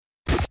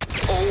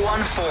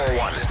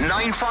0141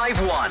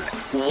 951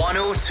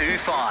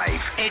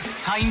 1025.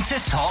 It's time to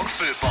talk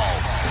football.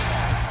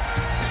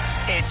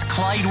 It's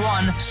Clyde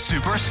One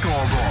Super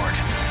Scoreboard.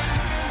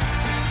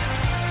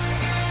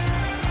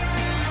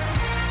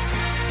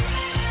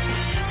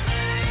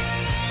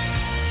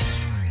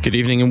 Good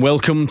evening and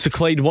welcome to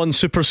Clyde One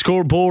Super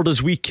Scoreboard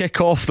as we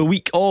kick off the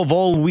week of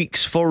all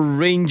weeks for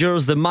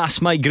Rangers. The mass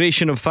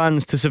migration of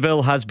fans to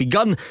Seville has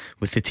begun,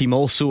 with the team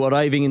also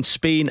arriving in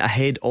Spain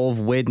ahead of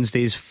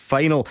Wednesday's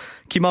final.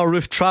 Kemar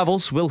Roofe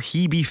travels. Will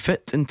he be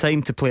fit in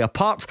time to play a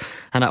part?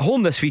 And at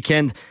home this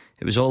weekend,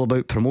 it was all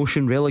about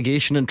promotion,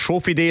 relegation and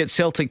trophy day at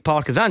Celtic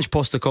Park as Ange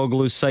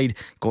Postecoglou's side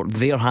got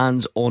their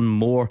hands on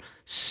more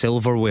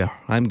silverware.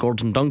 I'm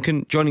Gordon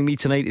Duncan. Joining me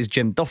tonight is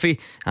Jim Duffy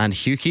and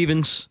Hugh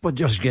Keevins. We're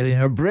just getting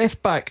our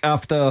breath back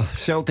after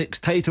Celtic's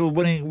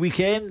title-winning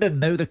weekend, and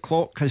now the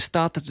clock has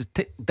started to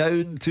tick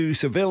down to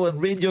Seville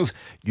and Rangers'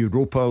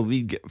 Europa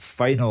League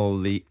final.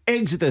 The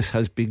exodus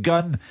has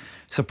begun.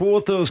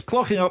 Supporters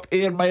clocking up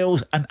air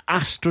miles an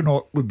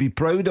astronaut would be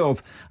proud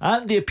of,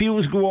 and the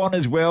appeals go on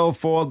as well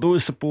for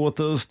those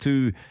supporters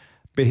to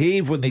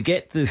behave when they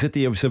get to the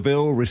city of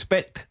Seville,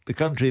 respect the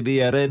country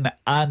they are in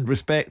and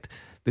respect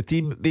the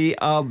team they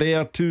are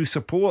there to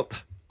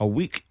support. A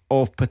week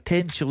of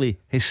potentially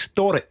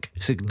historic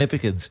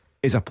significance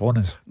is upon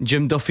us.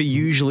 Jim Duffy,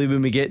 usually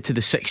when we get to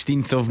the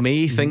 16th of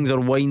May things are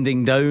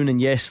winding down, and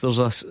yes, there's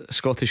a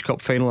Scottish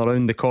Cup final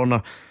around the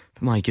corner.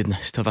 My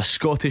goodness, to have a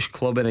Scottish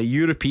club in a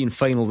European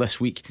final this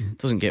week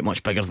doesn't get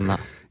much bigger than that.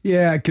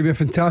 Yeah, it could be a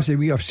fantastic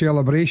week of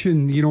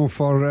celebration,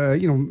 for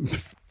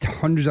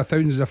hundreds of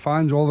thousands of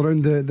fans all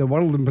around the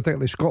world, and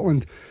particularly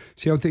Scotland.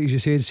 Celtic, as you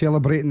said,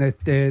 celebrating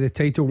the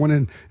title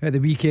winning at the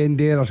weekend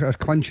there, are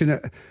clinching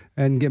it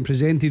and getting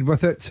presented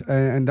with it,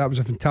 and that was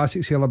a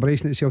fantastic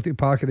celebration at Celtic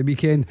Park at the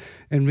weekend.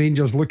 And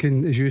Rangers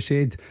looking, as you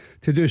said,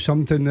 to do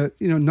something that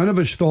none of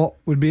us thought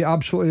would be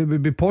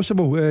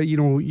possible.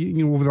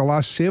 Over the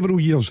last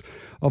several years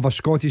of a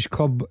Scottish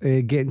club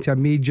getting to a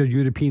major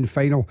European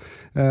final,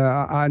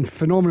 and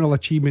phenomenal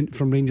achievement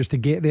from Rangers to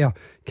get there.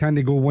 Can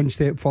they go one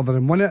step further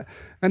and win it?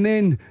 And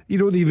then you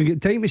don't even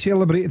get time to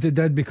celebrate if they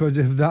did, because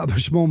of that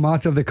small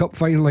matter of the cup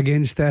final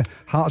against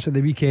Hearts at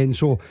the weekend.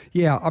 So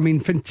yeah,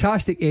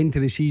 fantastic end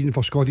to the season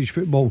for Scottish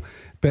football,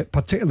 but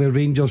particularly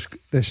Rangers.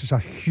 This is a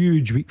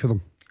huge week for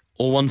them.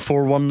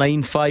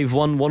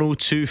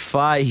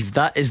 01419511025.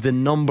 That is the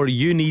number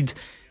you need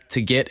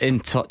to get in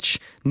touch.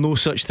 No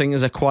such thing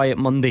as a quiet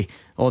Monday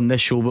on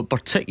this show, but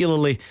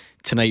particularly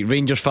tonight.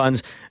 Rangers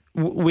fans,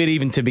 where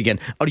even to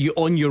begin? Are you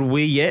on your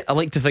way yet? I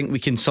like to think we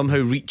can somehow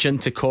reach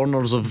into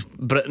corners of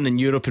Britain and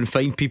Europe and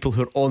find people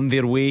who are on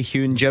their way,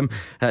 Hugh and Jim,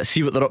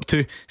 see what they're up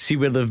to, see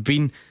where they've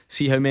been,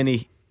 see how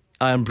many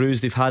iron brews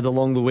they've had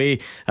along the way.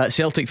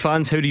 Celtic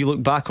fans, how do you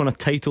look back on a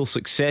title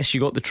success? You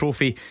got the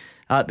trophy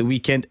at the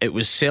weekend. It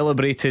was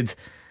celebrated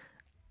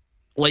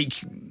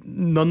like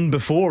none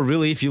before,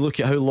 really, if you look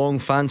at how long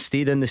fans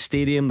stayed in the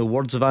stadium, the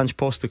words of Ange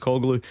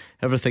Postecoglou,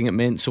 everything it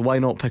meant. So why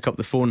not pick up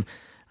the phone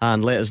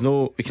and let us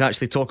know? We can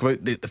actually talk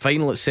about the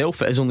final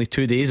itself. It is only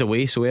 2 days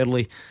away, so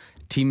early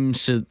team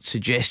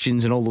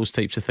suggestions and all those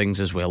types of things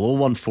as well.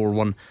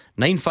 0141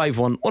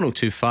 951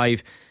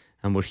 1025,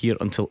 and we're here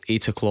until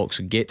 8 o'clock,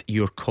 so get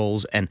your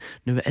calls in.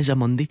 Now it is a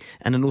Monday,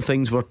 and I know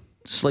things were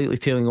slightly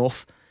tailing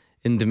off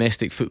in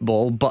domestic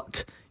football,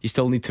 but you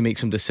still need to make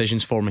some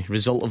decisions for me.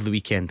 Result of the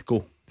weekend,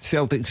 go.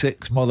 Celtic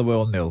 6,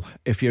 Motherwell 0.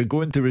 If you're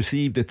going to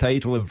receive the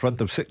title in front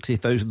of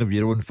 60,000 of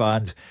your own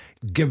fans,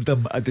 give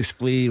them a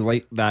display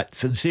like that.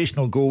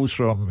 Sensational goals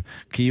from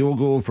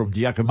Kyogo, from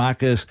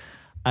Giacomakis,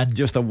 and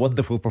just a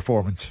wonderful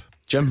performance.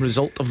 Jim,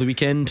 result of the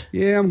weekend?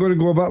 Yeah, I'm going to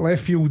go a bit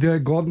left field,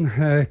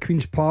 Gordon.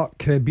 Queen's Park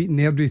beating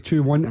Airdrie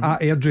 2-1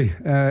 at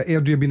Airdrie.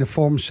 Airdrie have been a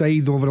form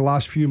side over the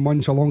last few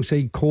months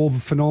alongside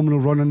Cove. Phenomenal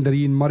run under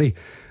Ian Murray.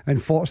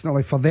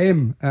 Unfortunately for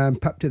them,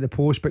 pipped at the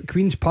post. But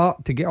Queen's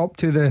Park to get up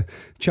to the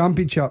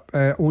Championship,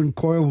 Owen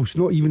Coyle's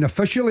not even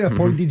officially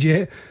appointed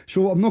yet,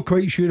 so I'm not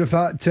quite sure if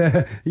that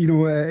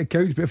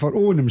counts. But for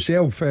Owen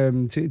himself,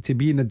 to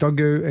be in the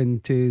dugout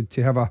and to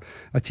have a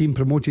team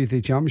promoted to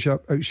the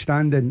Championship,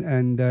 outstanding.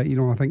 And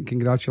I think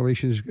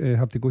congratulations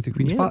have to go to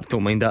Queen's Park.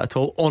 Don't mind that at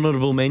all.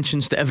 Honourable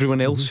mentions to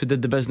everyone else who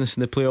did the business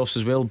in the playoffs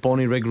as well.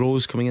 Bonnie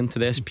Rig-Rose coming into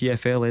the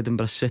SPFL,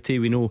 Edinburgh City,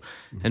 we know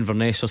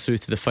Inverness are through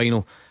to the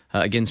final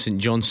against St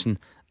Johnstone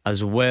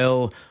as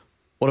well.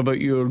 What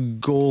about your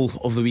goal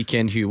of the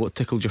weekend, Hugh? What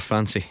tickled your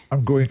fancy?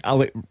 I'm going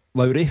Alec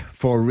Lowry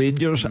for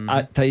Rangers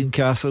at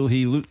Tynecastle.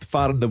 He looked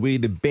far and away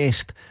the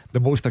best, the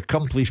most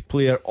accomplished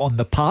player on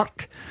the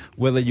park,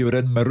 whether you're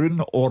in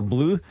maroon or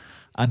blue,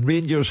 and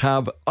Rangers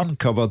have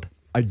uncovered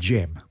a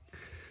gem.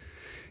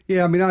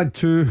 Yeah, I mean, I had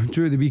two at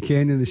the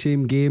weekend in the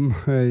same game.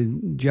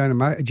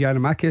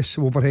 Giannamakis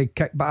overhead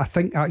kick, but I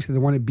think actually the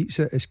one that beats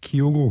it is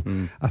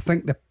Kyogo. I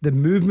think the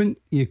movement,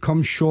 you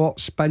come short,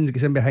 spins,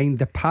 gets in behind.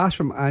 The pass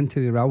from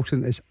Anthony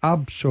Ralston is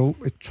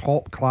absolutely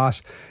top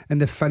class,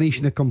 and the finish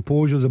and the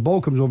composure. The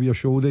ball comes over your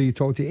shoulder. You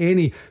talk to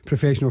any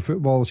professional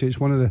footballer, so it's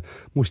one of the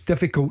most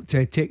difficult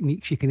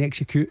techniques you can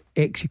execute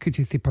it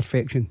to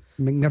perfection.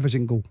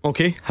 Magnificent goal.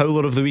 Okay,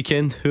 howler of the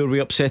weekend. Who are we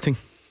upsetting?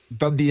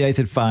 Dundee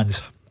United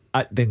fans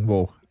at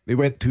Dingwall. They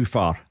went too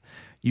far.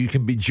 You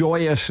can be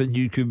joyous and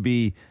you can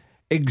be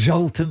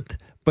exultant,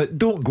 but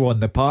don't go on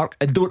the park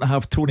and don't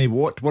have Tony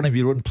Watt, one of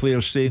your own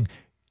players, saying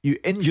you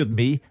injured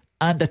me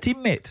and a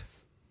teammate.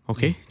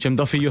 Okay, Jim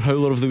Duffy, your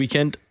howler of the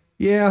weekend.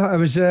 Yeah, I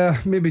was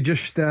maybe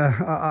just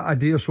a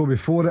day or so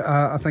before it.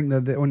 I think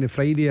that on the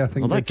Friday, I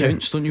think that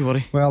counts, don't you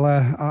worry. Well,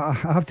 I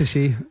have to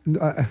say,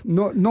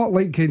 not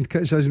like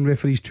criticising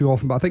referees too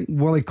often, but I think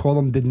Willie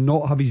Collum did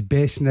not have his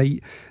best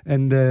night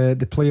in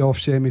the playoff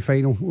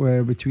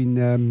semi-final between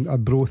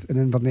Arbroath and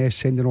Inverness,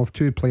 sending off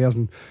two players,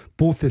 and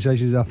both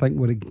decisions I think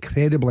were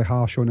incredibly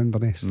harsh on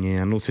Inverness.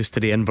 Yeah, I noticed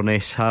today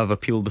Inverness have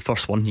appealed the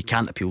first one. You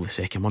can't appeal the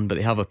second one, but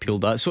they have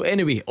appealed that. So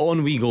anyway,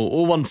 on we go.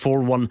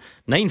 0141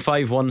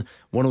 951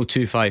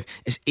 1025.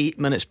 It's 8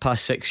 minutes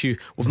past 6.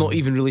 We've not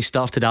even really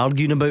started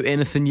arguing about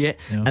anything yet,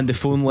 and the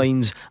phone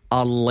lines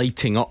are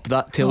lighting up.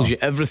 That tells you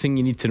everything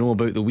you need to know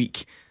about the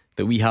week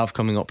that we have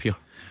coming up here.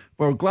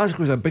 Well,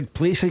 Glasgow's a big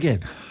place again.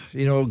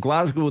 You know,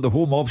 Glasgow, the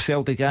home of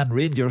Celtic and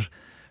Rangers.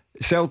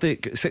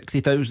 Celtic,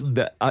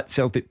 60,000 at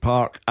Celtic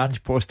Park.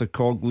 Ange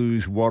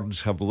Postecoglou's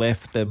words have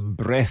left them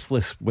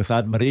breathless with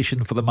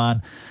admiration for the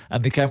man,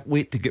 and they can't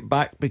wait to get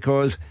back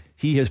because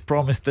he has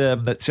promised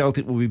them that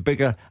Celtic will be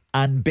bigger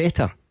and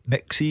better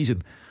next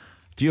season.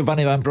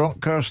 Giovanni Van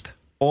Bronckhorst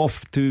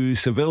off to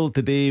Seville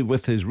today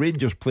with his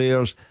Rangers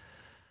players,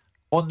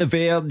 on the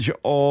verge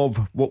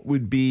of what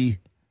would be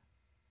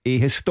a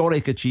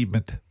historic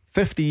achievement.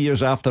 50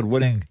 years after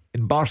winning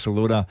in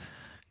Barcelona,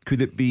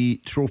 could it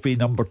be trophy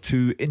number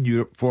 2 in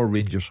Europe for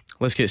Rangers?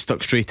 Let's get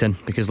stuck straight in,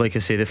 because like I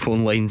say, the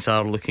phone lines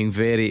are looking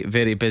very,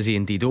 very busy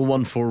indeed.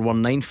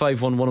 0141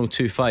 951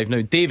 1025.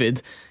 Now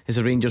David is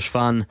a Rangers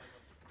fan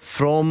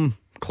from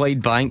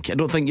Clydebank. I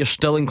don't think you're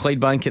still in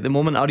Clydebank at the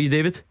moment, are you,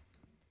 David?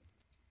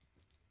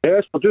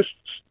 Yes, we're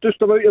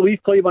just about to leave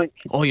Clydebank.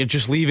 Oh, you're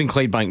just leaving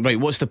Clydebank. Right,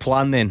 what's the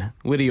plan then?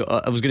 Where are you?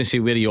 I was going to say,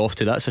 where are you off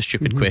to? That's a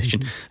stupid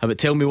question. But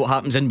tell me what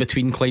happens in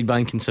between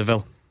Clydebank and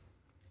Seville.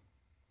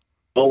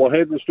 Oh, we're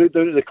heading straight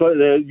down to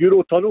the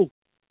Euro Tunnel.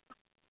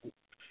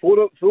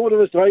 Four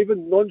of us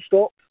driving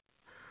non-stop.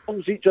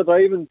 Some seats are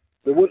driving.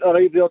 We won't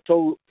arrive there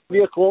till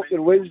 3 o'clock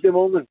on Wednesday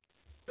morning.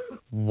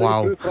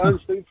 Wow. Down through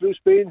France, down through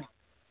Spain.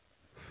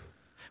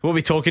 What are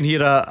we talking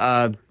here?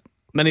 A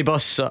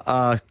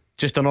minibus,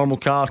 just a normal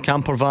car,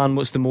 camper van?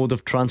 What's the mode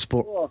of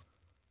transport? Oh,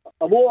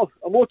 a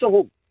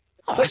motorhome.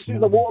 This is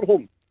the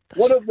motorhome.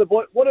 One of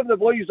the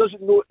boys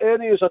doesn't know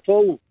any of us at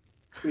all.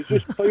 He's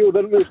just piled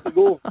in with us to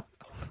go.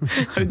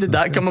 How did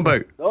that come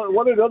about?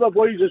 One of the other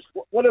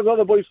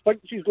boys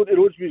thinks he's going to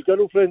Rhodes with his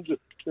girlfriend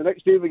the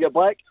next day we get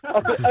back.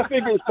 I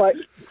think it's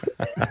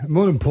back.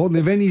 More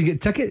importantly, if any of you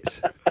get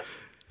tickets.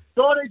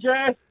 Sorry,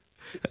 Jeff.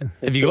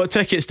 Have you got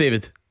tickets,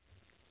 David?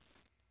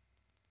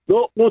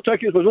 No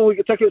tickets. We've only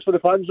got tickets for the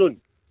fan zone.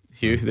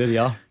 Hugh, there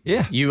you are.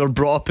 Yeah. You were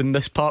brought up in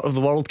this part of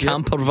the world.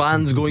 Camper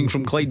vans going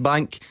from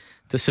Clydebank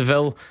to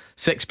Seville.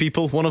 6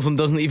 people. One of them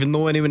doesn't even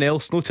know anyone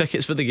else. No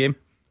tickets for the game.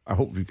 I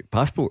hope we get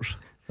passports.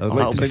 I'd like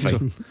that'll to be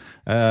think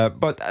so.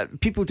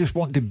 But people just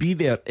want to be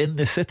there in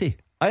the city.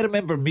 I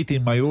remember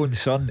meeting my own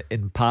son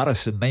in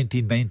Paris in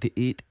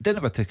 1998. Didn't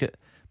have a ticket,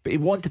 but he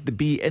wanted to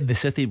be in the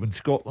city when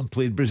Scotland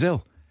played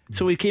Brazil.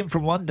 So he came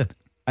from London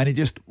and he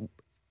just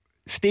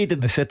stayed in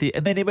the city,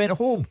 and then he went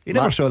home. He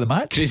never saw the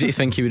match. Crazy to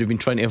think he would have been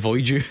trying to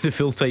avoid you the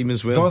full time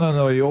as well.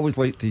 No, he always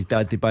liked his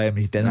dad to buy him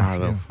his dinner.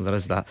 Well, there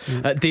is that.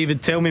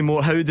 David, tell me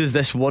more. How does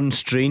this one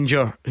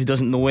stranger who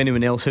doesn't know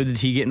anyone else, how did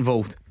he get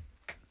involved?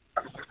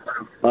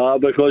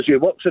 Because he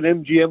works in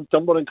MGM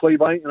Timber in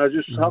Clydebank, and I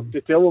just happened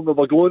to tell him we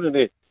were going, and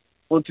he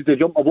wanted to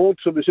jump aboard,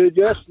 so we said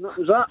yes, and that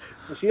was that.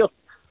 It's here.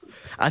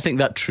 I think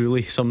that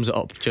truly sums it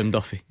up, Jim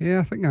Duffy.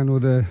 Yeah, I think I know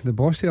the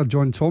boss there,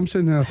 John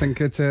Thompson. I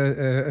think it's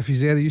if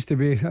he's there, he used to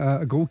be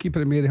a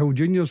goalkeeper at Maryhill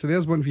Junior, so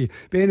there's one for you.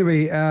 But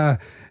anyway,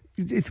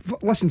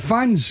 listen,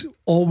 fans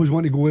always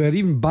want to go there.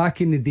 Even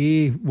back in the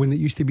day when it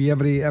used to be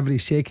every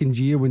second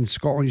year when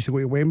Scotland used to go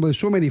to Wembley,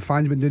 so many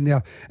fans went down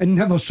there and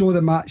never saw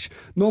the match,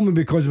 normally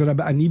because we were a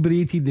bit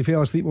inebriated, they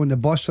fell asleep on the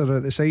bus or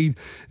at the side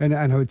in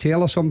a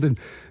hotel or something.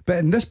 But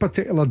in this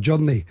particular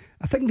journey,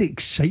 I think the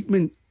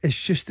excitement is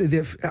just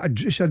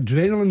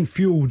adrenaline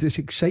fueled. It's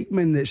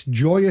excitement, it's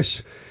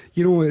joyous.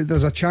 You know,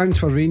 there's a chance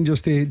for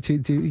Rangers to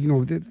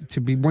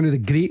be one of the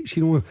greats.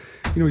 You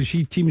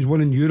see teams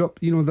winning Europe.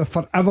 You know, they're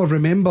forever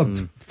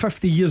remembered.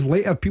 50 years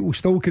later, people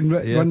still can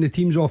run the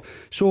teams off.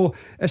 So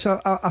it's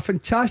a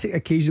fantastic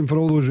occasion for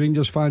all those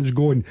Rangers fans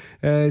going.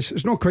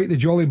 It's not quite the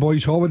Jolly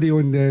Boys holiday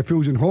on the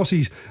Fools and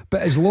Horses,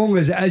 but as long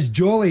as it is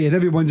jolly and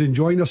everyone's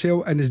enjoying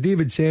themselves, and as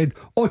David said,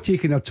 all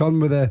taking a turn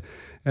with the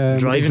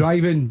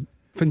driving.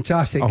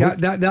 Fantastic.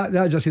 That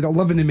as I said, I'll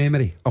live in the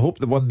memory. I hope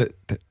the one that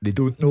they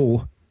don't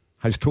know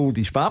has told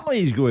his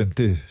family he's going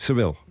to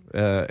Seville,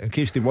 in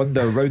case they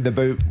wonder round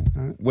about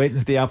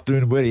Wednesday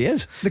afternoon where he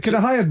is. They could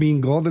have hired me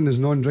and Gordon as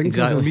non-drinkers,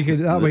 and we could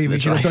have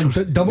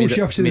done double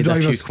shifts in the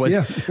drivers.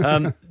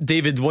 Yeah.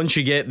 David, once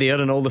you get there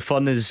and all the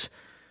fun is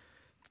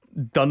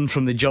done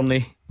from the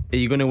journey, are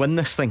you going to win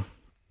this thing?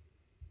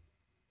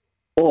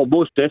 Oh,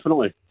 most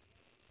definitely.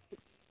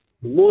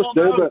 Most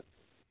definitely.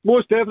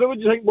 What do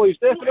you think, boys?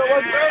 Definitely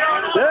win.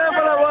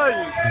 Definitely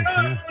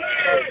win.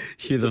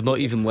 Yeah, they've not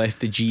even left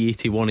the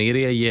G81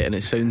 area yet, and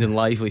it's sounding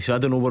lively. So I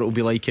don't know what it'll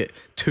be like at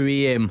 2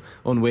 a.m.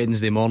 on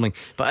Wednesday morning.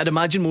 But I'd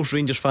imagine most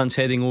Rangers fans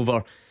heading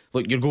over.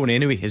 Look, you're going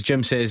anyway, as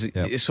Jim says.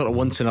 It's sort of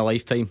once in a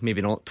lifetime,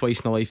 maybe not twice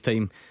in a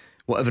lifetime,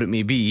 whatever it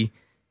may be.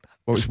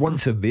 Well, it's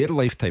once in their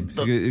lifetime,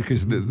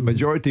 because the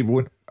majority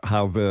won't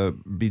have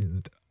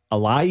been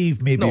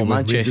alive. Maybe no,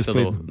 Manchester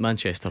though.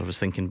 Manchester, I was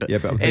thinking, but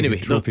anyway,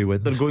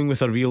 they're going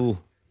with a real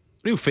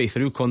faith,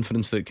 real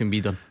confidence that it can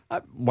be done.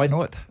 Why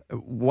not?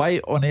 Why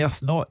on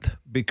earth not?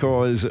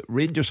 Because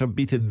Rangers have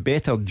beaten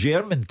better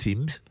German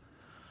teams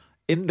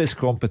in this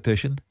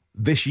competition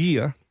this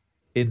year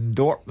in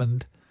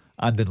Dortmund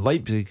and in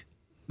Leipzig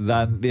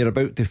than they're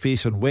about to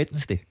face on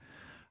Wednesday.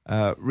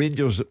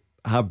 Rangers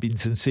have been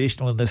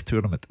sensational in this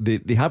tournament.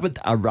 They haven't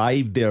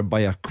arrived there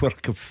by a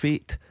quirk of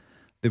fate.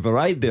 They've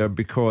arrived there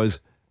because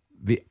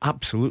they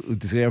absolutely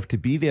deserve to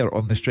be there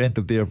on the strength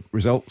of their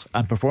results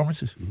and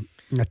performances.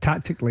 A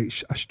tactically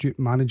astute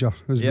manager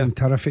has been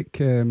terrific.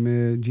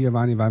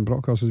 Giovanni Van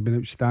Bronckhorst has been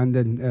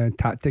outstanding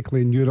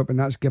tactically in Europe, and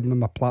that's given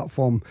them a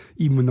platform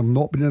even when they've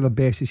not been at their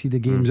best to see the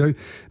games out.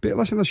 But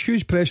listen, there's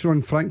huge pressure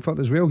on Frankfurt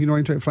as well.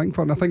 Eintracht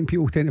Frankfurt, and I think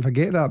people tend to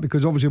forget that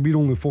because obviously we're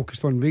only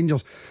focused on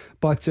Rangers.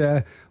 But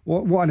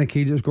what an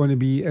occasion it's going to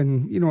be.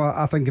 And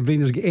I think if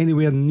Rangers get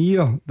anywhere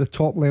near the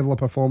top level of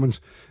performance,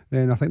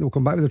 then I think they'll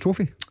come back with a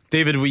trophy.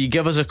 David, will you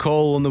give us a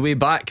call on the way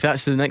back?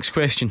 That's the next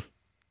question.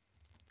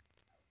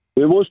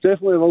 We most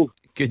definitely will.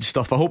 Good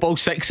stuff. I hope all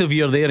 6 of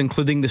you are there,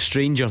 including the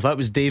stranger. That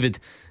was David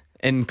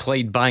in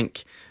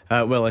Clydebank.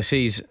 Well, I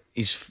say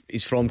he's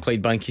from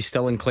Clydebank. He's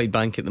still in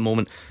Clydebank at the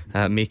moment,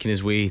 making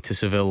his way to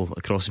Seville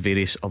across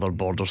various other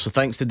borders. So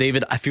thanks to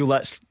David. I feel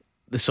that's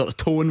the sort of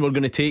tone we're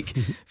going to take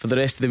for the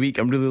rest of the week.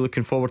 I'm really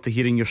looking forward to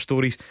hearing your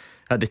stories.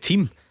 The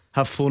team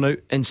have flown out,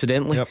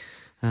 incidentally.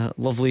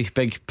 Lovely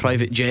big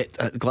private jet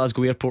at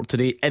Glasgow Airport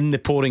today in the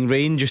pouring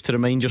rain, just to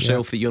remind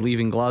yourself that you're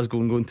leaving Glasgow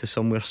and going to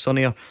somewhere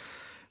sunnier.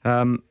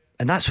 And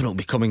that's when it'll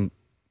be coming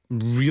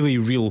really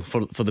real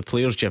for the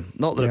players, Jim.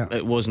 Not that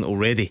it wasn't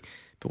already,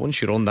 but once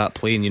you're on that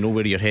plane, you know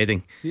where you're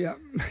heading.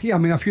 I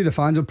mean, a few of the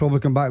fans will probably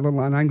come back looking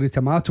like an angry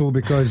tomato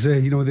because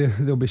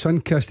they'll be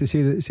sun-kissed to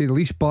say the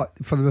least. But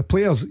for the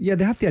players,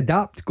 they have to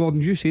adapt.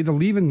 Gordon, you say they're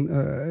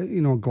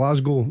leaving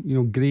Glasgow,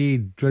 grey,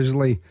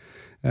 drizzly,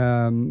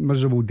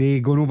 miserable day,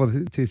 going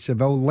over to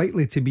Seville,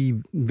 likely to be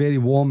very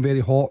warm,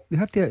 very hot. They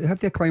have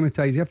to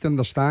acclimatise. They have to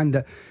understand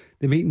that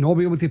they might not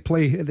be able to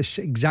play at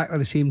exactly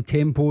the same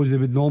tempo as they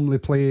would normally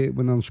play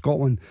when they're in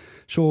Scotland.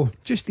 So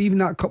just even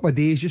that couple of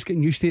days, just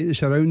getting used to the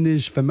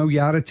surroundings,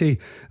 familiarity.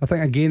 I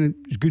think again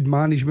it's good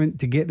management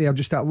to get there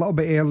just a little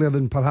bit earlier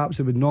than perhaps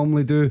they would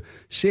normally do.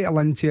 Settle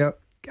into it.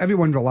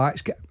 Everyone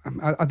relax.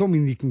 I don't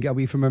mean you can get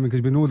away from them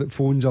because we know that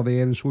phones are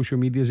there and social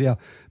media's there,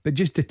 but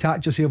just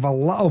detach yourself a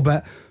little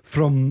bit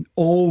from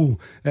all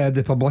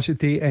the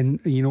publicity and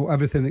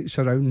everything that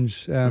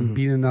surrounds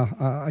being in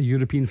a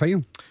European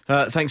final.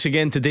 Thanks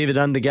again to David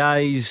and the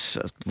guys.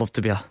 I'd love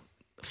to be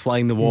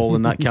flying the wall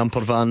in that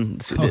camper van.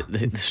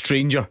 The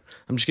stranger,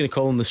 I'm just going to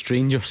call him the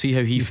stranger, see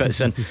how he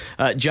fits in.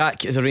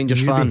 Jack is a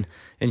Rangers fan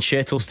in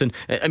Shettleston.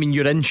 I mean,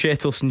 you're in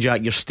Shettleston,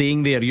 Jack. You're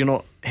staying there. You're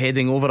not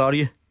heading over, are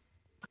you?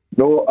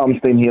 No, I'm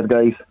staying here,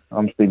 guys.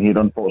 I'm staying here.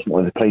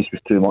 Unfortunately, the price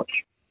was too much.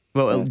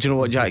 Well, do you know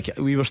what, Jack?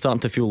 We were starting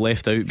to feel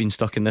left out, being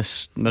stuck in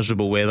this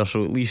miserable weather.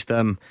 So at least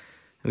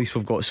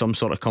we've got some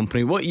sort of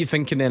company. What are you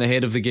thinking then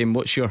ahead of the game?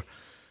 What's your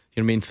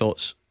main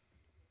thoughts?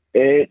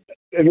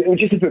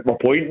 Just to put my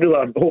point,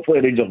 really,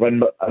 hopefully Rangers win.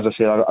 But as I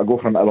say, I go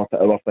from hour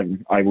to hour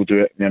thinking I will do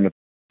it. And then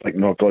I think,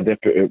 no, God, they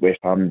put out West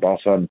Ham and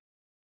Barca, and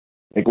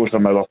it goes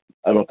from hour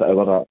to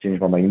hour. That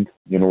changed my mind.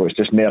 It's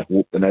just more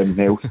hope than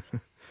anything else.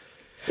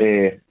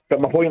 But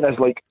my point is,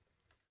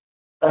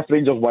 if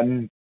Rangers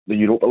win the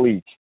Europa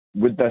League,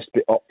 would this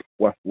be up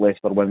with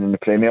Leicester winning the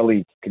Premier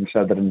League,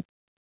 considering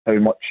how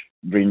much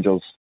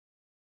Rangers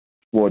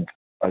squad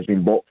has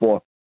been bought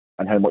for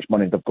and how much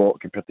money they've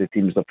got compared to the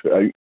teams they've put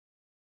out?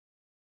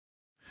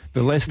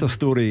 The Leicester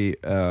story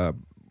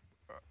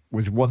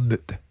was one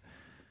that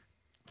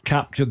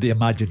captured the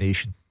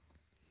imagination,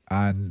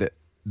 and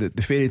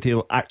the fairy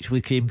tale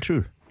actually came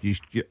true.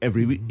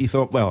 Every week you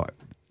thought, well,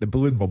 the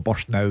balloon will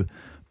burst now,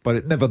 but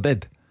it never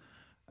did.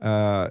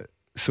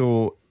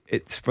 So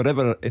it's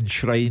forever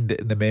enshrined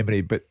in the memory.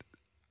 But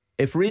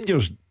if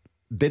Rangers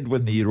did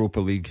win the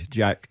Europa League,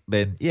 Jack,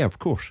 then of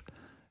course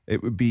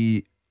it would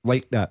be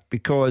like that,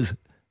 because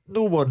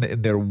no one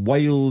in their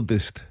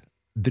wildest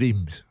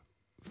dreams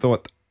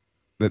thought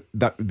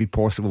that would be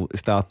possible at the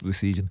start of the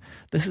season.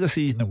 This is a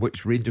season in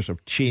which Rangers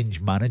have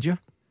changed manager.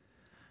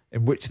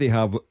 in which they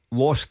have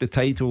lost the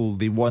title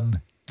they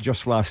won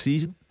just last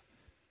season.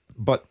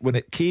 But when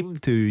it came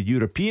to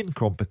European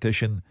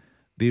competition,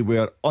 they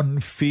were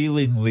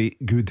unfailingly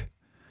good.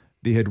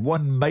 They had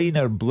one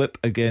minor blip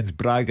against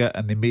Braga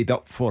and they made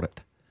up for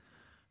it.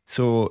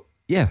 So,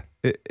 yeah,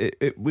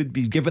 it would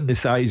be, given the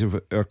size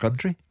of our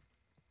country,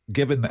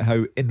 given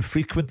how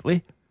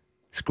infrequently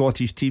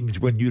Scottish teams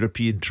win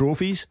European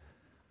trophies,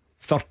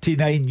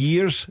 39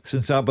 years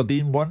since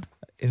Aberdeen won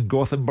in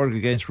Gothenburg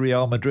against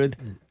Real Madrid.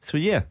 So,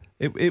 yeah,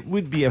 it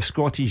would be a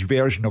Scottish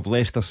version of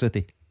Leicester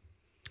City.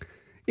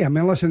 Yeah, I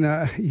mean, listen,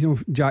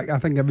 Jack, I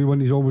think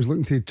everyone is always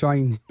looking to try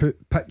and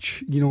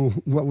pitch,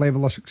 what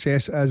level of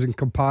success it is in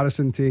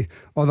comparison to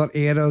other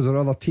eras or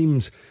other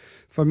teams.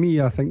 For me,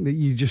 I think that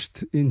you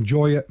just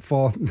enjoy it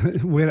for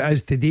where it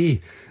is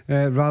today,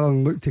 rather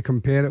than look to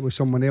compare it with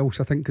someone else.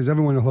 I think because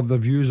everyone will have their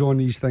views on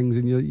these things,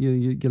 and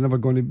you're never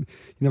going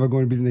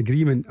to be in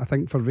agreement. I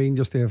think for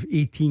Rangers to have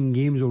 18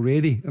 games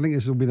already, I think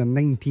this will be their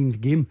 19th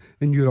game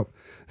in Europe.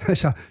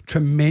 It's a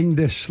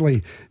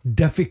tremendously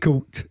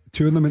difficult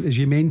tournament, as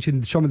you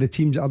mentioned. Some of the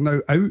teams that are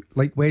now out,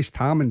 like West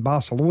Ham and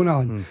Barcelona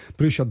and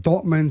Borussia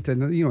Dortmund,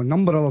 and a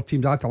number of other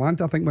teams,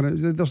 Atalanta, I think,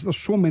 there's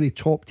so many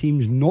top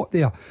teams not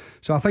there.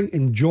 So I think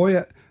enjoy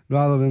it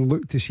rather than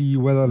look to see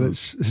whether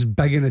it's as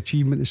big an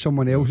achievement as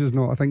someone else's.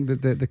 Not. I think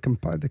that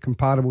the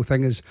comparable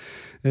thing is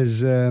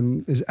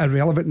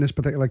irrelevant in this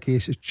particular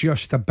case. It's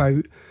just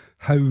about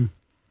how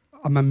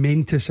a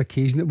momentous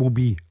occasion it will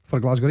be for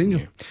Glasgow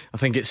Rangers. I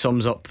think it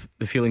sums up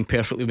the feeling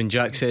perfectly when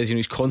Jack says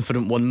he's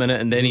confident 1 minute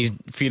and then he's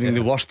feeling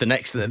the worst the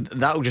next.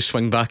 That'll just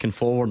swing back and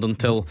forward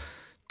until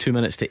 2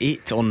 minutes to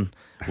 8 on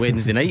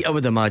Wednesday night, I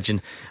would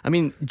imagine. I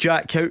mean,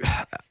 Jack,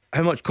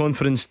 how much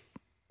confidence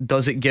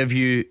does it give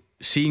you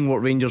seeing what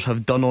Rangers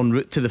have done en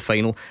route to the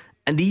final,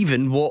 and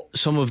even what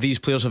some of these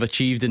players have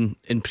achieved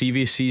in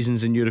previous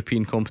seasons in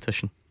European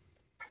competition?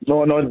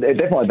 No, it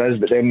definitely does.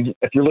 But then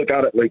if you look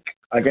at it, like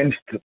against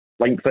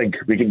Leipzig,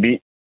 we can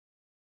beat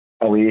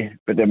away,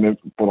 but then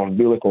we're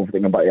really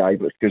confident about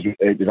Ibrox because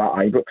it was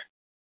at Ibrox.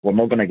 We're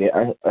not going to get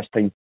it this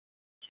time.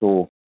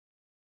 So,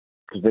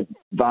 because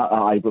that at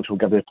Ibrox will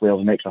give the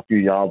players an extra few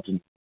yards and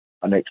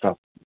an extra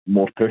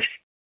more push,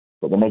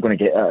 but we're not going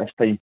to get it this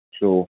time.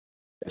 So,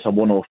 it's a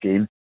one-off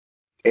game.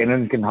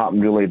 Anything can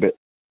happen, really, but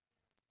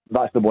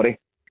that's the worry.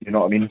 You know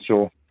what I mean?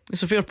 So,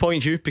 it's a fair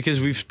point, Hugh, because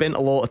we've spent a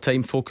lot of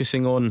time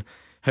focusing on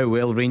how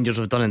well Rangers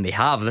have done, and they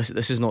have.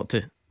 This is not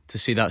to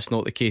say that's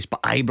not the case,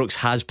 but Ibrox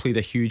has played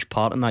a huge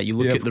part in that. You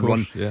look at the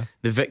run,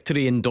 the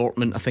victory in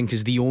Dortmund, I think,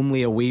 is the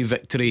only away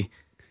victory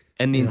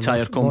in the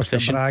entire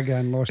competition.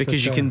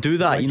 Because you can do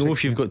that,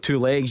 if you've got two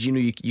legs,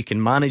 you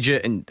can manage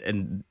it,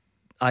 and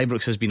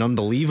Ibrox has been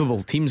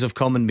unbelievable. Teams have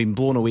come and been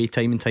blown away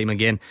time and time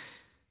again.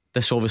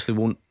 This obviously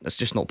won't. It's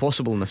just not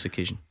possible on this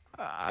occasion.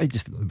 I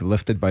just be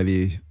lifted by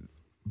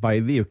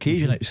the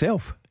occasion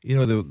itself.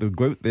 They'll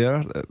go out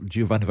there.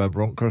 Giovanni Van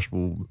Bronckhorst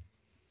will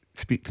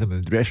speak to them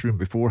in the dressing room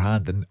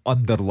beforehand and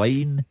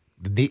underline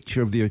the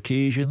nature of the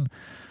occasion.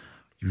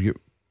 You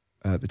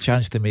get the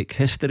chance to make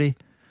history.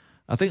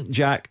 I think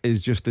Jack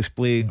is just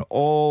displaying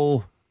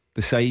all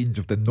the signs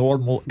of the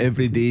normal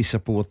everyday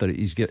supporter.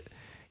 He's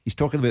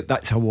talking about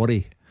that's a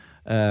worry,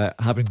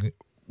 having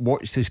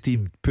watched his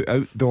team put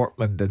out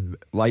Dortmund and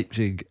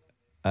Leipzig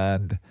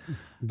and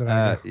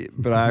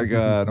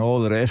Braga and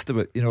all the rest of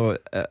it,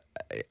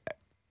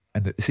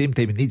 and at the same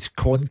time he needs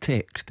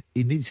context.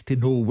 He needs to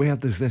know, where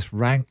does this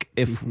rank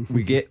if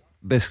we get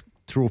this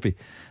trophy.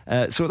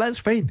 So that's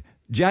fine.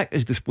 Jack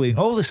is displaying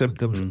all the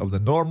symptoms of the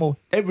normal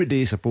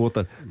everyday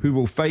supporter who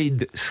will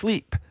find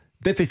sleep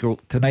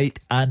difficult tonight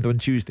and on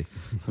Tuesday.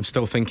 I'm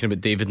still thinking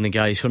about David and the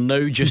guys who are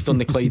now just on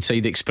the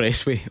Clydeside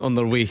Expressway on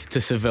their way to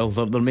Seville.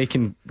 They're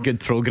making good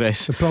progress.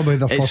 So probably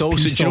their it's first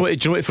also, do you know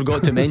what I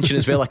forgot to mention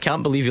as well? I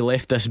can't believe he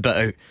left this bit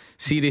out.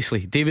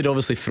 Seriously, David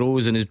obviously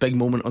froze in his big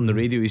moment on the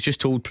radio. He's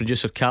just told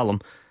producer Callum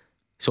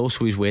it's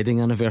also his wedding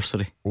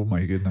anniversary. Oh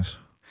my goodness.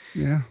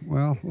 Yeah,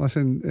 well,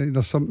 listen,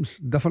 there's some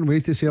different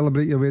ways to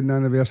celebrate your wedding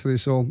anniversary,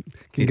 so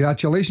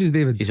congratulations,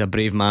 David. He's a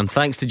brave man.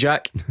 Thanks to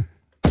Jack.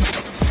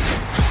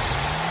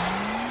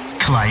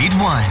 Clyde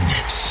One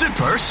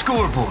Super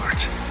Scoreboard.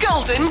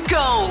 Golden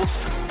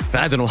Goals.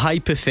 I don't know,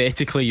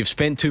 hypothetically you've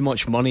spent too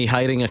much money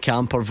hiring a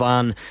camper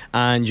van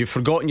and you've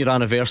forgotten your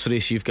anniversary,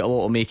 so you've got a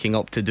lot of making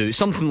up to do,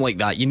 something like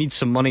that. You need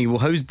some money. Well,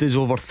 how does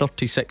over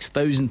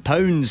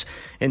 £36,000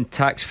 in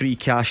tax-free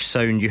cash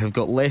sound? You have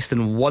got less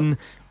than 1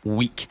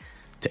 week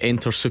to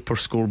enter Super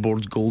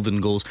Scoreboard's Golden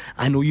Goals.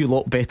 I know you a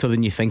lot better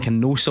than you think. I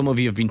know some of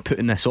you have been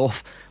putting this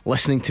off,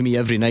 listening to me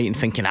every night and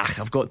thinking,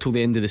 I've got till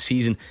the end of the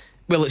season.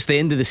 Well, it's the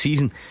end of the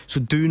season,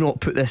 so do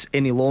not put this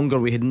any longer.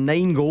 We had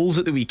 9 goals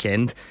at the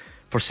weekend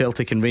for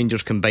Celtic and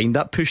Rangers combined.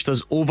 That pushed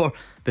us over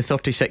the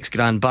 36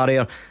 grand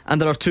barrier,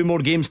 and there are 2 more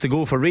games to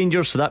go for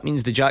Rangers, so that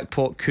means the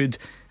jackpot could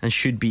and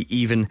should be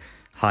even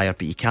higher.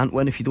 But you can't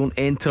win if you don't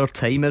enter.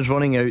 Time is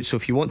running out, so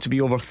if you want to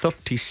be over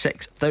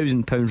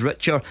 £36,000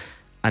 richer,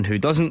 and who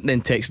doesn't?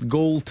 Then text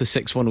GOAL to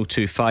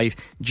 61025,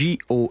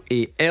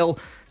 GOAL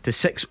to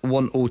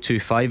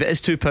 61025. It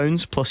is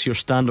 £2 plus your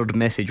standard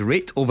message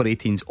rate, over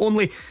 18s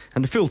only,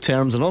 and the full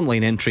terms and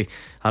online entry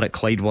are at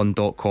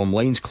Clyde1.com.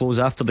 Lines close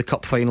after the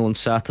cup final on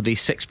Saturday,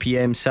 6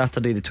 p.m,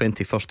 Saturday the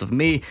 21st of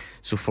May.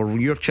 So for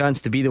your chance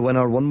to be the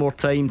winner, one more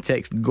time,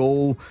 text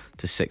GOAL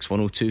to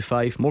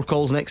 61025. More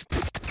calls next.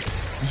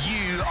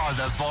 You are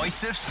the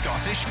voice of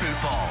Scottish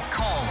football.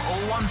 Call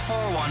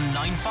 0141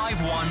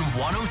 951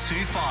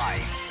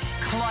 1025.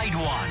 Clyde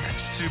One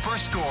Super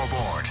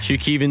Scoreboard. Hugh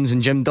Keevins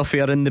and Jim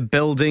Duffy are in the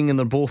building, and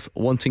they're both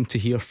wanting to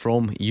hear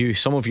from you.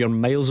 Some of you are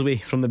miles away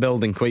from the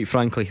building, quite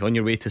frankly, on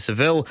your way to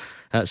Seville.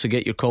 So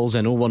get your calls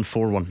in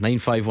 0141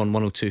 951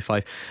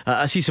 1025.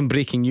 I see some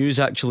breaking news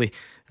actually,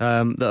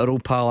 that our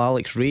old pal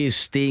Alex Ray is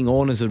staying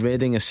on as the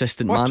Reading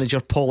assistant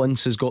manager. Paul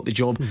Ince has got the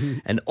job.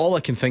 And all I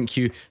can think,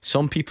 you,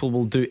 some people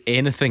will do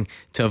anything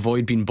to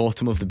avoid being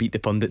bottom of the Beat the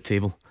Pundit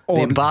table.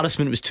 The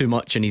embarrassment was too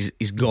much, and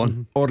he's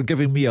gone. Or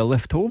giving me a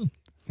lift home.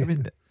 I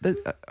mean,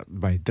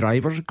 my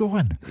driver's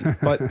gone,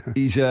 but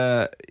he's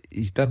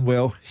done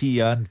well. He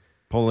and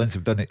Paul Ince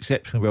have done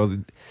exceptionally well.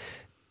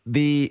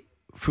 They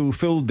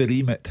fulfilled the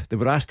remit. They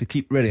were asked to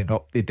keep Reading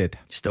up. They did.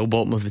 Still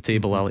bottom of the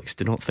table, Alex.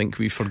 Do not think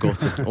we've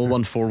forgotten.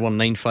 0141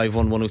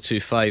 951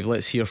 1025.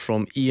 Let's hear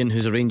from Ian,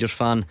 who's a Rangers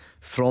fan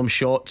from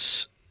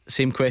Shotts.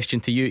 Same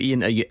question to you,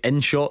 Ian. Are you in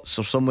Shotts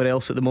or somewhere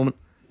else at the moment?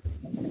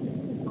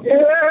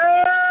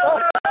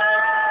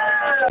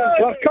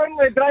 We're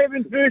currently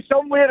driving through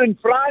somewhere in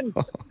France.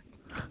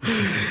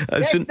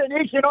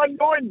 Destination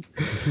unknown.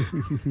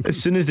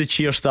 As soon as the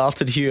cheer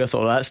started, Hugh, I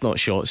thought, that's not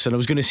Shotts. And I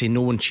was going to say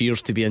no one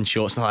cheers to be in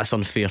Shotts. No, that's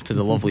unfair to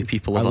the lovely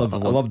people of I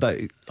love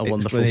that a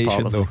wonderful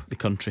part of the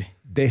country.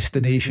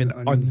 Destination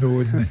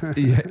unknown.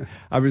 Yeah.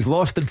 I was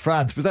lost in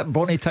France. Was that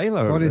Bonnie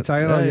Tyler? Bonnie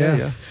Tyler,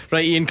 yeah.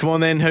 Right, Ian, come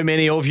on then. How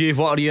many of you?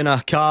 What are you in?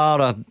 A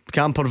car, a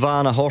camper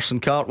van, a horse and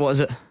cart? What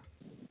is it?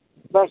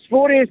 There's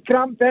 4 days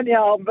cramped into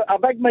a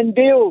big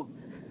Mondeo.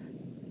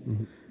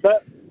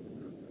 But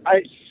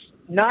it's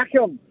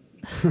knackered.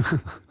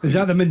 Is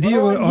that the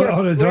Mondeo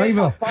or the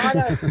driver?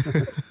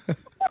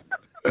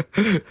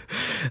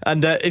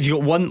 And if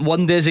you've got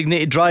one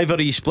designated driver,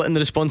 are you splitting the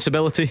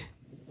responsibility?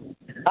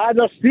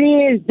 There's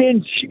 3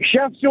 doing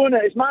shifts on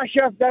it. It's my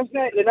shift, isn't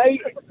it,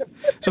 tonight?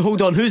 So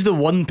hold on, who's the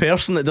one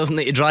person that doesn't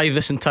need to drive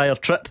this entire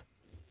trip?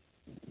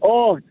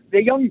 Oh,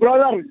 the young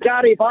brother,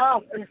 Gary Barr.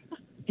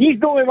 He's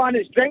the only one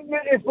that's drinking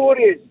it in 4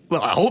 days.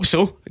 Well, I hope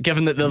so,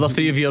 given that the other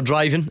 3 of you are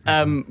driving.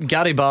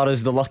 Gary Barr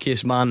is the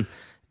luckiest man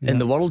in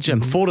the world, Jim.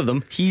 4 of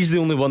them. He's the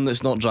only one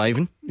that's not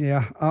driving.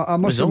 Yeah, I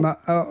must admit,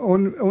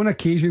 on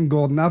occasion,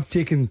 Gordon, I've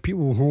taken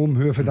people home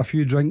who have had a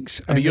few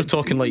drinks. But you're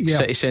talking like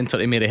city centre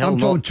to Maryhill. I'm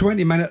talking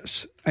 20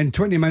 minutes, and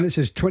 20 minutes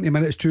is 20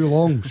 minutes too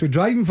long. So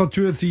driving for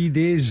 2 or 3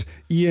 days,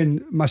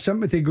 Ian, my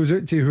sympathy goes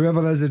out to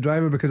whoever is the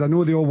driver, because I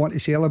know they all want to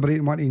celebrate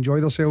and want to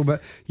enjoy themselves,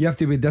 but you have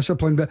to be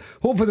disciplined. But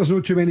hopefully there's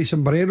not too many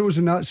sombreros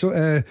in that sort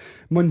of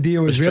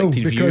Mondeo as well,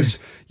 because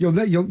you'll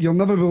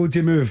never be able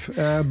to move.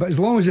 But as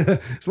long as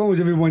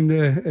everyone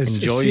is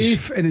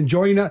safe and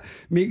enjoying it,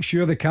 make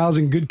sure the car's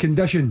in good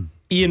condition.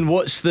 Ian,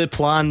 what's the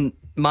plan?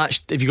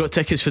 Match? Have you got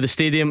tickets for the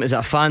stadium? Is it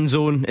a fan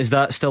zone? Is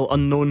that still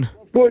unknown?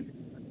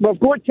 We've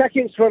got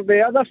tickets for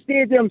the other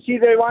stadium. See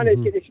the one that's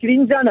got the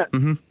screens in it.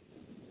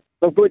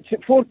 We've got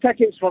 4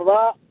 tickets for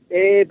that.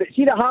 But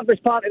see, the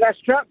hardest part of this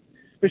trip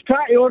was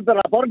trying to order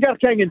a Burger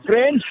King in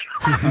French.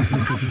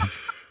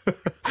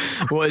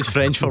 What is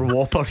French for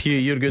Whopper, Hugh?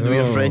 You're good with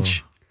your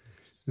French.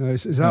 No,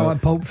 is that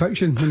like Pulp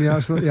Fiction when you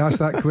ask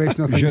that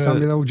question? I think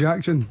Samuel L.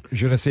 Jackson.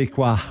 Je ne sais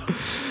quoi.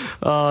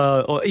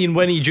 Ian,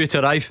 when are you due to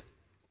arrive?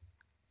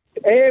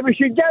 We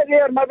should get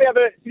there maybe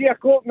about 3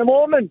 o'clock in the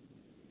morning.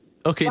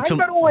 Okay, I think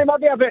we're only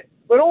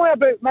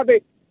about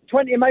maybe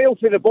 20 miles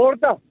from the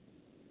border.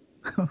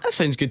 That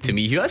sounds good to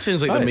me, Hugh. That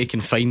sounds like they're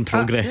making fine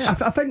progress.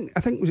 I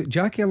think was it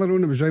Jackie earlier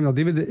on that was driving, or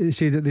David, that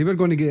said that they were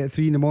going to get at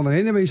 3 in the morning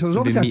anyway. So there's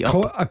obviously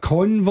a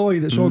convoy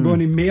that's all going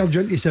to merge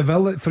into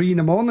Seville at 3 in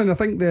the morning. I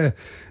think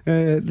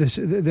those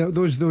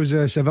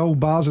Seville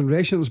bars and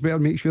restaurants better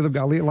make sure they've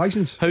got a late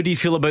licence. How do you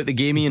feel about the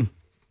game, Ian?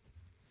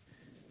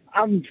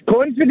 I'm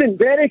confident,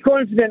 very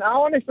confident. I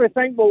honestly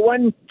think we'll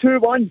win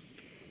 2-1.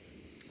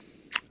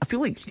 I feel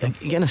like,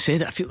 again, I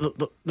said it, I feel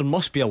that there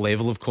must be a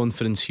level of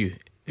confidence, Hugh.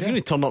 If you're going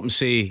to turn up and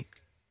say,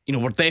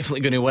 we're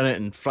definitely going to win it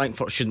and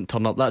Frankfurt shouldn't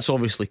turn up, that's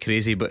obviously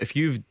crazy. But if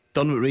you've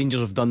done what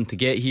Rangers have done to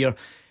get here,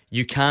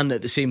 you can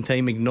at the same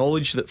time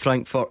acknowledge that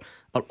Frankfurt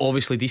are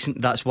obviously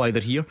decent, that's why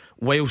they're here,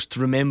 whilst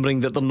remembering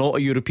that they're not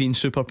a European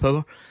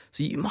superpower.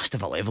 So you must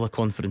have a level of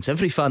confidence,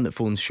 every fan that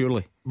phones,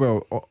 surely.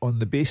 Well, on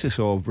the basis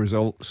of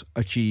results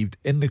achieved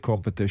in the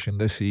competition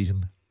this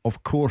season,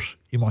 of course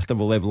you must have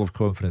a level of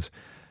confidence.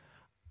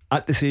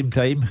 At the same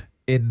time,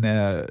 in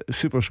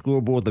Super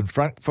Scoreboard in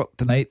Frankfurt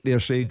tonight, they're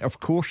saying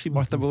of course you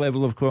must have a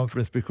level of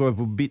confidence because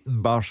we've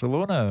beaten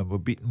Barcelona,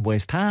 we've beaten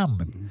West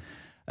Ham,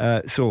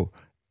 so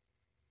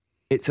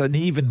it's an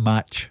even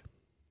match.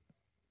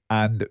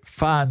 And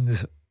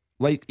fans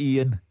like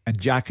Ian and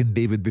Jack and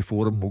David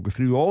before him will go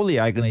through all the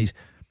agonies.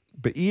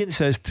 But Ian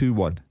says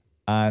 2-1.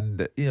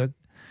 And,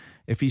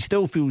 If he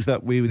still feels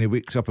that way when he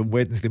wakes up on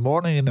Wednesday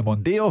morning in the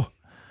Mondeo,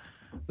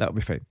 that'll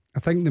be fine. I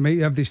think they might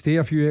have to stay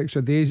a few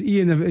extra days.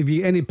 Ian, have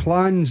you any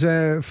plans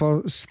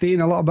for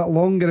staying a little bit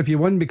longer if you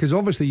win? Because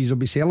obviously you'll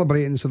be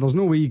celebrating, so there's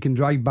no way you can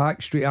drive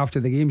back straight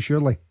after the game,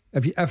 surely,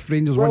 if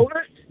Rangers win. Out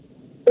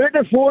of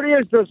the 4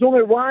 years, there's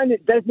only one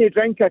that doesn't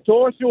drink at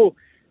all, so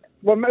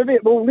we'll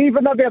leave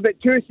it maybe about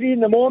 2-3 in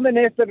the morning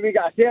after we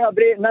get to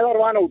celebrate. Another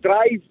one will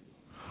drive.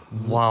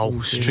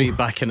 Wow, straight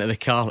back into the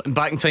car and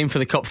back in time for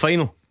the cup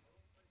final.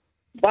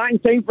 Back in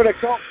time for the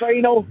cup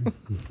final.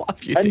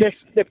 And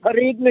the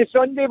parade on the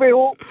Sunday, we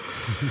hope.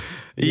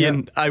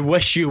 Ian, I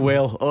wish you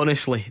well,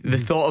 honestly. The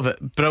thought of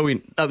it,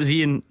 brilliant. That was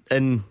Ian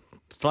in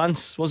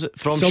France, was it?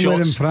 From somewhere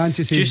Shots. in France,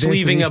 just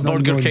leaving a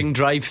Burger King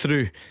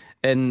drive-through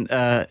in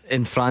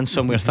France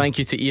somewhere. Thank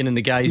you to Ian and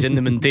the guys in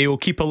the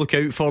Mondeo. Keep a look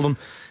out for them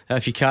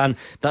if you can.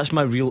 That's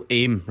my real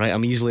aim, right?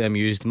 I'm easily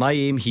amused. My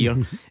aim here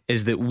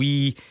is that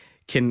we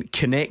can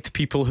connect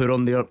people who are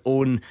on their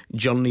own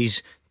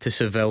journeys to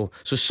Seville.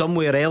 So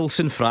somewhere else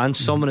in France,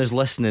 someone is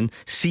listening,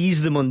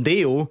 sees the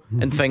Mondeo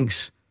and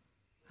thinks,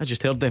 I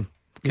just heard them,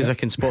 because I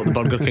can spot the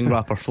Burger King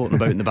wrapper floating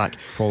about in the back.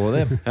 Follow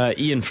them.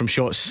 Ian from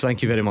Shots,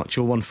 thank you very much.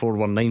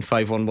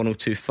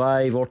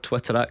 01419511025 or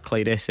Twitter at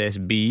Clyde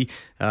SSB.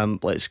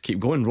 Let's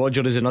keep going.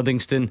 Roger is in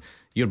Uddingston.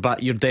 You're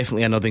back. You're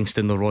definitely in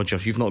Uddingston though, Roger.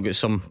 You've not got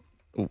some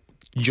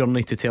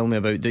journey to tell me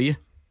about, do you?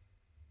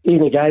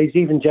 Evening guys,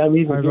 even Jim,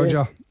 even Hi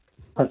Roger.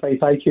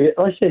 Thank you.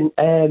 Listen,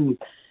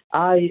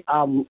 I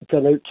am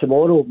going out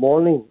tomorrow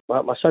morning.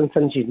 My son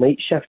finishes night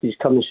shift. He's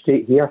coming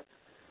straight here,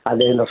 and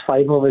then there's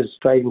 5 of us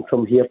driving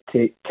from here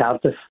to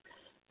Cardiff,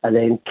 and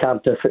then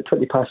Cardiff at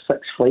 6:20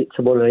 flight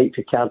tomorrow night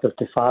to Cardiff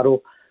to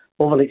Faro,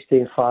 overnight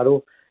stay in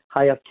Faro,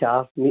 hired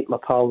car, meet my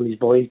pal and his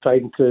boys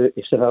driving to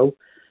Seville,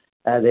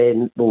 and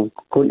then we'll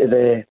go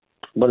into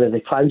one of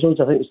the fan zones.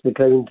 I think it's the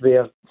ground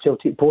where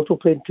Celtic Porto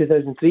played in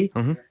 2003.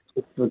 So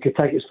we'll get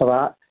tickets for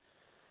that.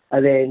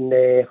 And then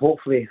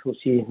hopefully we'll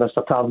see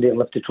Mr. Tavernier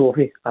lift the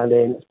trophy, and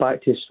then it's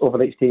back to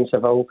overnight stay in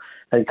Seville,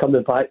 and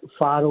coming back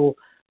Faro,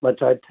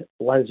 Madrid,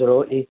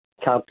 Lanzarote,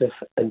 Cardiff,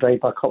 and drive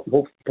back up and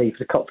hopefully pay for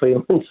the cup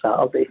final on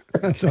Saturday.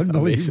 That's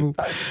unbelievable.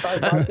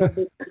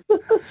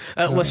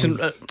 Listen,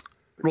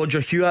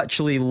 Roger, Hugh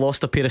actually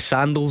lost a pair of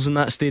sandals in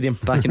that stadium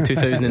back in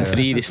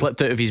 2003. They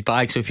slipped out of his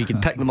bag, so if you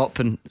could pick them up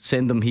and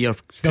send them here,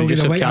 Still get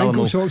producer the white Callum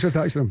ankle will- socks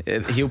attached to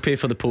them. he'll pay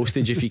for the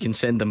postage if you can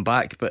send them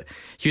back. But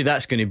Hugh,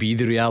 that's going to be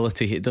the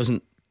reality. It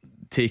doesn't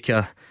take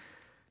a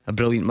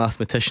brilliant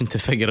mathematician to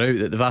figure out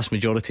that the vast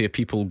majority of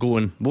people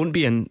going won't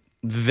be in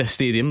the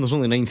stadium. There's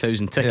only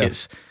 9,000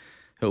 tickets.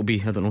 It'll be,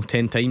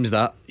 10 times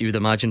that, you would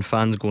imagine,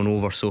 fans going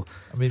over. So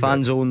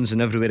fan zones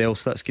and everywhere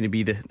else, that's going to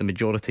be the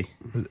majority.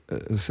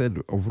 As I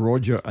said of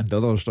Roger and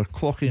others, they're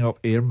clocking up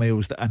air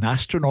miles that an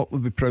astronaut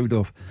would be proud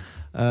of,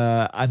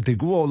 and to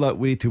go all that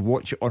way to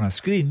watch it on a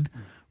screen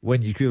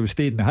when you could have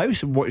stayed in the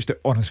house and watched it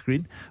on a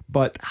screen.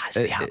 But it's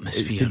the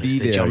atmosphere, it's to be it's the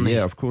there. journey.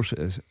 Yeah, of course it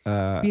is.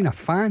 Being a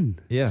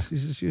fan, Yeah.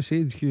 as you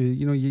said,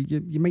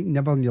 you might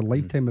never in your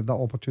lifetime have that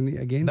opportunity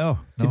again. No.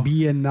 To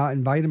be in that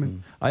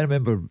environment. I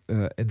remember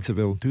in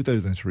Seville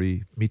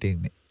 2003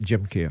 meeting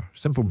Jim Kerr,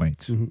 Simple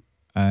Minds,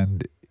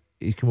 and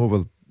he came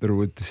over the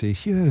road to say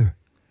Hugh,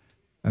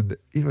 and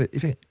you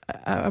think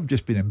I've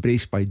just been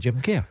embraced by Jim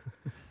Kerr.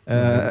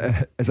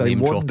 As I Name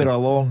wander dropping.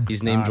 along,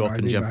 He's name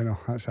dropping, Jim. I know,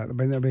 that's it.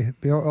 There'll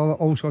be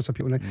all sorts of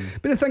people now.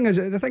 But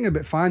the thing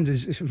about fans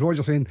is as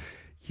Roger saying,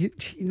 you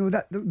know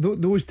that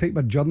those type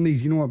of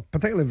journeys,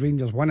 particularly if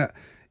Rangers win it,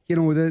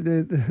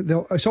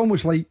 it's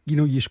almost like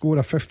you score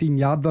a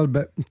 15-yarder,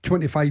 but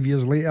 25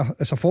 years later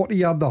it's a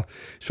 40-yarder.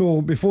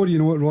 So before you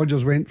know it,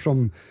 Rodgers went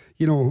from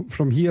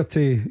here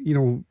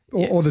to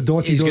all the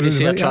dotted. He's going to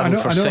say I travelled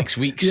know, for 6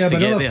 weeks. Yeah, to but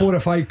get another there. 4 or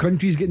 5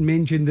 countries getting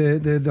mentioned.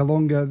 The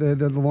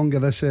longer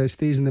this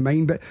stays in the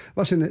mind. But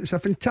listen, it's a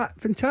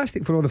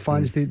fantastic for all the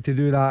fans to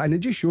do that, and it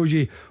just shows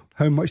you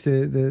how much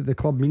the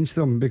club means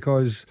to them,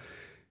 because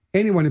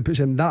anyone who puts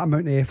in that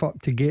amount of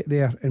effort to get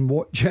there and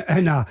watch it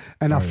in a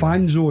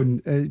fan zone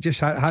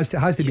just has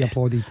to be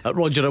applauded.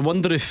 Roger, I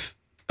wonder if,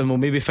 and we'll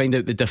maybe find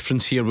out the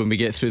difference here when we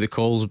get through the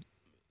calls,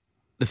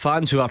 the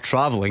fans who are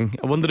travelling,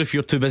 I wonder if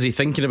you're too busy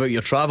thinking about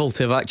your travel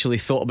to have actually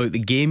thought about the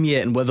game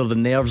yet, and whether the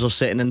nerves are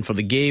setting in for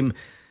the game,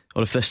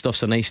 or if this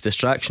stuff's a nice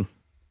distraction.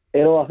 I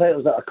think it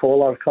was at a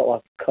caller, a couple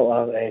of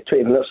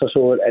 20 minutes or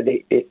so, and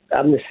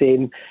I'm the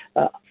same.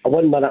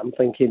 1 minute I'm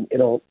thinking,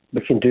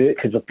 we can do it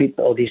because we've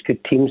beaten all these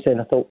good teams.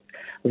 Then I thought,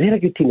 well, they're a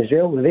good team as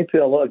well. They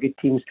put a lot of good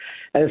teams,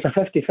 and it's a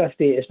 50-50.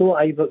 It's not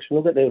Ibrox. We've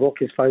not got the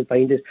Rockies fans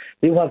behind us.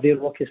 They'll have their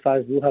Rockies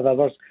fans. We'll have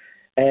ours.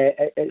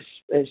 It's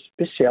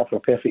set up for a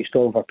perfect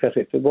storm, for a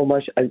perfect football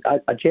match.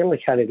 I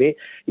generally can't wait.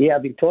 Yeah,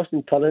 I've been tossing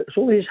and turning. It's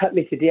only just hit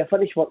me today. I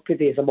finished work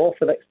today, so I'm off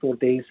for the next 4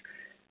 days,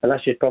 and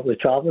that's just probably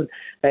travelling.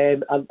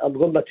 I'm going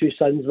with my 2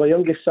 sons. My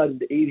youngest son,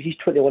 he's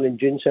 21 in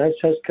June, so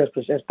his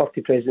Christmas, his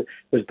birthday present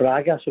was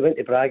Braga, so we went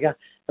to Braga.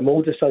 And my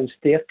oldest son's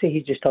 30,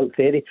 he's just turned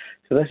 30,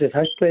 so this is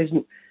his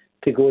present.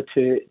 to go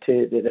to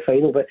the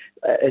final. But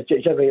as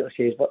Jim rightly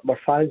says, we're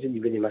fans and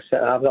you really miss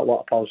it. And I've got a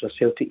lot of pals who are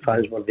Celtic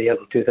fans, were there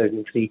in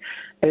 2003.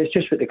 And it's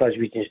just what the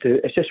Glaswegians do.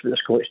 It's just what the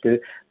Scots do.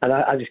 And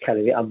I just can't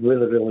wait. I'm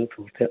really, really looking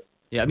forward to it.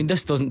 Yeah, I mean,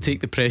 this doesn't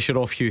take the pressure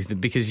off you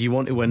because you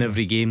want to win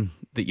every game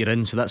that you're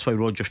in. So that's why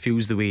Roger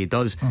feels the way he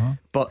does.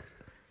 But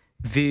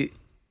the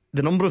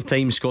number of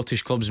times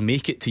Scottish clubs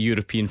make it to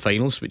European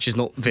finals, which is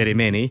not very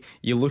many,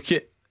 you look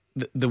at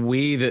the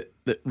way that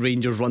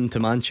Rangers' run to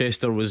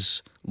Manchester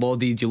was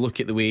lauded. You look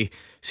at the way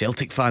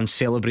Celtic fans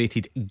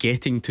celebrated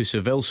getting to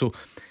Seville. So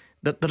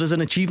there is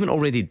an achievement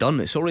already done.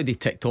 It's already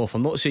ticked off.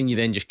 I'm not saying you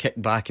then just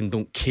kick back and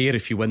don't care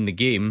if you win the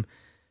game,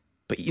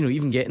 but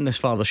even getting this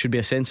far, there should be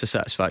a sense of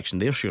satisfaction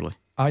there, surely.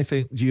 I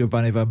think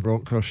Giovanni Van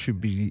Bronckhorst should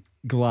be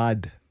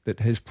glad that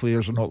his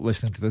players are not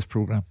listening to this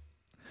programme,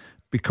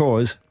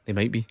 because they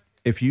might be.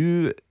 If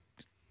you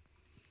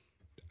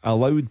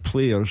allowed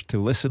players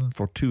to listen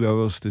for 2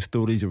 hours to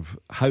stories of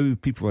how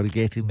people are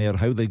getting there,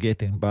 how they're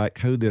getting back,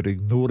 how they're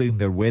ignoring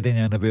their wedding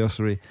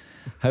anniversary,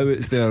 how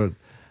it's their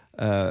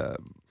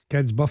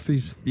kids'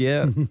 birthdays,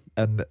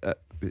 and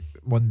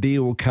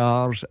Mondeo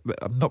cars.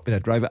 I'm not being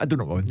a driver, I don't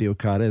know what Mondeo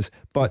car is,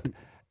 but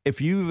if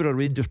you were a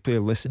Rangers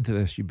player listening to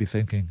this, you'd be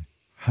thinking,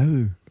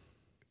 how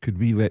could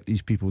we let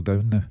these people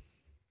down now?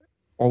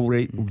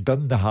 Alright, we've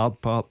done the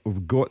hard part,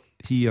 we've got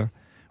here,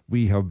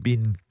 we have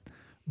been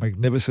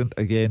magnificent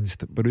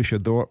against Borussia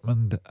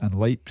Dortmund and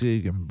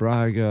Leipzig and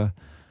Braga.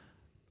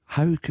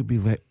 How could we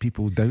let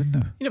people down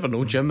now? You never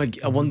know, Jim.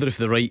 I wonder if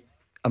the right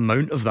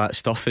amount of that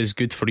stuff is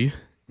good for you.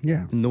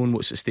 Yeah, knowing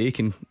what's at stake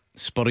and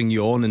spurring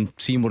you on and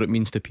seeing what it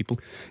means to people.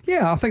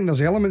 Yeah, I think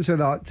there's elements of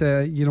that.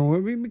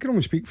 We can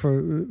only speak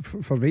for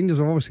Rangers.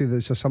 Obviously,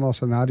 there's a similar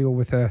scenario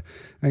with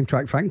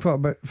Eintracht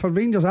Frankfurt, but for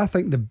Rangers, I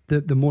think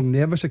the more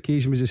nervous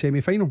occasion was the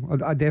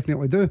semi-final. I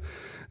definitely do.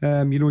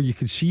 You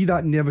could see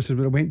that nervousness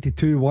when it went to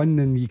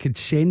 2-1, and you could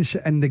sense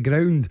it in the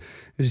ground.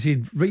 As I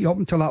said, right up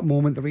until that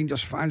moment, the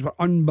Rangers fans were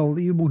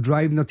unbelievable,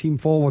 driving their team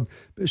forward.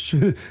 But as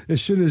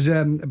soon as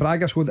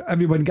Braga scored,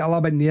 everyone got a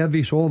little bit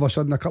nervous. All of a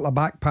sudden, a couple of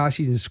back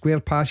passes and square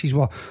passes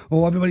were,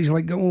 everybody's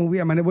like, wait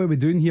a minute, what are we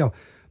doing here?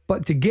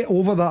 But to get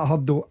over that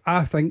hurdle,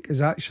 I think, is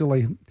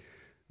actually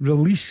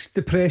release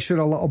the pressure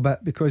a little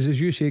bit, because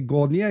as you say,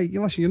 Gordon,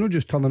 listen, you're not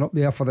just turning up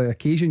there for the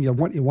occasion, you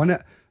want to win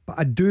it. But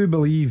I do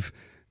believe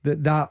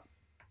that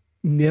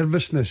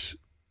nervousness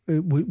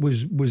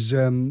was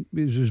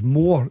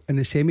more in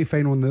the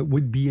semi-final than it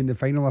would be in the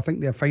final. I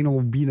think the final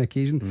will be an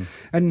occasion.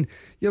 And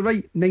you're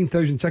right,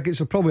 9,000 tickets.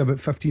 There are probably about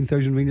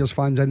 15,000 Rangers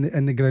fans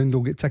in the ground.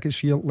 They'll get tickets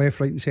for you left,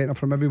 right and centre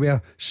from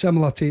everywhere,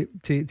 similar to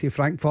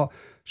Frankfurt.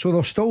 So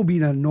there'll still be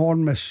an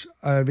enormous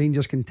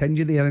Rangers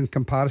contingent there in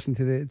comparison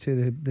to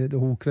the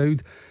whole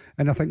crowd.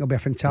 And I think it'll be a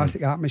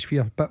fantastic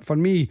atmosphere. But for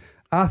me,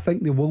 I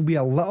think they will be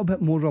a little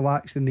bit more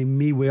relaxed than they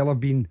may well have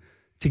been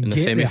to in get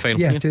the semi-final.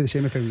 Yeah, to the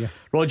semi-final. Yeah.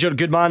 Roger,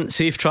 good man,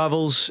 safe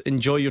travels,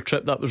 enjoy your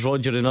trip. That was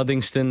Roger in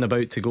Uddingston,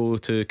 about to go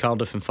to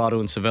Cardiff and Faro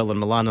and Seville and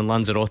Milan and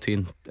Lanzarote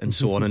and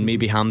so on, and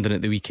maybe Hampden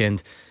at the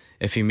weekend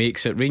if he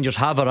makes it. Rangers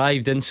have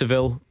arrived in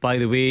Seville, by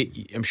the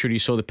way. I'm sure you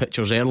saw the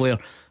pictures earlier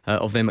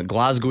of them at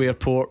Glasgow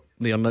Airport.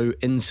 They are now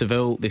in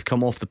Seville. They've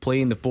come off the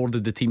plane, they've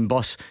boarded the team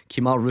bus.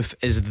 Kemar Roofe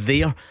is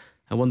there.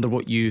 I wonder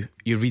what you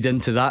read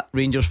into that,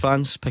 Rangers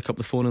fans. Pick up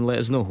the phone and let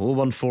us know.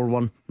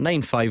 0141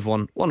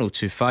 951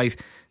 1025,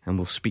 and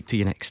we'll speak to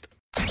you next.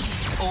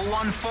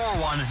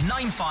 0141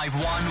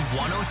 951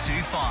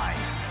 1025.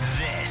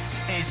 This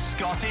is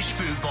Scottish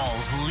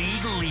football's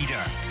league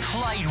leader,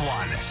 Clyde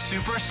One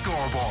Super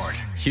Scoreboard.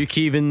 Hugh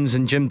Keevins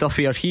and Jim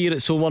Duffy are here.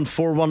 It's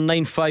 0141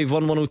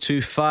 951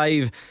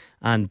 1025,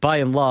 and by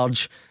and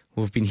large,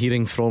 we've been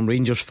hearing from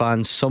Rangers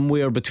fans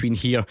somewhere between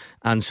here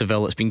and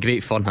Seville. It's been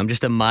great fun. I'm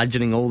just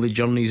imagining all the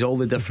journeys, all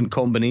the different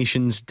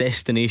combinations,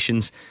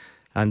 destinations,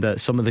 and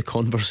some of the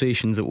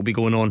conversations that will be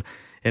going on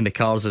in the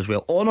cars as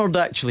well. Honoured,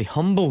 actually,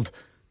 humbled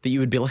that you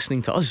would be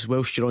listening to us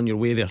whilst you're on your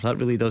way there. That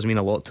really does mean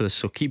a lot to us.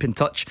 So keep in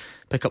touch,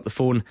 pick up the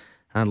phone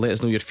and let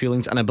us know your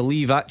feelings. And I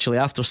believe actually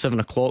after 7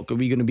 o'clock, are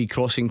we going to be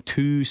crossing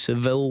to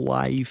Seville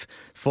live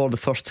for the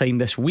first time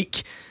this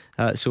week?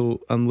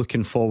 So I'm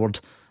looking forward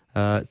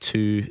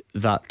to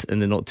that in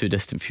the not too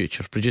distant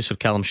future. Producer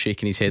Callum's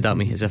shaking his head at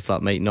me as if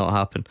that might not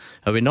happen.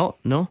 Are we not?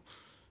 No?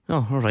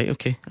 Oh, alright,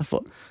 okay. I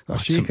thought a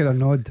shake or a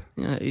nod.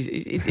 Yeah,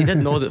 he did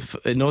nod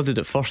nodded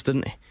at first,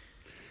 didn't he?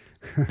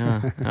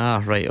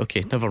 Right,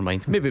 okay, never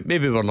mind.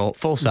 Maybe we're not.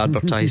 False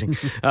advertising.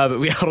 But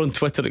we are on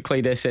Twitter at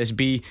Clyde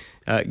SSB.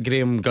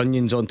 Graham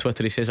Gunyon's on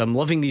Twitter. He says, I'm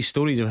loving these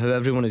stories of how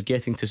everyone is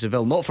getting to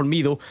Seville. Not for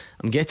me though.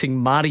 I'm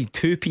getting married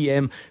 2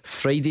 p.m.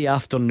 Friday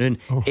afternoon.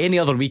 Any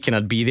other weekend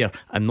I'd be there.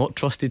 I'm not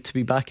trusted to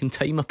be back in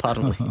time,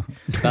 apparently.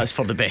 That's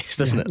for the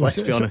best, isn't it?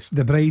 Let's be honest.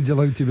 The bride's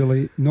allowed to be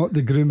late, not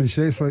the groom. And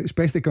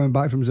especially coming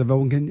back from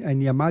Seville.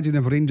 And you imagine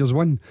if Rangers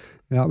won,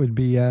 that would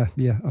be I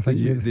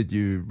think did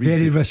you read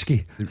very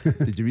risky.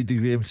 Did you read the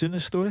Graham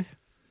Souness story?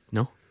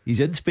 No.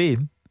 He's in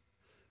Spain.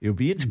 He'll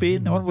be in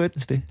Spain on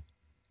Wednesday,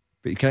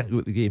 but he can't go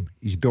to the game.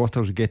 His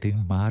daughter's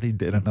getting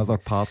married in another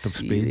part of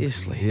Spain.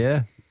 Seriously?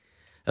 Yeah.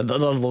 And there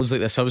are loads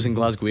like this. I was in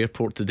Glasgow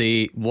Airport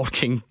today,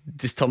 working,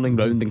 just turning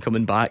round and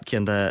coming back,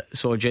 and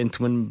saw a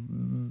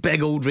gentleman,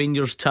 big old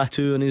Rangers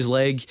tattoo on his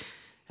leg,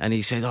 and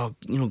he said, "Oh,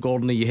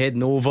 Gordon, are you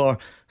heading over?"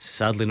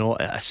 Sadly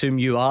not. I assume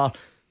you are.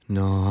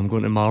 No, I'm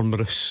going to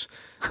Marmaris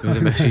with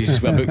the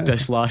missus. I booked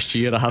this last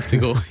year. I have to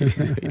go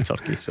in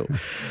Turkey. So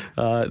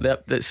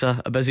that's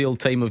a busy old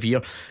time of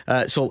year.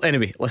 So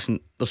anyway, listen,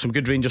 there's some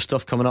good Rangers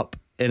stuff coming up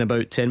in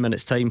about 10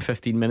 minutes time,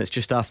 15 minutes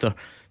just after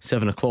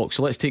 7 o'clock.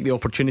 So let's take the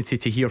opportunity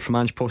to hear from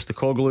Ange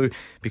Postecoglou,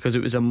 because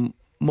it was a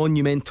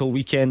monumental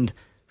weekend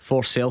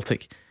for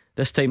Celtic.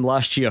 This time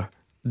last year,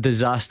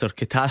 disaster,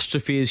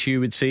 catastrophe, as Hugh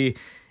would say.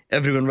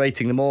 Everyone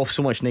writing them off,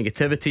 so much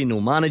negativity, no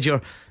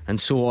manager, and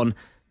so on.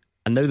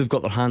 And now they've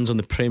got their hands on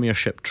the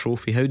Premiership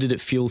trophy. How did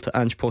it feel to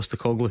Ange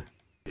Postecoglou?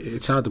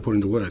 It's hard to put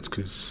into words,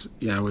 because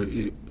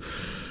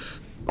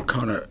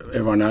kind of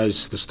everyone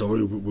knows the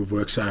story. We've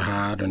worked so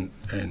hard, and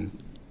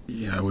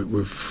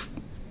we've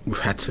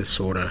had to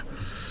sort of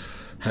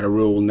had a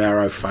real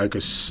narrow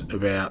focus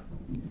about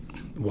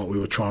what we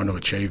were trying to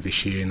achieve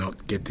this year,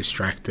 not get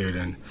distracted.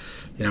 And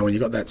when you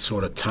got that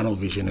sort of tunnel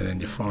vision, and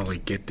then you finally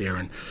get there,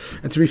 and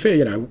to be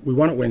fair, we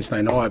won it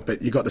Wednesday night,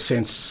 but you got the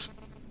sense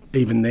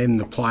even then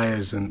the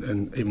players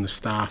and even the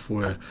staff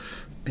were,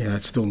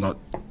 it's still not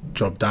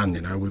job done.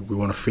 We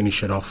want to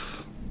finish it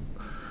off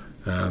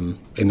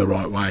in the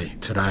right way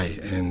today.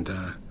 And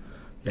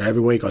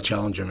every week I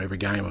challenge them, every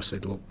game I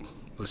said, look,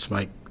 let's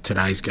make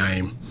today's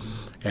game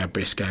our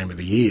best game of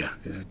the year.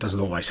 It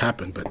doesn't always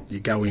happen, but you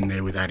go in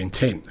there with that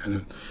intent,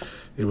 and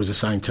it was the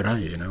same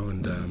today.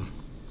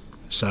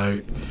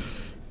 So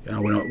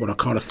when I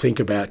kind of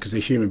think about, because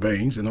they're human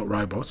beings, they're not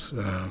robots,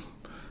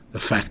 the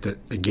fact that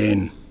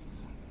again,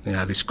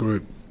 this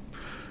group,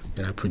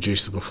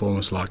 produced a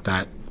performance like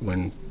that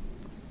when,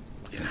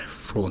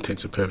 for all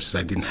intents and purposes,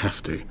 they didn't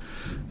have to.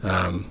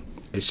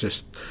 It's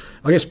just,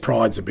 I guess,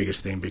 pride's the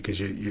biggest thing, because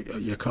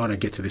you kind of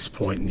get to this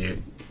point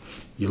and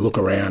you look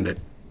around at,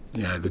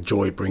 the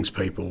joy it brings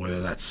people,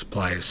 whether that's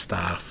players,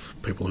 staff,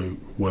 people who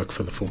work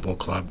for the football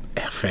club,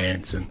 our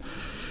fans, and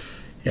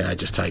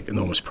just take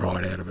enormous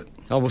pride out of it.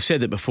 Oh, we've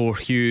said it before,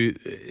 Hugh.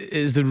 It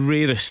is the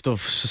rarest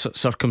of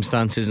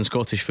circumstances in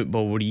Scottish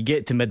football where you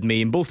get to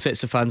mid-May and both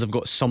sets of fans have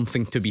got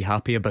something to be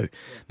happy about.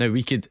 Now,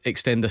 we could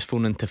extend this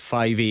phone into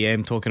 5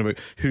 a.m. talking about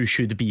who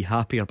should be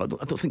happier, but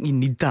I don't think you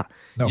need that.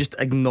 No. Just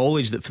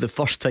acknowledge that for the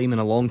first time in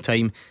a long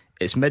time,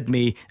 it's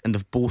mid-May and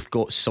they've both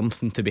got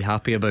something to be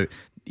happy about.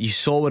 You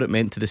saw what it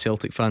meant to the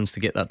Celtic fans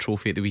to get that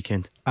trophy at the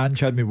weekend. Ange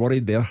had me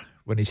worried there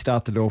when he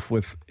started off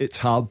with, it's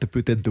hard to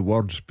put into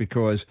words,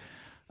 because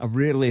I've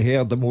rarely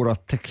heard a more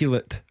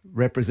articulate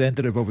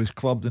representative of his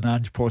club than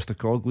Ange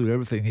Postecoglou.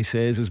 Everything he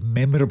says is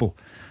memorable,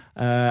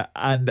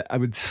 and I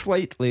would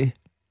slightly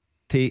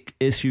take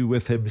issue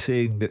with him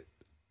saying that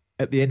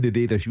at the end of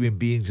the day there's human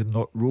beings and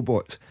not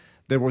robots.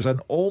 There was an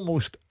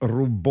almost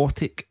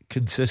robotic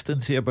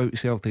consistency about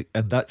Celtic,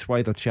 and that's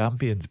why they're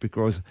champions,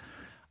 because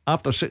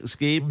after 6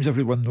 games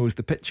everyone knows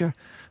the picture.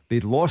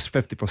 They'd lost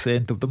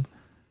 50% of them.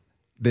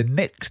 The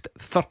next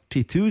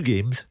 32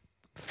 games,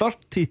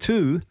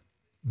 32,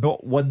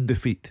 not one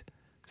defeat.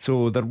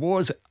 So there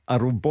was a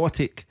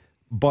robotic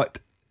but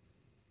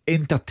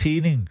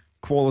entertaining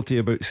quality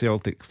about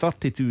Celtic.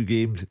 32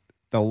 games.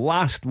 The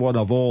last one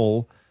of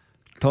all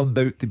turned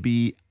out to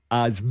be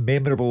as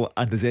memorable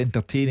and as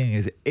entertaining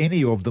as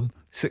any of them.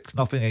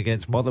 6-0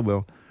 against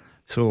Motherwell.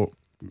 So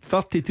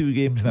 32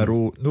 games in a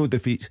row, no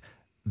defeats.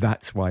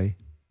 That's why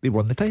they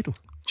won the title.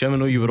 Jim, I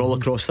know you were all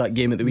across that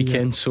game at the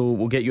weekend, so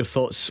we'll get your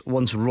thoughts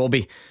once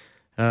Robbie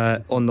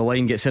on the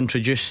line gets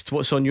introduced.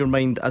 What's on your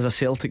mind as a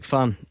Celtic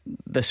fan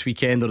this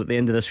weekend, or at the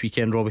end of this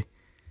weekend, Robbie?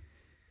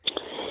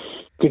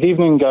 Good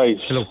evening, guys.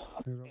 Hello.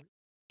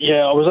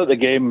 Yeah, I was at the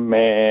game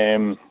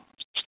on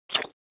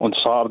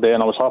Saturday,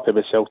 and I was happy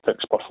with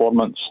Celtic's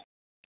performance.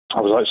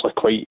 I was actually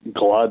quite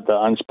glad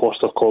that Ange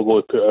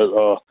Postecoglou put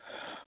out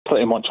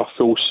pretty much a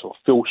full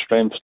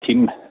strength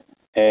team,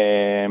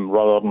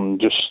 rather than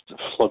just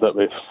flood it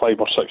with 5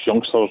 or 6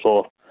 youngsters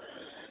or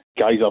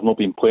guys that have not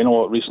been playing a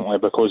lot recently,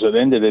 because at the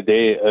end of the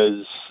day,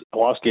 is the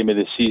last game of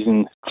the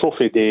season,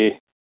 trophy day.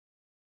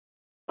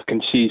 I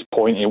can see his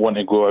point. He wanted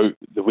to go out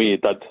the way he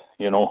did,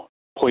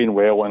 playing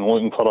well and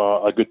looking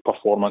for a good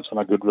performance and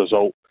a good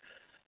result,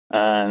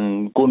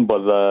 and going by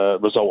the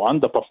result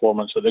and the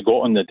performance that they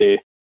got on the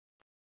day.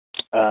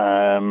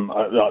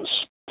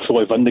 That's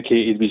fully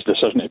vindicated his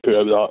decision to put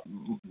out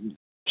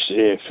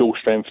that full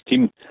strength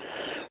team.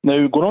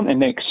 Now, going on to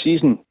next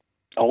season,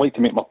 I'd like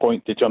to make my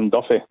point to Jim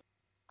Duffy.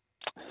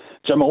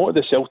 Jim, a lot of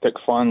the Celtic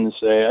fans,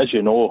 as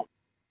you know,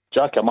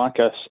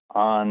 Giakoumakis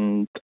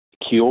and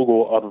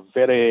Kyogo are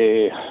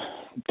very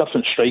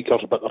different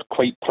strikers, but they're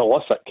quite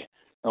prolific.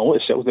 And a lot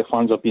of Celtic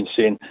fans have been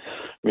saying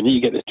we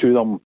need to get the two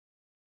of them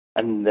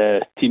in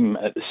the team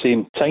at the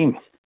same time.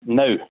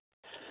 Now,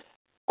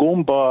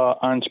 going by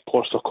Ange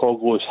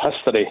Postecoglou's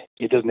history,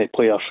 he doesn't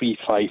play a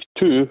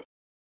 3-5-2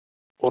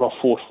 or a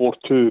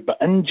 4-4-2, but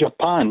in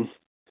Japan,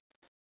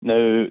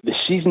 now the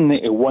season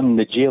that he won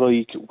the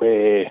J-League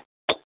with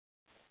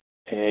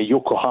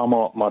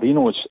Yokohama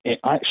Marinos, he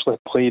actually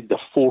played the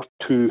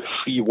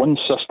 4-2-3-1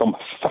 system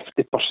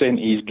 50% of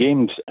his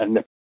games, and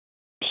the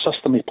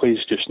system he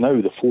plays just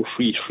now, the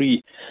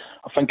 4-3-3,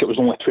 I think it was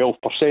only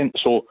 12%.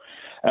 So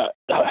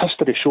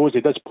history shows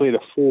he does play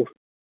the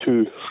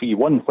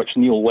 4-2-3-1, which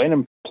Neil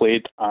Lennon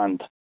played,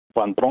 and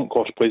Van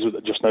Bronckhorst plays with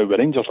it just now with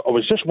Rangers. I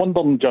was just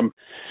wondering, Jim,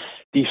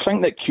 do you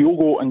think that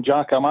Kyogo and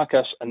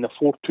Giakoumakis in the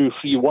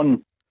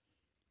 4-2-3-1,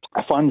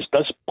 if Ange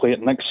does play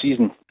it next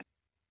season,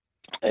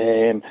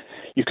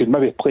 you could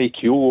maybe play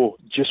Kyogo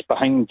just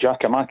behind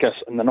Giakoumakis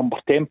in the number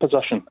 10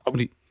 position? What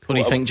do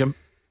you think, Jim?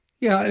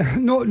 Yeah,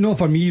 not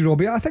for me,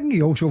 Robbie. I think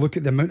you also look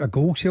at the amount of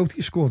goals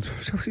Celtic scored.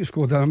 Celtic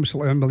scored an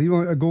absolutely unbelievable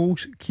amount of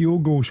goals.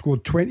 Kyogo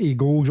scored 20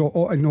 goals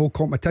in all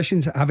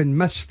competitions, having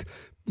missed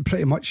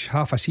pretty much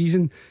half a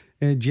season.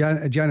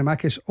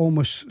 Giakoumakis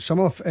almost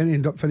similar,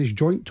 ended up finished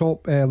joint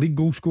top league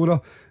goal scorer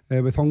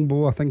with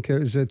Hungbo. I think it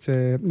was at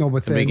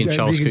Regan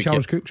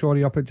Charles Cook.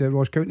 Sorry, up at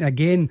Ross County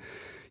again.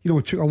 You know,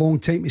 it took a long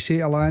time to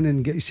settle in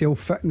and get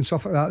yourself fit and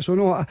stuff like that. So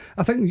no,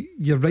 I think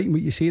you're right in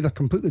what you say. They're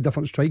completely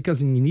different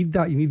strikers, and you need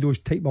that. You need those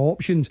type of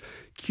options.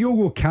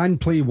 Kyogo can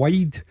play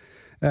wide.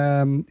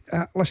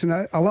 Listen,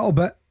 a little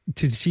bit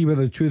to see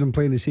whether the two of them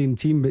play in the same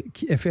team. But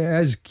if it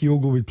is,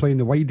 Kyogo would play in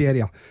the wide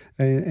area,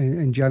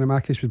 and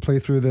Giakoumakis would play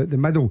through the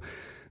middle.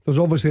 There's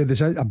obviously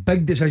a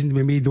big decision to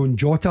be made on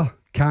Jota.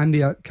 Can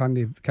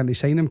they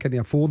sign him? Can they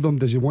afford them?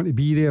 Does he want to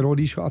be there? All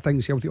these sort of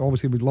things. Celtic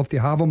obviously would love to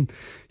have him.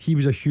 He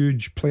was a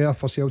huge player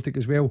for Celtic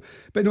as well.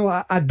 But no,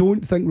 I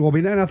don't think,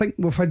 Robin, and I think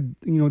we've had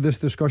this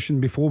discussion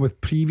before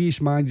with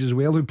previous managers as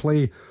well who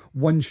play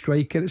one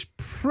striker. It's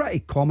pretty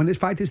common. In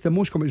fact, it's the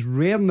most common. It's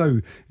rare now,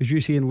 as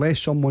you say, unless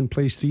someone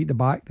plays three at the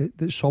back,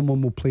 that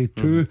someone will play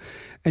two,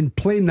 and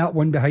playing that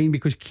one behind,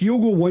 because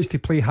Kyogo wants to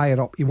play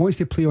higher up. He wants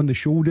to play on the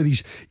shoulder.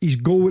 His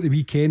goal at the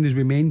weekend, as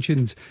we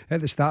mentioned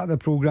at the start of the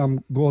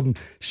programme, Gordon,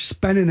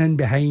 spinning in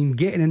behind,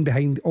 getting in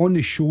behind on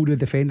the shoulder of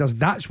defenders.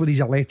 That's where he's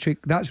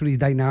electric, that's where he's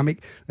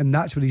dynamic, and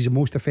that's where he's the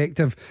most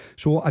effective.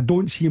 So I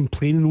don't see him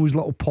playing in those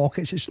little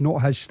pockets. It's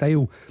not his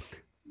style.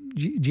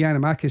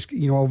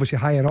 Giakoumakis, obviously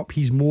higher up,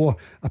 he's more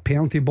a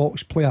penalty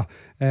box player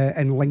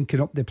and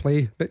linking up the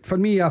play. But for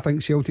me, I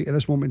think Celtic at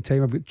this moment in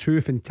time have got two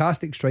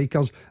fantastic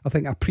strikers. I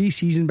think a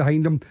pre-season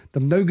behind them.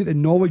 They've now got the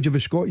knowledge of a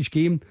Scottish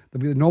game.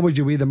 They've got the knowledge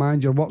of the way the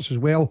manager works as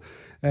well,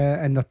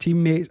 and their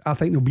teammates, I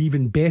think they'll be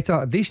even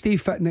better if they stay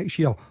fit next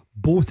year.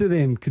 Both of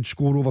them could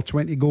score over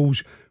 20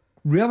 goals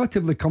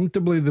relatively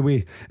comfortably the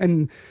way.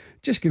 And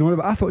just going on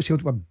about, I thought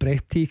Celtic were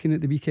breathtaking at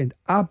the weekend.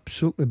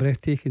 Absolutely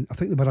breathtaking. I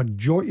think they were a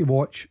joy to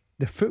watch.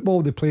 The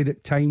football they played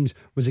at times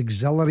was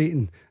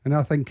exhilarating, and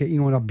I think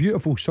on a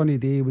beautiful sunny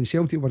day when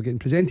Celtic were getting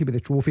presented with the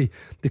trophy,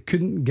 they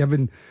couldn't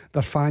given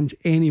their fans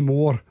any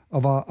more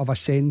of a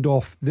send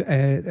off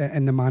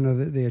in the manner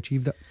that they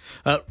achieved it.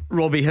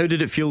 Robbie, how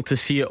did it feel to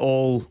see it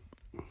all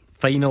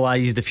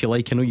finalised, if you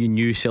like? I know you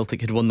knew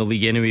Celtic had won the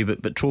league anyway,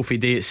 but trophy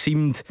day, it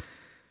seemed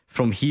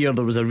from here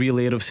there was a real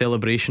air of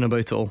celebration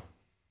about it all.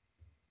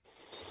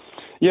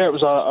 Yeah, it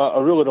was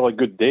a really, really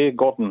good day,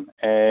 Gordon.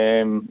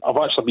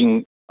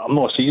 I'm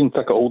not a season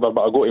ticket holder,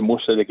 but I go to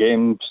most of the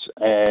games.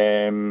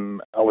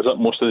 I was at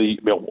most of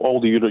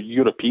all the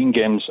European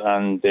games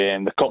and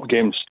the cup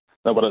games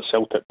that were at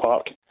Celtic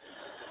Park.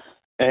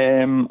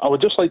 I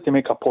would just like to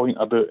make a point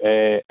about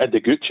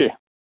Ideguchi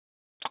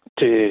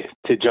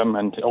to Jim,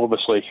 and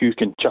obviously Hugh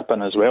can chip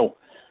in as well.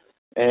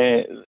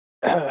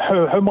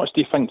 How much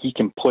do you think he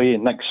can play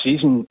next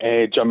season,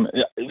 Jim?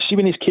 See,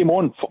 when he came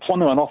on,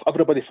 funnily enough,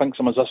 everybody thinks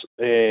him as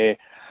this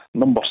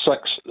number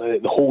 6, the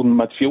holding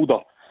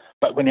midfielder.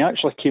 But when he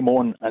actually came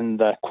on in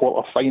the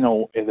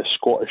quarter-final of the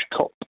Scottish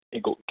Cup,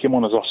 came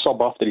on as a sub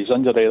after his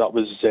injury. That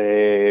was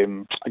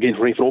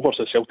against Raith Rovers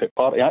at Celtic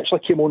Park. He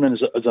actually came on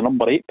as a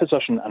number 8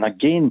 position, and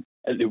again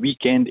at the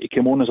weekend he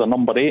came on as a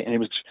number 8, and he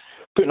was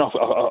putting off.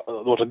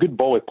 There was a good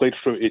ball he played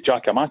through to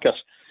Giakoumakis.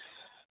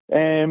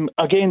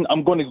 Again,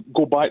 I'm going to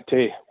go back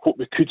to what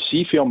we could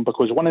see for him,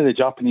 because one of the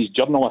Japanese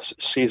journalists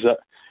says that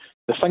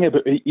the thing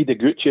about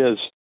Ideguchi is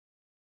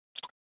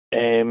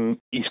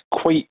he's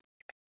quite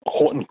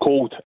hot and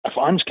cold. If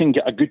Ange can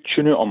get a good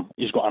tune out of him,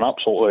 he's got an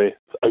absolutely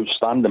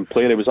outstanding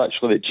player. He was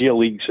actually the J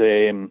League's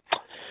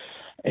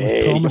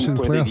promising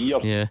player.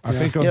 Yeah, I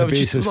think on the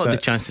basis we've not had that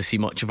the chance to see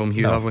much of him,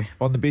 Hugh, have we?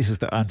 On the basis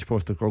that Ange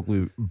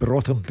Postecoglou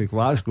brought him to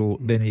Glasgow,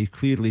 then he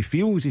clearly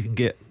feels he can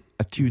get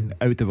a tune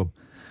out of him.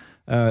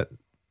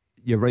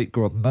 You're right,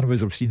 Gordon. None of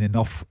us have seen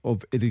enough of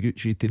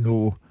Ideguchi to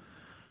know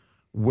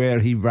where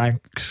he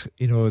ranks.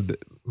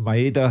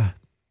 Maeda,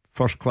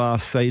 first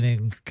class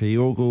signing.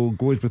 Kyogo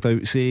goes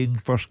without saying,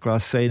 first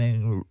class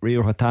signing.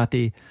 Reo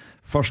Hatate,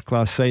 first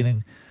class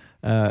signing.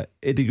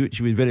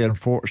 Ideguchi was very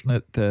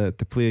unfortunate to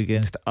play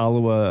against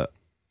Alloa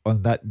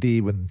on that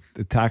day when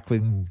the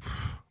tackling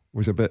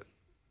was a bit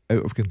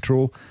out of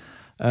control.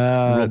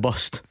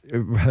 Robust.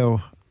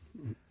 Well,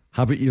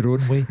 have it your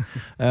own way.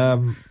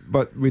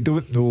 But we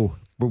don't know.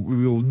 But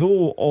we will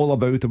know all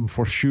about him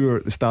for sure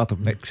at the start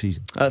of next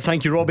season.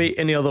 Thank you, Robbie.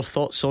 Any other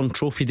thoughts on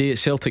Trophy Day at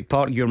Celtic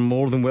Park? You're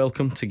more than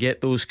welcome to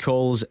get those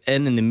calls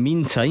in. In the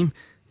meantime,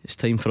 it's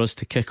time for us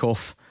to kick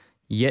off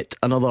yet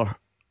another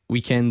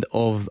weekend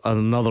of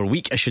another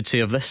week, I should say,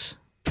 of this.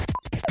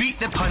 Beat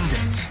the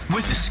Pundit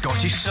with the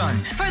Scottish Sun.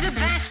 For the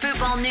best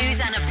football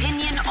news and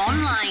opinion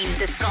online,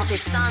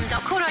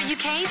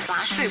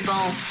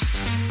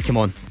 thescottishsun.co.uk/football. Come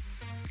on,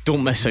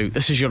 don't miss out.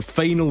 This is your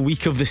final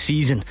week of the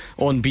season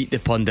on Beat the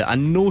Pundit. I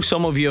know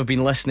some of you have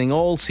been listening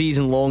all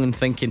season long and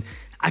thinking,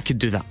 I could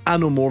do that, I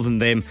know more than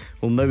them.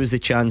 Well, now is the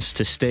chance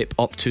to step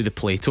up to the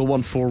plate.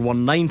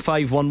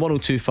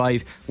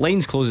 01419511025.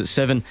 Lines close at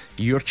 7.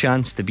 Your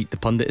chance to beat the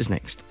Pundit is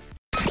next.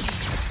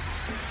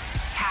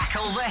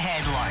 Tackle the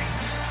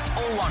headlines.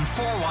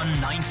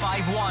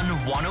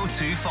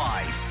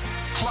 01419511025.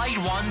 Clyde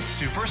One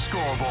Super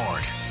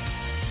Scoreboard.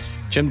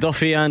 Jim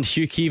Duffy and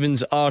Hugh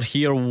Keevins are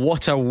here.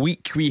 What a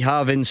week we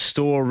have in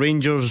store.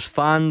 Rangers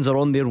fans are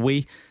on their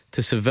way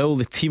to Seville.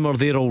 The team are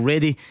there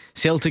already.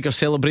 Celtic are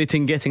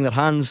celebrating getting their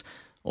hands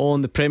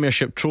on the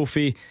Premiership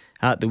trophy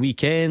at the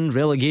weekend.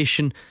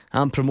 Relegation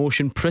and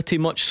promotion pretty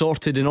much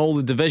sorted in all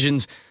the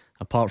divisions,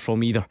 apart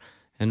from either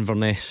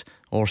Inverness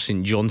or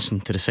St Johnstone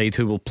to decide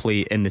who will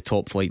play in the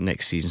top flight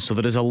next season. So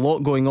there is a lot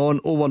going on.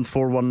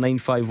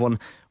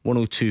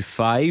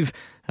 01419511025.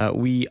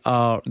 We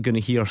are going to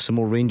hear some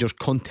more Rangers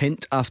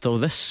content after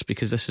this,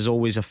 because this is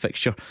always a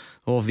fixture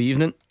of the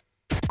evening.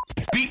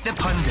 Beat the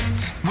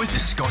Pundit with the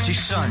Scottish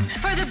Sun.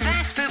 For the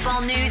best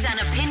football news and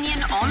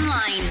opinion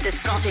online,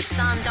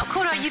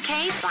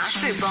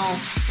 thescottishsun.co.uk/football.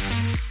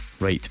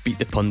 Right, Beat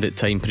the Pundit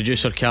time.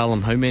 Producer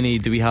Callum, how many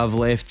do we have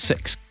left?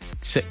 Six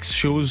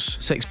shows,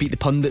 6 Beat the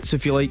Pundits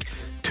if you like.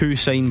 2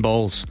 signed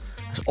balls.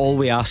 That's all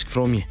we ask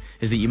from you,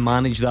 is that you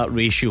manage that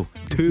ratio.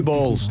 2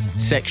 balls,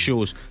 6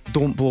 shows.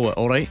 Don't blow it,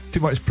 alright? Too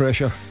much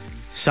pressure.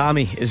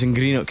 Sammy is in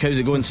Greenock. How's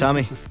it going,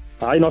 Sammy?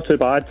 Aye, not too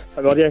bad.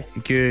 How are you?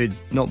 Good,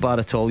 not bad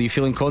at all. You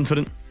feeling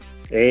confident?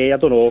 I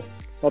don't know.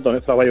 Not done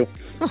it for a while.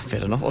 Oh,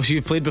 fair enough. Oh, so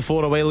you've played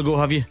before a while ago,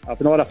 have you? I've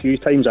been on a few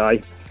times,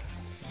 aye.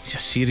 He's a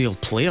serial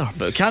player,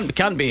 but it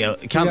can't be. A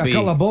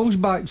couple of balls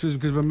back, so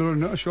because we're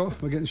running out of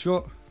shot, we're getting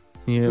shot.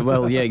 Yeah,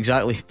 well, yeah,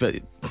 exactly.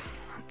 But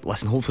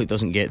listen, hopefully it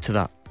doesn't get to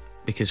that,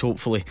 because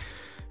hopefully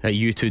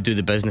you two do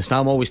the business. Now,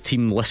 I'm always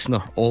team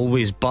listener,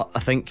 always, but I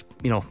think,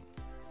 in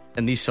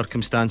these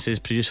circumstances,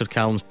 producer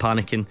Callum's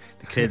panicking,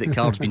 the credit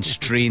card's been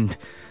strained.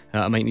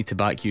 I might need to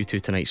back you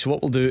two tonight. So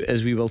what we'll do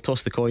is we will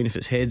toss the coin. If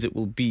it's heads, it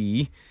will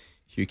be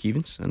Hugh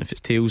Keevins, and if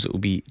it's tails, it will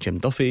be Jim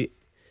Duffy.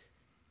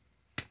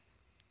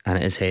 And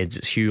it is heads.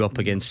 It's Hugh up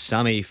against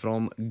Sammy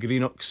from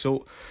Greenock.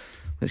 So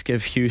let's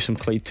give Hugh some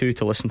Clyde 2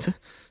 to listen to,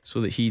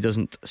 so that he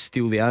doesn't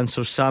steal the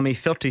answers. Sammy,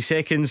 30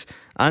 seconds.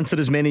 Answer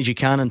as many as you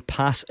can and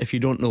pass if you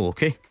don't know,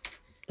 okay?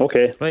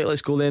 Okay. Right,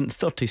 let's go then.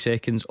 30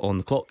 seconds on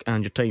the clock,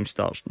 and your time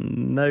starts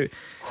now.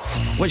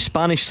 Which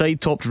Spanish side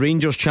topped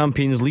Rangers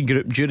Champions League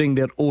group during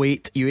their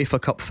 2008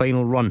 UEFA Cup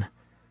final run?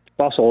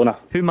 Barcelona.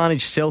 Who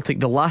managed Celtic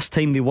the last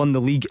time they won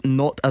the league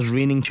not as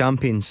reigning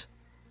champions?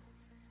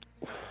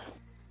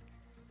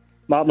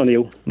 Martin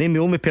O'Neill. Name the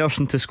only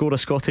person to score a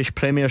Scottish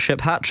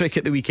Premiership hat-trick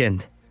at the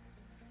weekend.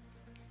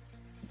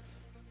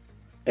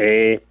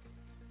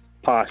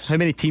 Pass. How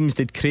many teams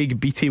did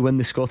Craig Beattie win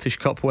the Scottish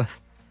Cup with?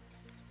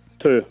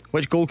 2.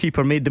 Which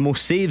goalkeeper made the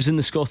most saves in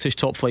the Scottish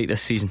top flight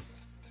this season?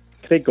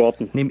 Craig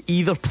Gordon. Name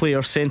either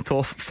player sent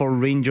off for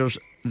Rangers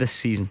this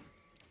season.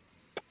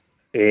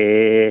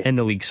 In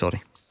the league,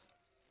 sorry.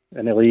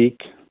 In the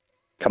league,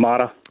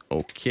 Kamara.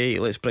 Okay,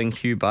 let's bring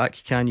Hugh back.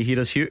 Can you hear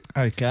us, Hugh?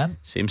 I can.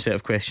 Same set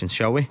of questions,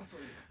 shall we?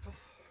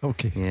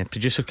 Okay. Yeah,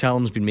 producer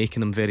Callum's been making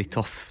them very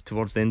tough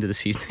towards the end of the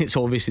season. It's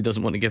obvious he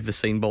doesn't want to give the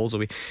signed balls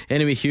away.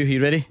 Anyway, Hugh, you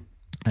ready?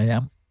 I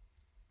am.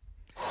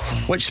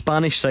 Which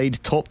Spanish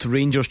side topped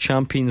Rangers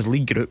Champions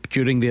League group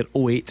during their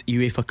 2008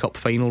 UEFA Cup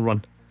final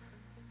run?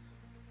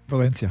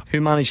 Valencia. Who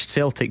managed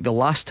Celtic the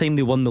last time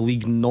they won the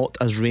league not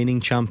as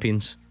reigning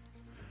champions?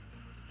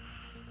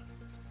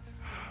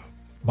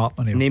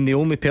 Martin O'Neill. Name the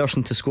only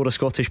person to score a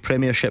Scottish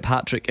Premiership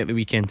hat-trick at the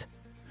weekend.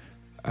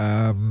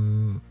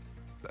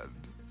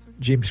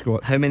 James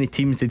Scott. How many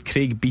teams did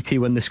Craig Beattie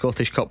win the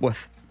Scottish Cup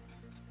with?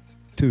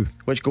 2.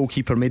 Which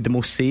goalkeeper made the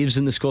most saves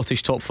in the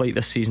Scottish top flight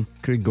this season?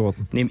 Craig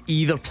Gordon. Name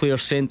either player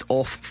sent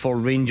off for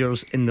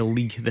Rangers in the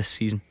league this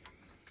season.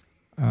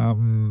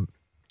 Aribo.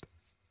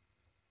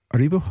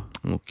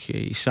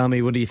 Okay,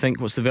 Sammy, what do you think?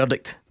 What's the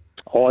verdict?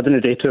 Oh, I didn't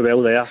do too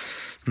well there.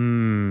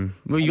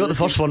 Well, you got the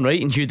first one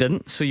right and Hugh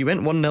didn't, so you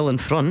went 1-0 in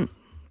front.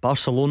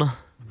 Barcelona.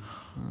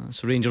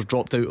 So Rangers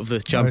dropped out of the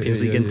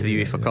Champions League into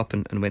the UEFA Cup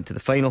and went to the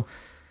final.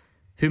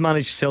 Who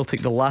managed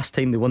Celtic the last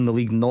time they won the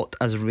league not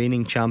as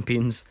reigning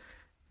champions?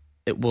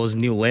 It was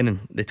Neil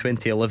Lennon, the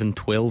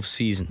 2011-12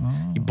 season.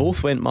 You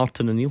both went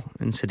Martin O'Neill,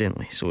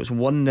 incidentally. So it's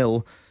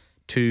 1-0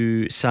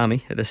 to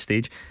Sammy at this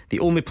stage. The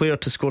only player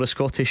to score a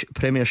Scottish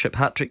Premiership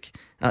hat-trick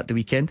at the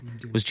weekend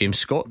was James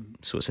Scott,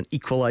 so it's an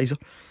equaliser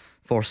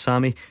for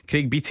Sammy.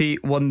 Craig Beattie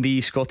won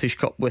the Scottish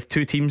Cup with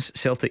 2 teams,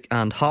 Celtic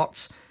and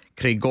Hearts.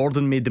 Craig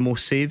Gordon made the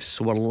most saves,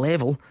 so we're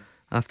level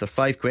after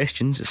 5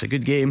 questions. It's a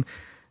good game.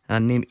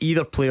 And name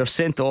either player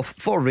sent off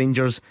for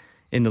Rangers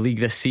in the league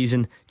this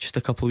season. Just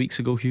a couple of weeks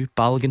ago, Hugh.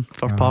 Balogun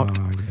for Park.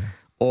 Yeah.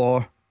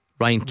 Or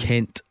Ryan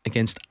Kent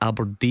against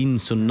Aberdeen.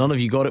 So none of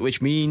you got it,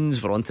 which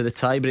means we're on to the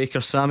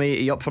tiebreaker. Sammy,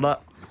 are you up for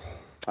that?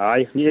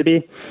 Aye, need to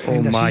be. Oh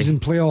End of my season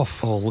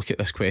playoff. Oh, look at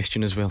this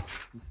question as well.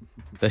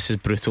 This is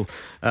brutal.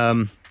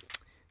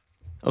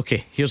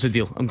 Okay, here's the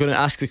deal. I'm going to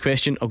ask the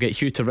question. I'll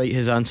get Hugh to write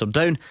his answer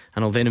down,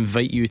 and I'll then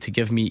invite you to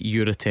give me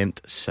your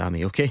attempt,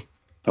 Sammy. Okay?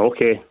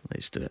 Okay.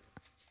 Let's do it.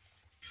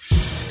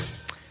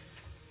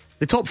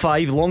 The top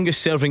 5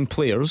 longest serving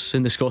players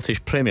in the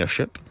Scottish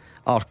Premiership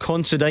are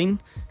Considine,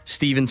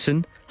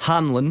 Stevenson,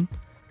 Hanlon,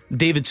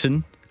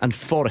 Davidson and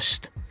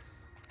Forrest.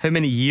 How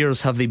many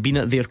years have they been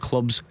at their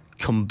clubs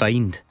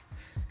combined?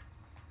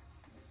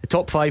 The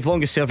top 5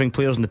 longest serving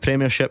players in the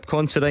Premiership: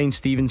 Considine,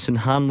 Stevenson,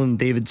 Hanlon,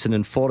 Davidson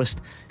and Forrest.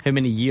 How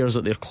many years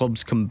at their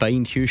clubs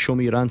combined? Hugh, show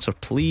me your answer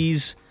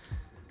please.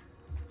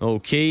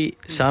 Okay,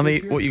 Sammy,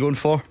 what are you going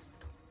for?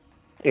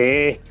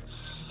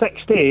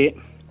 68.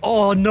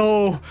 Oh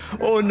no,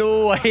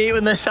 I hate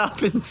when this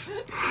happens.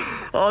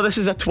 Oh, this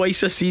is a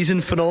twice a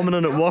season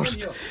phenomenon at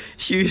worst.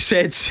 Hugh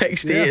said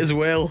 68 as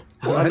well.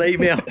 What a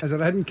nightmare. Is it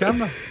a hidden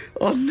camera?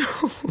 Oh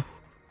no.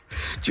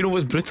 Do you know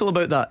what's brutal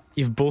about that?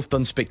 You've both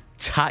done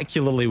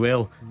spectacularly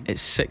well.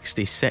 It's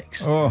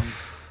 66. Oh.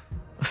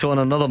 So on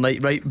another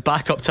night, right,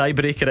 backup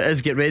tiebreaker it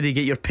is. Get ready,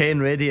 get your pen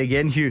ready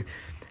again, Hugh.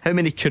 How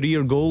many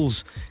career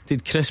goals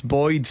did Chris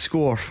Boyd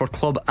score for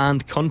club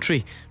and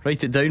country?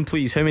 Write it down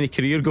please. How many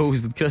career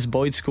goals did Chris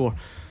Boyd score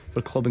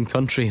for club and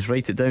country?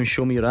 Write it down,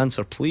 show me your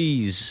answer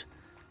please.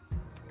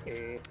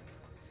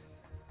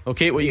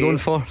 Okay, what are you going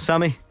for,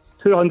 Sammy?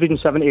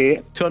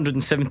 278.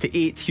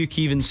 278. Hugh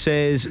Keevan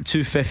says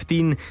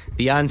 215.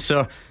 The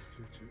answer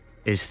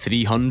is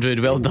 300.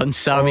 Well done,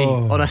 Sammy.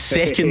 On a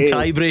second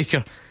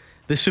tiebreaker,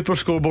 the super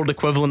scoreboard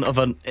equivalent of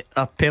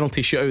a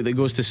penalty shootout that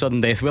goes to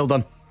sudden death. Well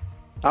done.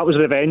 That was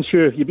revenge,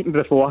 Hugh. You beat me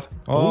before.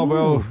 Oh,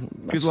 well,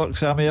 good luck,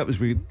 Sammy. That was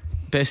weird.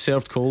 Best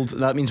served cold.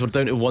 That means we're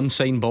down to 1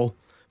 sign ball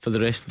for the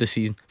rest of the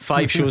season.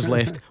 5 shows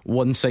left,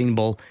 1 sign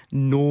ball.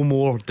 No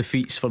more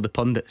defeats for the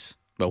pundits.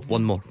 Well,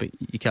 1 more, but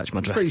you catch my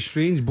It's drift. pretty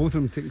strange, both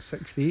of them take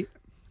 68.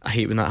 I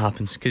hate when that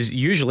happens, because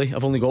usually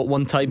I've only got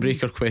 1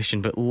 tiebreaker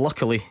question, but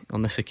luckily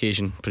on this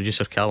occasion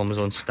producer Callum was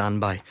on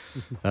standby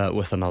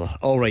with another.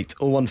 Alright,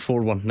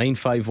 0141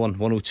 951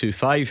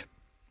 1025,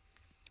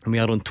 and we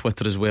are on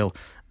Twitter as well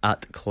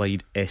at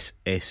Clyde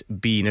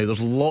SSB. Now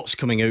there's lots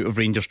coming out of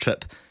Rangers'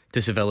 trip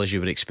to Seville, as you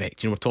would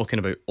expect. You know, we're talking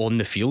about on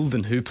the field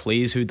and who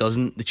plays, who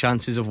doesn't, the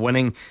chances of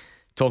winning,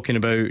 talking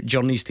about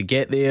journeys to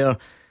get there,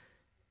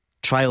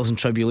 trials and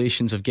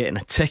tribulations of getting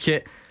a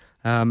ticket,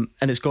 and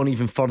it's gone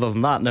even further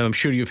than that. Now I'm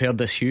sure you've heard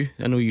this, Hugh.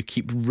 I know you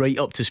keep right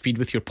up to speed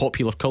with your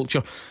popular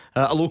culture.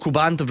 A local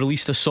band have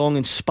released a song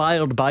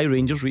inspired by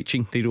Rangers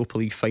reaching the Europa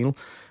League final.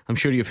 I'm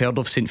sure you've heard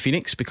of St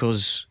Phoenix,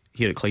 because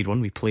here at Clyde One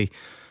we play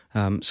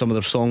some of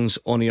their songs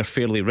on air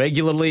fairly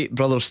regularly.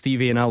 Brothers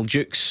Stevie and Al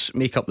Dukes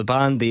make up the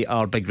band. They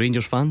are big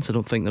Rangers fans, I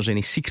don't think there's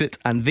any secret,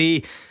 and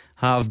they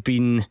have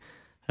been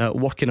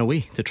working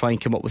away to try and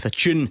come up with a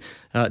tune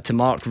to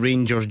mark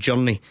Rangers'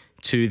 journey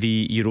to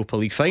the Europa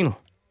League final.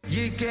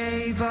 You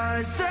gave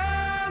us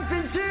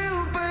something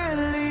to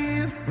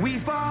believe. We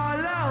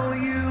follow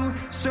you,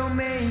 so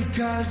make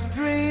us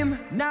dream.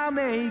 Now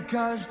make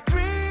us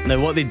dream.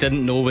 Now what they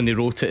didn't know when they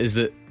wrote it is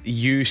that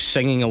you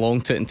singing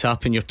along to it and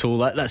tapping your toe,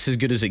 that's as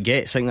good as it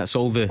gets. I think that's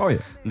all the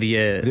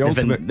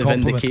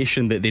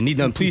vindication that they need.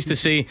 Now I'm pleased to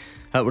say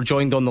we're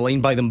joined on the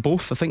line by them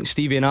both. I think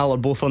Stevie and Al are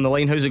both on the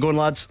line. How's it going,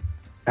 lads?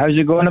 How's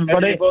it going,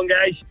 everybody? How's it going,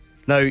 guys?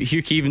 Now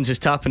Hugh Keevans is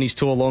tapping his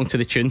toe along to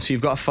the tune, so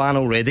you've got a fan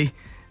already.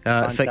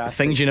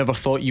 Things you never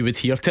thought you would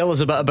hear. Tell us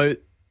a bit about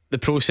the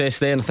process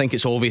then. I think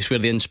it's obvious where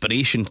the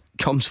inspiration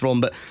comes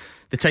from, but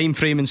the time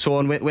frame and so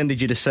on. When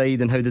did you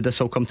decide, and how did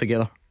this all come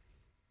together?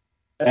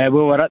 We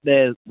were at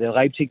the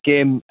Leipzig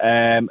game,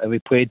 and we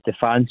played the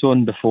fan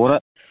zone before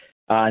it,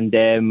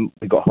 and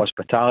we got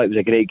hospitality. It was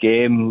a great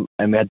game,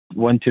 and we had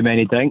one too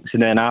many drinks.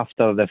 And then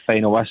after the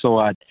final whistle,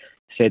 I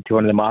said to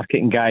one of the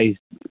marketing guys,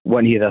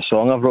 "Want to hear the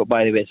song I've wrote?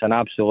 By the way, it's an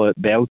absolute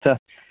belter."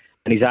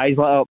 And his eyes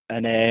lit up,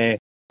 and I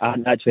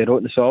hadn't actually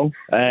wrote the song.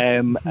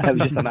 It was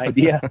just an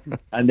idea.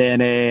 And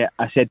then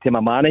I said to my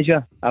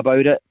manager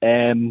about it,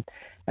 and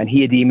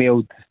he had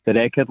emailed the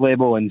record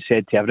label and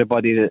said to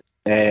everybody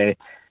that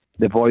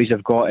the boys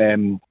have got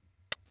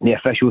the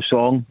official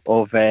song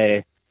of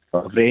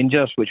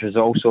Rangers, which was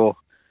also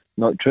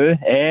not true.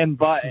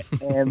 But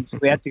so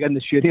we had to get in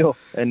the studio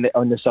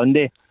on the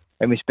Sunday,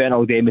 and we spent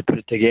all day and we put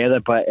it together.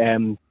 But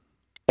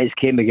it's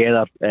came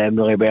together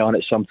really well, and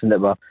it's something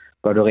that we're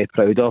really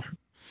proud of.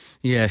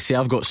 Yeah, see,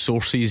 I've got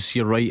sources,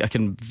 you're right, I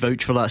can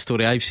vouch for that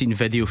story. I've seen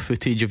video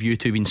footage of you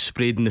two being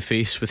sprayed in the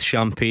face with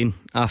champagne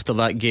after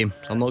that game.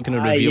 I'm not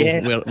going to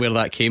reveal where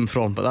that came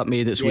from, but that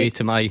made its way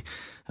to my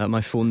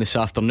phone this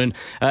afternoon.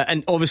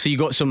 And obviously you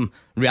got some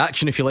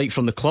reaction, if you like,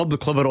 from the club. The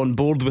club are on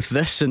board with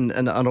this and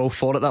are all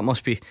for it. That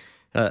must be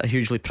a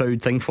hugely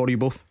proud thing for you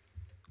both.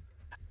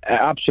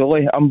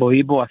 Absolutely,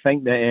 unbelievable. I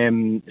think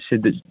that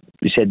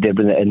we said there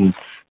in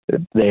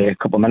a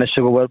couple of minutes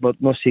ago, we're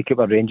no secret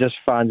we're Rangers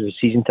fans, we're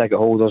season ticket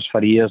holders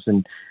for years,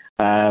 and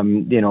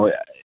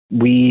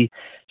we,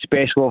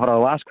 especially over the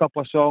last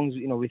couple of songs,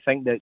 we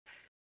think that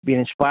being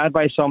inspired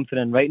by something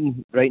and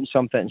writing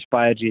something that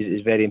inspires you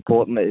is very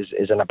important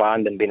as in a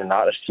band and being an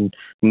artist. And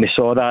when we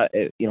saw that,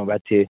 we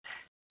had to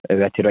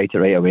write it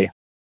right away.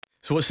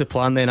 So what's the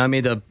plan then? I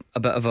made a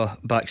bit of a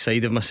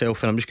backside of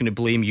myself, and I'm just going to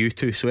blame you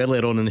two. So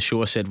earlier on in the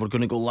show I said we're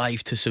going to go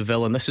live to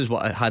Seville, and this is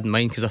what I had in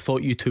mind because I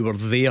thought you two were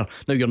there.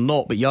 Now you're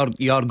not, but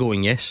you are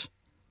going, yes?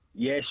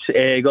 Yes,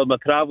 God, we're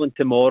travelling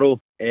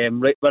tomorrow.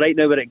 Right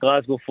now we're at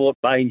Glasgow Fort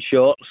buying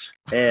shorts.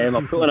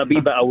 I'm putting a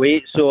wee bit of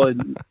weight, so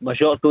my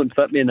shorts don't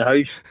fit me in the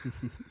house.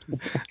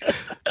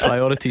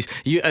 Priorities.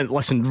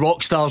 Listen,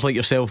 rock stars like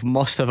yourself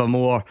must have a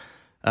more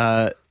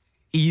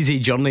easy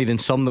journey than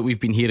some that we've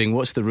been hearing.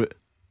 What's the route?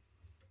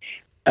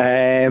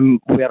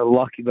 We're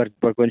lucky.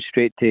 We're going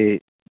straight to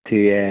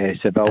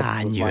Seville.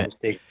 I knew it.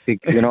 We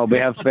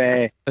have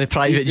the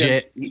private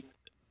jet.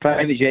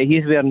 Private jet.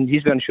 He's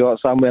wearing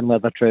shorts. I'm wearing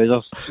leather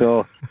trousers,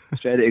 so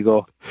it's ready to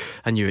go.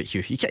 I knew it,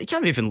 Hugh. You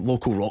can't even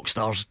local rock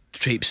stars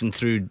traipsing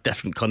through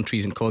different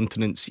countries and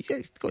continents. You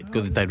got to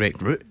go the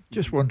direct route.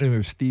 Just wondering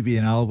if Stevie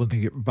and Al, when they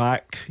get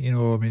back,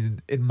 in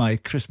my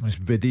Christmas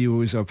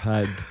videos I've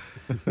had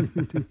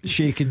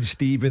Shakin'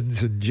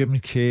 Stevens and Jim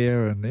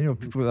Kerr and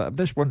people like that. I'm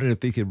just wondering if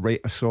they could write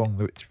a song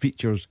that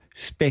features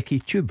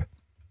Specky Tube.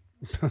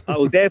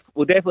 We'll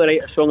definitely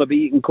write a song about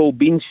eating cold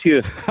beans,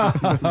 Hugh.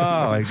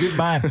 Oh, good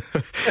man.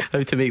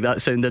 How to make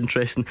that sound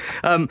interesting.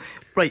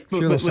 Right,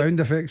 sure, the sound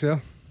effects there.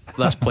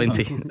 That's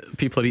plenty.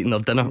 People are eating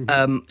their dinner.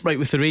 Right,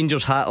 with the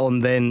Rangers hat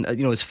on then,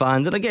 as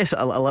fans, and I guess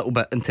a little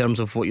bit in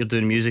terms of what you're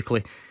doing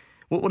musically,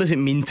 what does it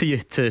mean to you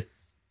to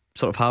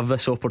sort of have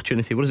this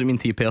opportunity? What does it mean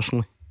to you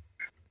personally?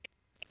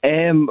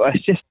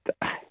 It's just,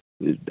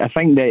 I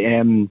think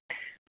that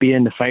being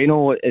in the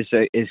final is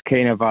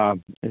kind of a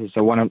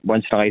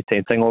once in a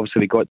lifetime thing.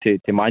 Obviously we got to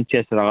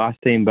Manchester the last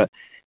time, but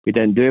we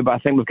didn't do it. But I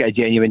think we've got a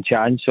genuine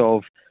chance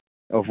of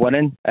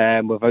winning.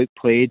 We've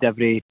outscored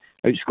every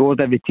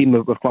team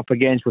we've come up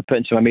against. We've put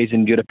in some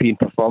amazing European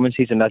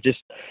performances, and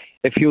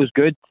it feels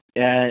good,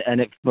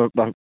 and we're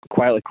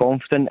quietly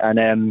confident.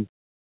 And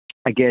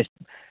I guess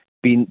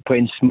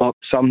playing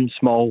some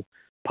small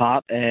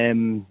part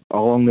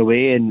along the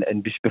way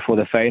and just before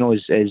the final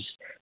is really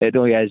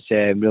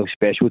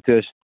special to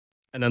us.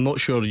 And I'm not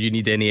sure you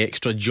need any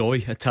extra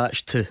joy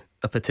attached to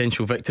a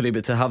potential victory,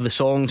 but to have the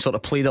song sort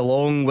of played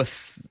along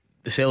with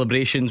the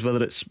celebrations,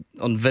 whether it's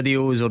on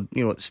videos or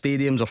at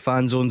stadiums or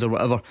fan zones or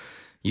whatever,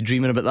 you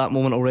dreaming about that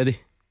moment already?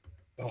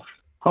 What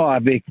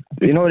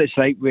it's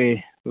like with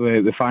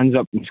fans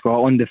up in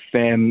Scotland.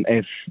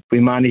 If we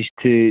manage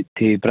to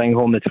bring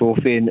home the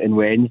trophy in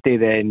Wednesday,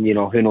 then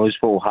who knows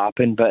what will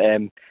happen. But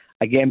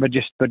again, we're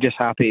just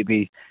happy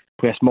to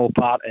play a small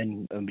part,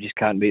 and we just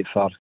can't wait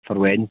for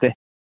Wednesday.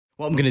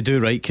 What I'm going to do,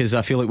 right, because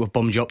I feel like we've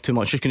bummed you up too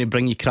much, just going to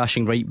bring you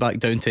crashing right back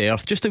down to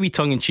earth. Just a wee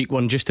tongue-in-cheek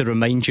one, just to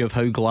remind you of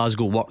how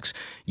Glasgow works.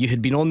 You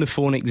had been on the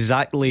phone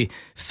exactly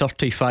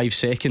 35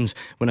 seconds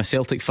when a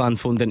Celtic fan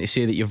phoned in to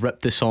say that you've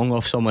ripped the song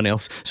off someone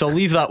else. So I'll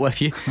leave that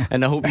with you,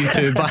 and I hope you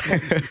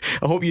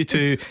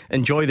two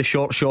enjoy the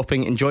short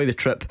shopping, enjoy the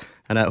trip,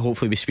 and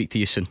hopefully we speak to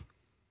you soon.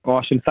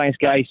 Awesome, thanks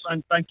guys.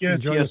 Thank you.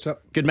 Enjoy your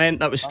trip. Good man.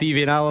 That was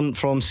Stevie and Alan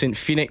from St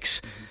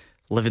Phoenix,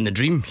 living the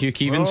dream. Hugh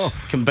Keevins,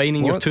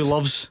 combining your two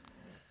loves.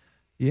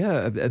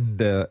 Yeah, and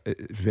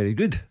it's very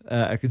good.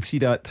 I can see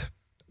that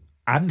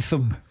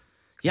anthem.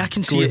 Yeah, I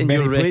can see it in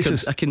your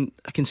record. I can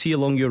see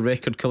along your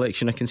record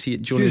collection. I can see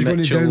it. Joni Mitchell.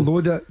 She's going to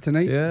download it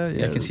tonight.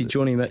 Yeah. I can see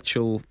Joni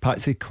Mitchell,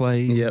 Patsy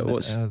Cline. Yeah,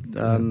 what's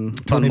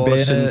Tony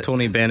Morrison, Bennett.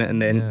 Tony Bennett, and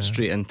then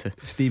straight into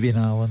Stevie and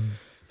Alan.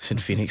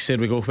 St Phoenix. There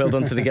we go. Well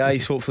done to the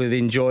guys. Hopefully they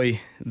enjoy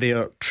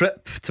their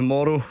trip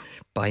tomorrow.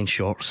 Buying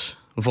shorts.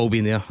 We've all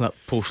been there, that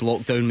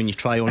post-lockdown when you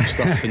try on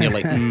stuff and you're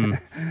like,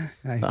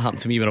 that happened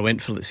to me when I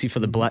went for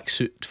the black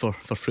suit for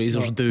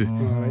Fraser's do.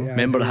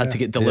 Remember I had to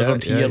get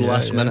delivered here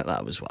last minute.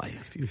 That was why.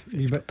 A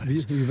bit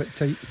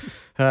tight.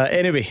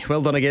 Anyway,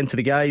 well done again to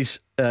the guys,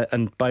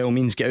 and by all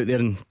means get out there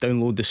and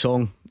download the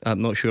song. I'm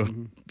not sure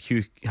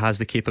Hugh has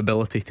the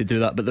capability to do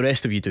that, but the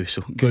rest of you do,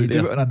 so go out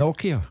there. Do it on a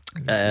Nokia?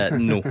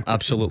 No,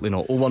 absolutely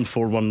not.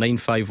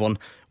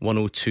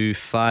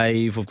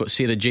 01419511025. We've got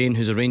Sarah Jane,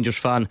 who's a Rangers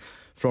fan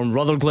from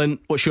Rutherglen.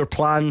 What's your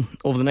plan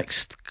over the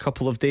next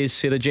couple of days,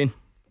 Sarah Jane?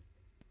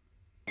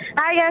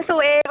 So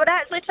we're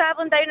actually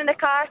travelling down in the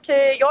car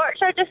to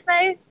Yorkshire just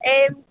now.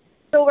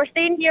 So we're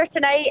staying here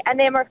tonight, and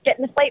then we're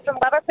getting the flight from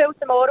Liverpool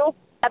tomorrow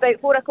about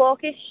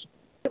 4:00ish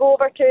to go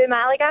over to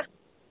Malaga.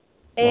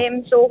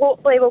 So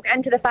hopefully we'll get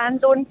into the fan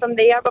zone from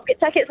there. We'll get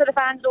tickets for the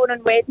fan zone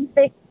on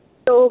Wednesday,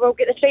 so we'll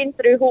get the train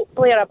through,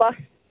 hopefully, or a bus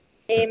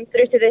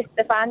through to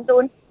the fan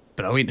zone.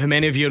 Brilliant. How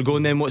many of you are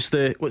going then? What's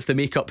the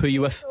makeup? Who are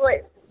you with? So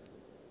it's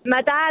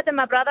my dad and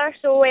my brother,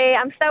 so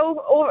I'm still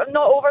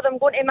not over them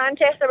going to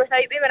Manchester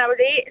without me when I was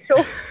 8, so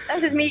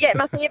this is me getting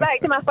my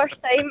payback to my first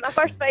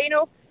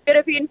final,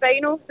 European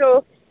final,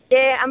 so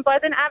yeah, I'm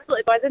buzzing,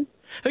 absolutely buzzing.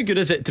 How good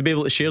is it to be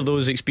able to share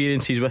those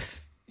experiences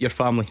with your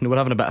family? We're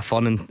having a bit of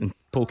fun and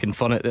poking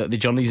fun at the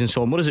journeys and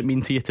so on. What does it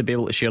mean to you to be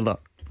able to share that?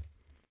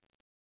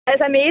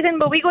 It's amazing.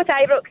 Well, we go to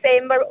Ibrox,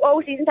 we're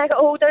all season ticket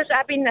holders.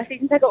 I've been a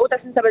season ticket holder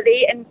since I was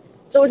 8, and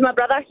so is my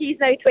brother. He's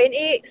now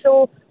 28,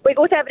 so we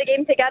go to every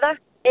game together,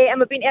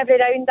 and we've been to every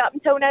round up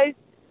until now.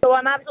 So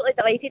I'm absolutely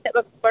delighted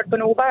that we're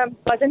going over. I'm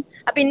buzzing.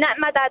 I've been knitting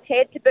my dad's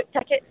head to book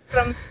tickets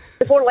from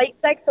before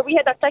Leipzig, so we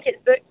had our tickets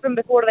booked from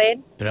before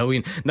then.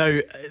 Brilliant. Now,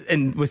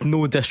 and with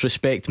no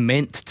disrespect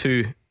meant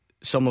to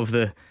some of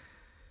the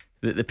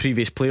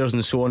previous players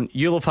and so on,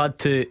 you'll have had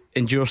to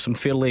endure some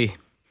fairly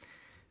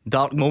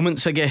dark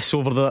moments, I guess,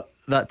 over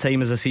that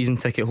time as a season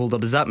ticket holder.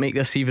 Does that make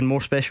this even more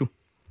special?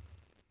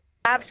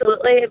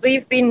 Absolutely.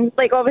 We've been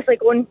obviously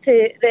going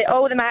to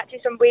all the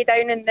matches from way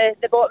down in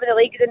the bottom of the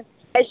leagues, and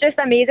it's just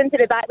amazing to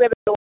be back where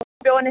we go,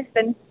 to be honest,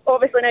 and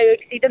obviously now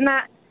exceeding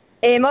that.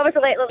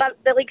 Obviously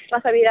let the league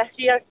slip away this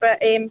year, but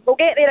we'll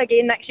get there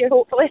again next year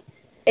hopefully.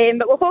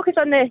 But we'll focus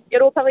on the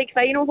Europa League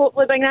final,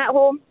 hopefully bring that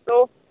home.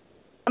 So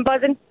I'm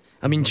buzzing.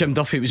 I mean, Jim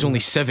Duffy, it was only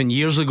 7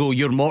 years ago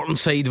your Morton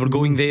side were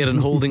going there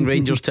and holding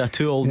Rangers to a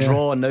 2-2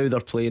 draw, and now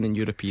they're playing in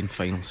European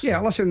finals. Yeah,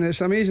 listen,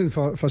 it's amazing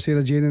for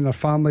Sarah Jane and her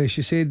family.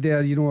 She said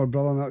there, her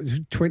brother,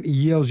 20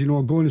 years,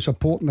 going and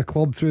supporting the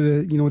club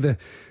through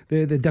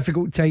the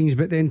difficult times,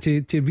 but then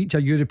to reach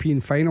a European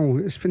final,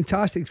 it's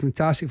fantastic. It's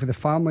fantastic for the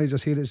family. As I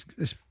said, it's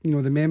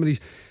the memories.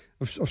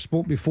 I've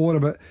spoke before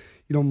about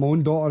my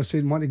own daughter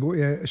saying wanting to go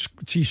to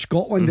see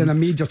Scotland in a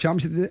major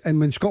championship, and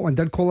when Scotland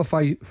did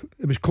qualify,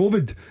 it was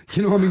COVID.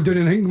 Down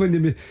in England,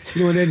 and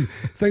and then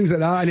things like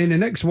that, and then the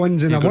next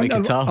ones, and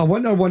I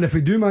wonder one if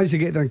we do manage to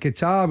get there in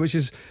Qatar, which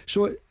is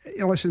so.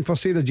 Listen, for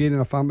Sarah Jane and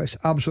her family, it's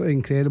absolutely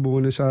incredible,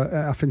 and it's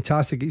a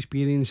fantastic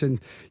experience, and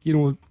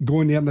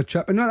going there on the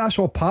trip, and that's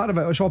all part of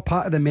it. It's all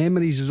part of the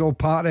memories. It's all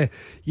part of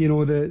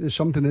the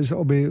something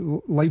that'll be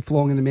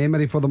lifelong in the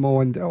memory for them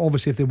all. And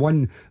obviously, if they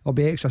win, it'll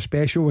be extra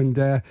special. And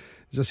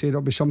as I said,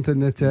 it'll be something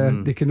that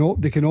they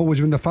can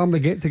always, when the family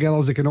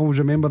get-togethers, they can always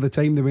remember the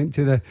time they went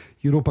to the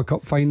Europa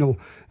Cup final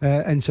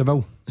in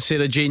Seville.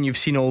 Sarah Jane, you've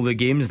seen all the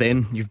games.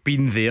 Then you've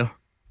been there.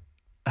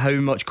 How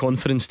much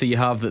confidence do you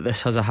have that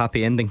this has a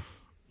happy ending?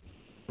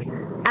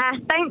 I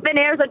think the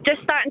nerves are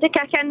just starting to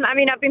kick in. I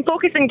mean, I've been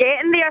focused on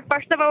getting there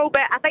first of all,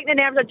 but I think the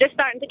nerves are just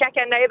starting to kick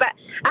in now. But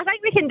I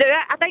think we can do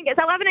it. I think it's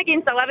 11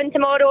 against 11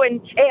 tomorrow and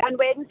on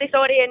Wednesday,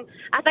 and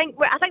I think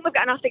we've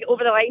got enough to get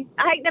over the line.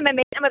 I think the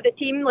momentum of the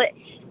team,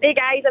 the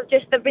guys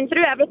they've been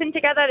through everything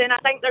together, and I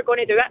think they're going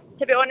to do it,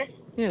 to be honest.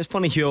 Yeah, it's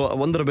funny, Hugh. I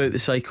wonder about the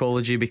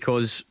psychology,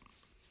 because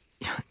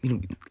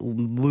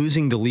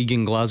losing the league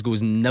in Glasgow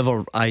is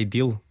never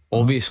ideal,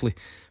 obviously,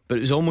 but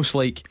it was almost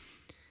like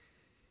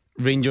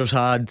Rangers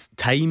had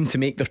time to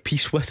make their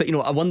peace with it.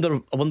 I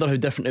wonder how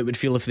different it would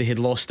feel if they had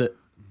lost it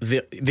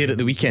there at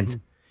the weekend.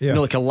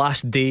 Like a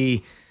last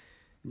day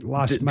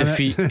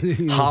defeat,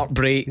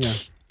 heartbreak.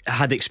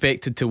 Had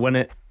expected to win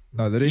it.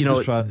 No, the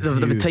Rangers fans,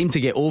 they've had time to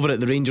get over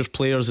it. The Rangers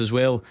players as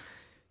well.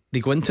 They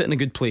go into it in a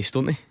good place,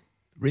 don't they?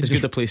 As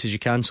good a place as you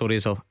can.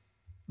 The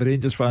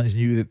Rangers fans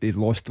knew that they'd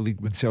lost the league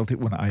when Celtic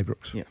won at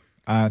Ibrox,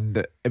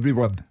 and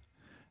everyone,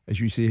 as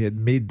you say, had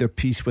made their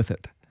peace with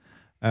it.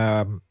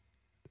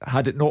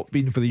 Had it not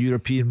been for the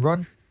European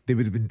run, they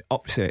would have been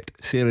upset.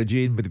 Sarah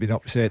Jane would have been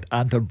upset,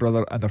 and her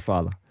brother and her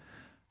father.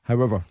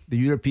 However, the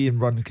European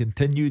run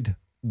continued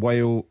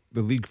while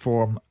the league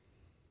form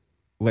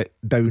let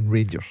down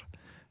Rangers.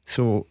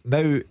 So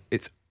now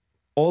it's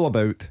all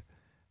about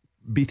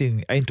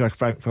beating Eintracht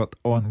Frankfurt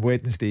on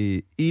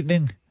Wednesday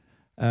evening.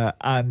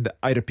 And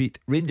I repeat,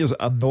 Rangers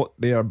are not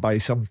there by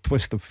some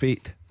twist of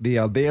fate. They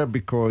are there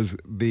because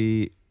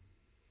they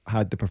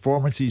had the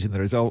performances and the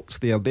results.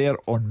 They are there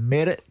on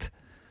merit.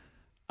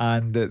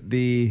 And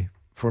they,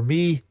 for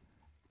me,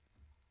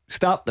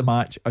 start the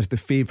match as the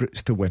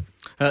favourites to win.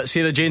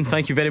 Sarah Jane,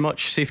 thank you very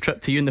much. Safe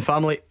trip to you and the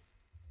family.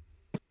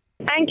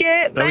 Thank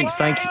you. Brilliant,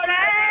 thank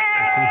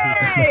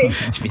you.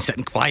 She's been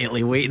sitting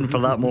quietly waiting for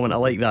that moment. I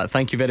like that.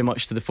 Thank you very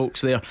much to the folks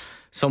there,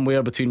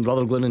 somewhere between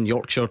Rutherglen and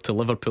Yorkshire to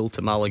Liverpool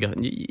to Malaga.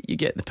 And you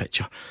get the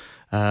picture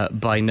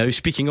by now.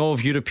 Speaking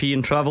of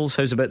European travels,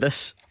 how's about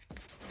this?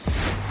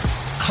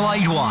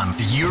 Clyde One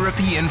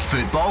European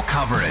football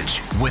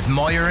coverage with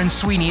Moyer and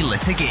Sweeney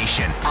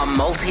Litigation, a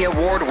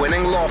multi-award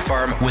winning law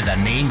firm with a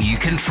name you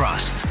can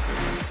trust.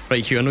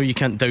 Right, Hugh, I know you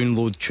can't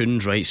download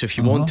tunes, right? So if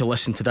you want to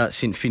listen to that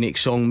St.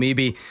 Phoenix song,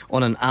 maybe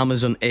on an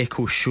Amazon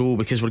Echo Show,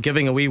 because we're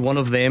giving away one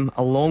of them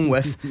along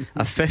with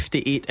a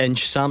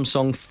 58-inch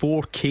Samsung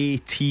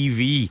 4K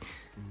TV.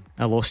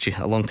 I lost you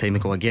a long time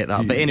ago, I get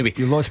that. But anyway,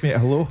 you lost me at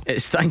hello.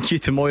 It's thank you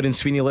to Moyer and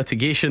Sweeney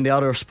Litigation. They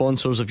are our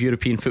sponsors of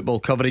European football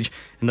coverage,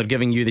 and they're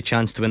giving you the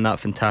chance to win that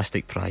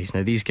fantastic prize.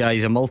 Now, these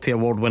guys are a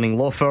multi-award winning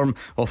law firm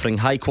offering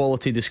high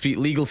quality discreet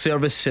legal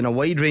service in a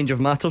wide range of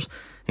matters,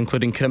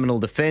 including criminal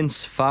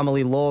defence,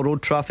 family law,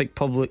 road traffic,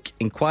 public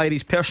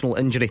inquiries, personal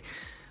injury,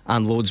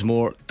 and loads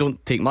more.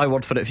 Don't take my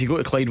word for it. If you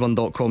go to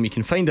Clyde1.com, you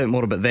can find out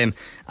more about them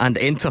and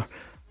enter,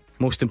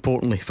 most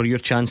importantly, for your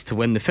chance to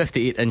win the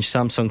 58-inch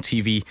Samsung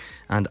TV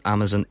and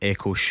Amazon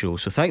Echo Show.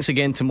 So thanks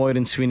again to Moyer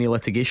and Sweeney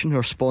Litigation, who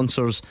are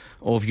sponsors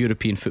of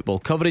European football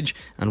coverage,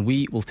 and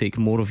we will take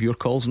more of your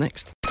calls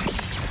next.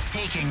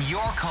 Take Taking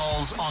your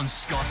calls on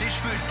Scottish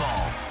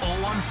football.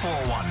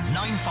 0141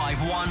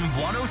 951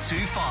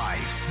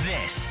 1025.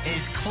 This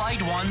is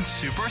Clyde One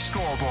Super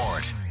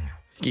Scoreboard.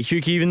 Get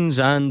Hugh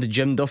Keevins and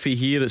Jim Duffy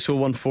here. It's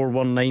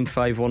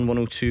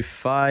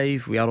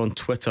 01419511025. We are on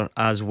Twitter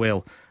as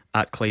well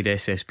at Clyde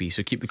SSB,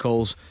 so keep the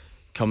calls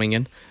coming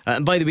in.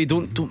 And by the way,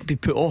 don't be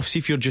put off. See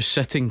if you're just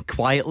sitting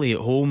quietly at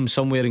home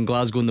somewhere in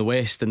Glasgow in the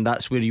West and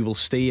that's where you will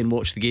stay and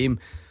watch the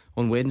game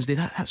on Wednesday.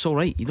 That's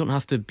alright. You don't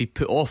have to be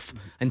put off,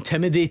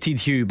 intimidated,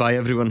 Hugh, by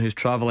everyone who's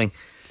travelling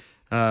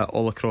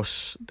all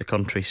across the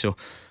country. So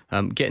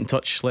get in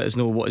touch, let us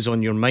know what is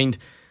on your mind.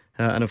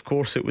 And of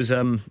course it was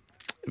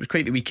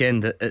quite the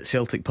weekend at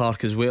Celtic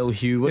Park as well,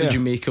 Hugh. What did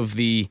you make of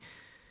the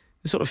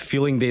sort of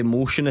feeling, the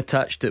emotion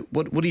attached to it?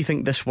 What do you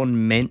think this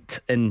one meant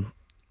in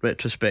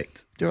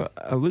retrospect?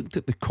 I looked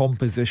at the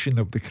composition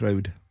of the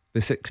crowd,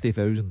 the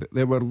 60,000.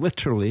 There were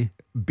literally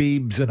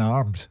babes in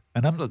arms,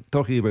 and I'm not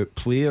talking about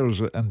players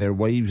and their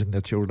wives and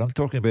their children. I'm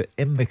talking about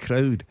in the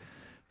crowd,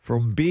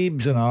 from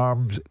babes in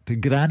arms to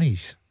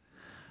grannies,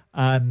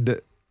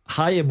 and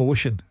high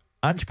emotion.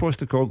 Ange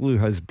Postecoglou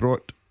has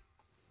brought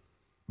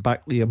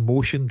back the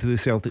emotion to the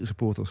Celtic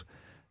supporters.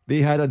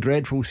 They had a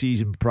dreadful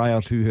season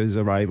prior to his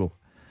arrival,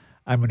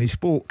 and when he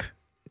spoke,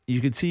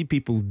 you could see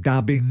people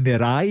dabbing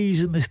their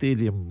eyes in the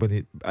stadium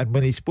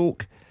when he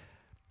spoke.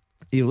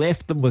 He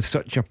left them with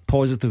such a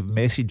positive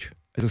message.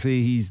 As I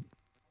say, he's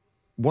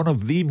one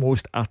of the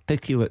most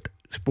articulate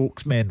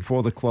spokesmen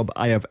for the club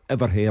I have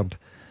ever heard,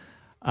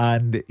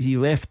 and he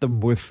left them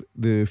with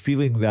the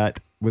feeling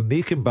that when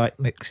they come back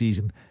next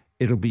season,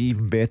 it'll be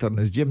even better. And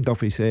as Jim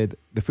Duffy said,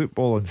 the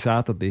football on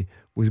Saturday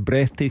was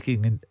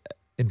breathtaking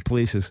in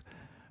places.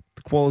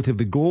 The quality of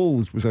the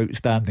goals was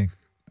outstanding,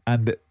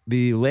 and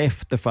they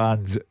left the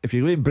fans, if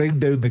you're going to bring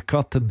down the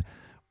curtain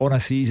on a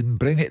season,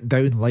 bring it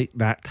down like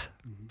that.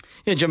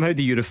 Yeah, Jim, how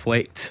do you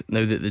reflect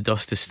now that the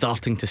dust is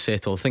starting to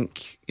settle? I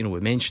think, we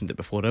mentioned it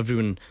before,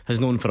 everyone has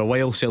known for a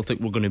while Celtic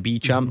were going to be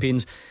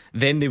champions.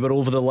 Then they were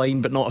over the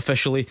line, but not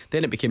officially.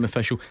 Then it became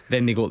official.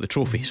 Then they got the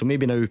trophy. So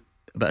maybe now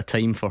a bit of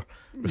time for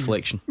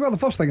reflection. Well, the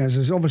first thing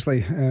is obviously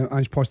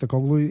Ange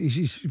Postecoglou.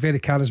 He's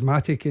very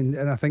charismatic,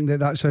 and I think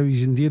that's how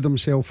he's endeared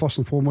himself first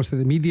and foremost to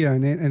the media,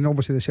 and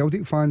obviously the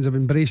Celtic fans have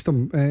embraced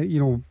him.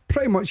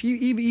 Pretty much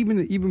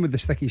even with the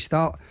sticky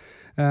start.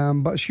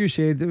 But as you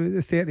said,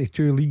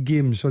 32 league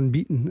games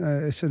unbeaten.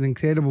 It's an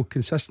incredible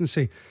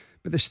consistency.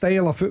 But the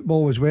style of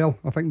football as well,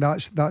 I think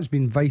that's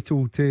been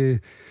vital to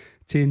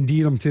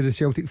endear him to the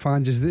Celtic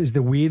fans. Is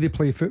the way they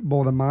play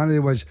football. The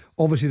manner was,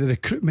 obviously the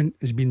recruitment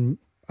has been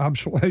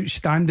absolutely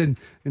outstanding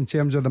in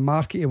terms of the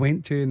market he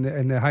went to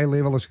and the high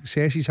level of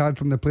success he's had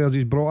from the players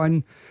he's brought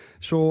in.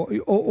 So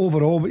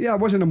overall, but yeah, it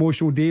was an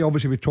emotional day,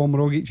 obviously, with Tom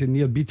Rogic and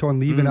Nir Bitton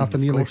leaving after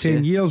nearly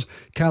 10 years.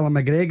 Callum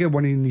McGregor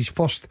winning his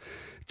first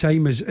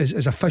time as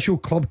official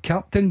club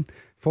captain,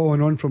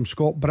 following on from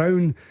Scott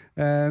Brown.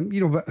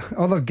 But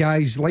other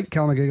guys like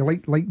Callum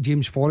McGregor, like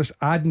James Forrest,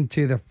 adding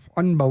to the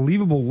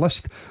unbelievable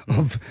list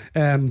of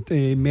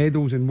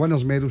medals and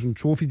winners' medals and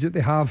trophies that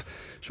they have.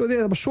 So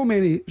there were so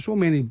many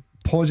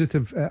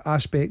positive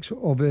aspects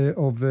of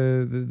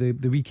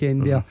the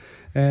weekend there,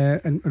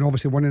 and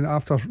obviously winning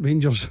after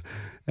Rangers,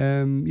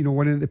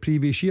 winning the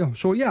previous year.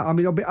 So yeah, I mean,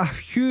 it'll be a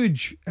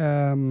huge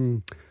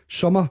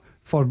summer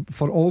for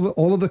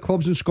all of the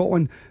clubs in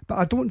Scotland, but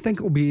I don't think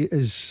it'll be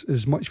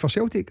as much for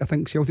Celtic. I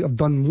think Celtic have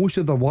done most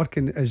of their work,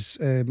 and as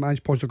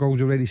Ange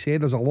Postecoglou's already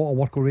said, there's a lot of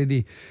work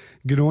already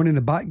going on in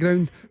the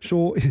background.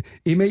 So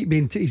he might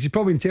be he's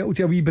probably entitled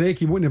to a wee break.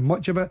 He won't have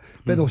much of it,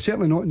 but they'll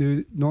certainly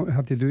not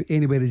have to do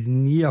anywhere as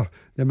near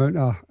the amount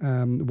of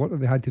work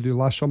that they had to do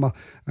last summer.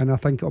 And I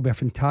think it'll be a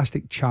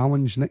fantastic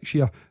challenge next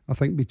year, I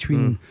think,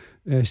 between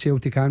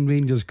Celtic and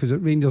Rangers, because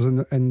at Rangers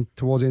and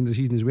towards the end of the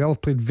season as well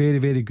have played very,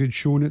 very good,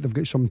 showing it. They've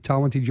got some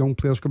talented young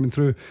players coming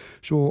through.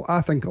 So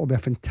I think it'll be a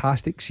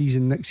fantastic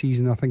season next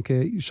season. I think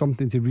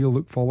something to really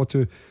look forward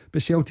to.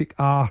 But Celtic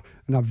are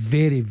in a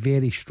very,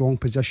 very strong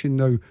position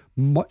now,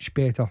 much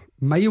better,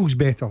 miles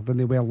better than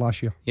they were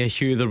last year. Yeah,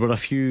 Hugh, there were a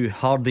few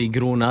hardy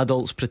grown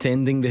adults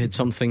pretending they had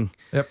something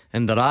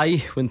in their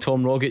eye when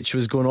Tom Rogic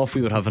was going off.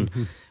 We were having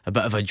a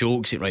bit of a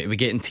joke, say, right, are we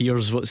getting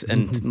tears?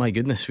 And my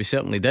goodness, we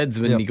certainly did.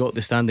 When he got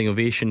the standing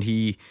ovation,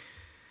 he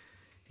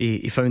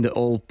found it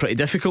all pretty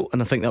difficult,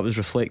 and I think that was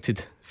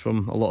reflected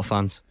from a lot of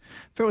fans.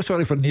 Felt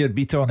sorry for Nir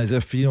Bitton, as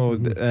if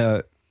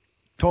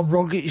Tom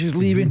Rogic is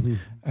leaving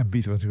and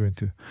Bitton's going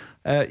to.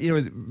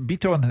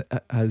 Bitton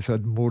has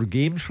had more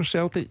games for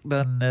Celtic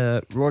than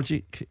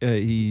Rogic.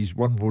 He's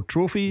won more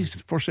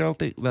trophies for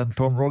Celtic than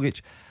Tom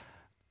Rogic.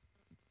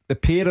 The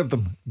pair of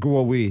them go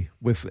away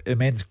with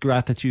immense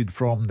gratitude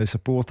from the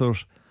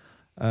supporters.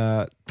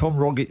 Tom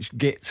Rogic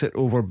gets it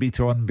over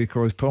Bitton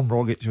because Tom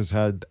Rogic has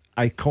had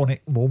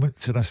iconic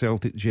moments in a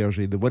Celtic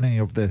jersey. The winning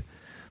of the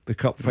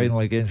cup final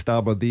against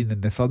Aberdeen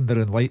and the thunder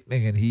and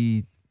lightning, and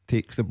he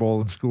takes the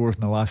ball and scores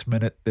in the last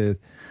minute. The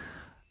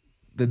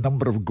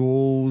number of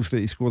goals that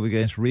he scored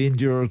against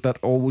Rangers, that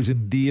always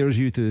endears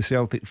you to the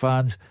Celtic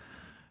fans.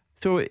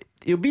 So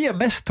he'll be a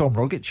miss, Tom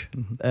Rogic,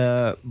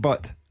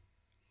 but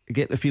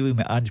get the feeling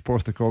that Ange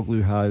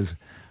Postecoglou has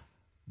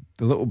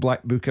the little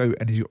black book out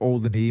and he's got all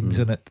the names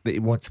in it that he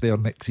wants there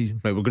next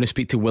season. Right, we're going to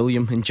speak to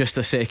William in just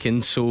a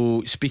second.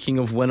 So speaking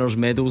of winners'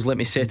 medals, let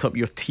me set up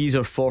your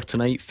teaser for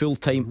tonight.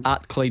 Fulltime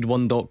at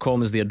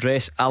Clyde1.com is the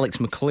address. Alex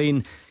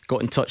McLean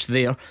got in touch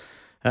there.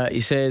 He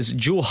says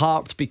Joe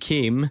Hart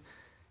became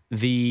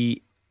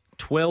the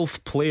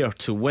 12th player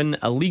to win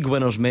a league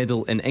winners'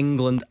 medal in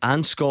England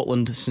and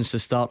Scotland since the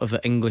start of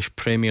the English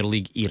Premier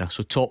League era.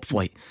 So top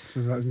flight.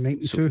 So that was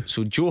 92.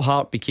 So Joe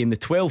Hart became the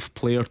 12th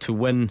player to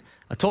win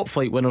a top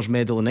flight winners'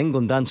 medal in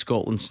England and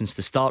Scotland since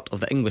the start of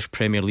the English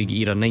Premier League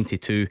era,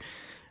 92.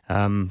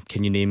 Can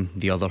you name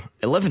the other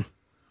 11?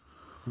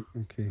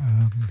 Okay.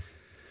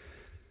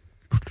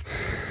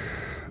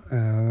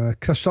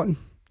 Chris Sutton.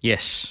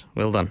 Yes,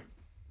 well done.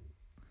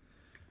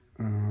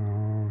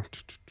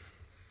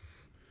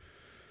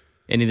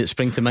 Any that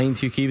spring to mind,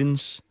 Hugh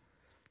Keevins?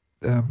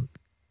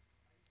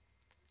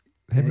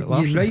 Henrik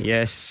Larsson. Wright?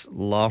 Yes,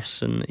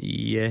 Larsson.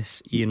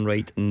 Yes, Ian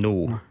Wright.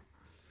 No.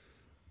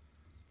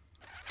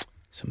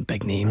 Some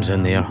big names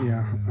in there.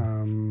 Yeah.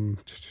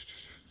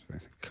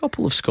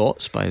 Couple of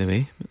Scots, by the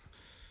way.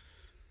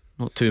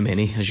 Not too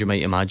many, as you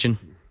might imagine.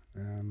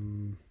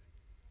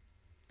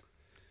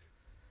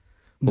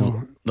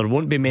 Well, there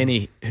won't be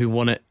many who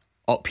won it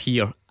up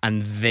here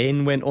and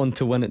then went on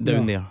to win it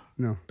down there.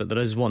 No. But there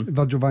is one.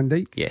 Virgil van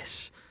Dijk.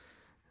 Yes.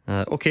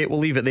 Okay, we'll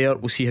leave it there.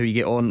 We'll see how you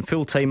get on.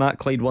 Fulltime at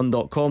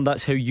Clyde1.com.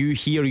 That's how you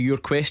hear your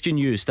question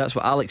used. That's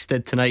what Alex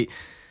did tonight.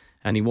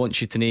 And he wants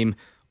you to name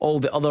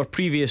all the other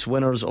previous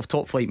winners of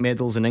top flight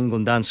medals in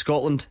England and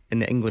Scotland in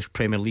the English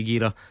Premier League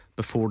era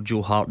before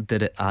Joe Hart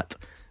did it at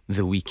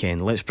the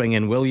weekend. Let's bring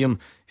in William,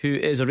 who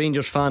is a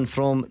Rangers fan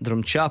from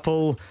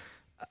Drumchapel.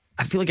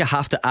 I feel like I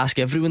have to ask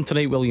everyone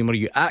tonight, William, are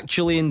you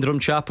actually in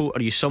Drumchapel?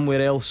 Are you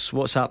somewhere else?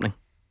 What's happening?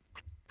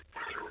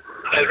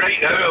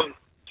 Right now I'm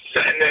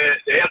sitting at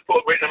the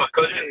airport waiting for my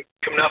cousin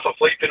coming off a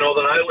flight to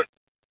Northern Ireland.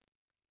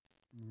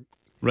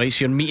 Right,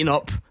 so you're meeting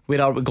up.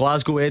 Where are we?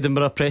 Glasgow,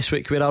 Edinburgh,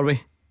 Prestwick, where are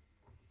we?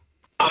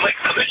 I'm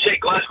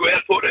outside Glasgow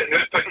airport right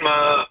now picking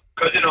my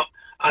cousin up,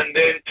 and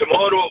then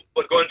tomorrow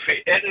we're going from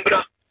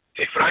Edinburgh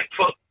to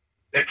Frankfurt.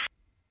 Then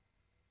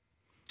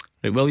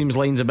Right, William's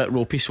line's a bit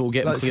ropey, so we'll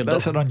get him cleared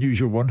That's up. an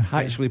unusual one.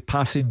 Actually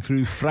passing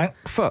through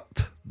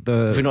Frankfurt.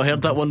 Have we not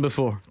heard that one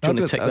before? Do you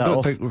want to tick that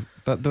off?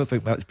 I don't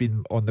think that's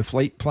been on the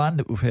flight plan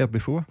that we've heard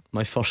before.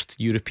 My first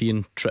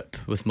European trip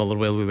with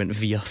Motherwell, we went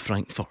via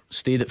Frankfurt.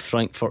 Stayed at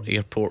Frankfurt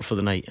airport for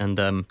the night, and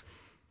it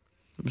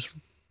was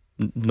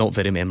not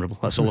very memorable.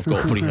 That's all I've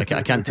got for you. I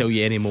can't tell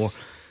you any more.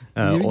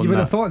 You would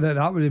have thought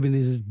that would have been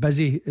as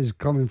busy as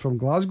coming from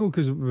Glasgow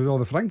because with all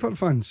the Frankfurt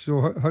fans.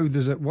 So how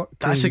does it work?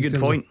 That's a good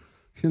point.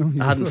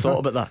 I hadn't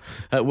thought about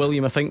that.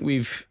 William, I think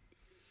we've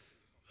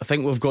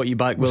got you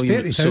back, William.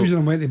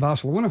 30,000 went to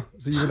Barcelona,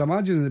 so you would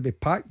imagine it'd be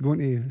packed going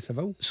to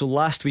Seville. So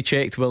last we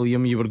checked,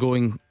 William, you were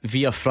going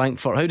via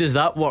Frankfurt. How does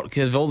that work?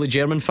 Have all the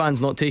German fans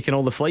not taken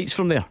all the flights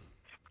from there?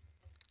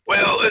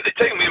 well, at the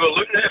time we were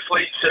looking at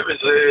flights, it was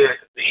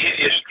the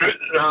easiest route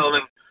rather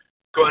than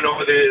going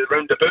all the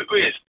roundabout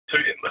ways.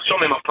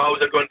 Some of my pals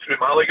are going through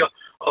Malaga,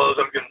 others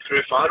are going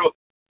through Faro.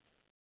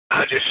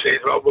 I just said,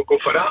 well, we'll go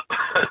for that.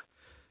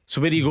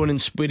 So where are you going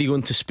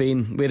to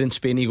Spain? Where in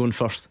Spain are you going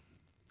first?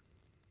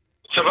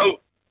 Seville.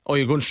 Oh,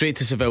 you're going straight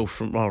to Seville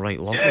from. Oh, right,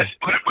 lovely. Yes,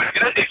 we're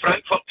going into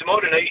Frankfurt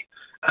tomorrow night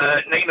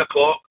at 9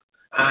 o'clock,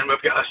 and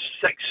we've got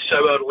a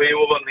 6-hour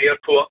layover in the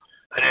airport,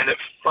 and then at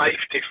 5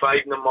 to 5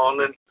 in the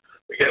morning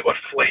we get our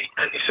flight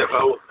into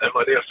Seville, and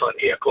we're there for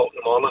 8 o'clock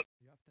in the morning.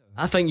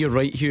 I think you're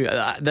right, Hugh.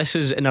 This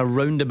is in a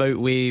roundabout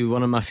way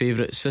one of my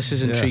favourites. This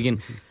is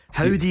intriguing.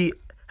 How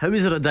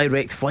is there a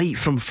direct flight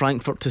from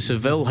Frankfurt to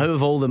Seville? How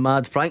have all the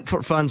mad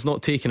Frankfurt fans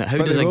not taken it? How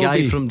does a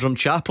guy from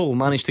Drumchapel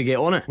manage to get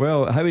on it?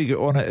 Well, how he got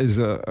on it is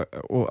a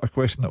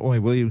question that only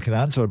William can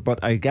answer,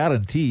 but I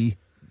guarantee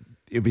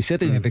he'll be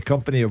sitting in the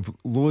company of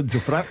loads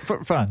of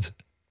Frankfurt fans.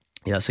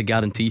 Yeah, that's a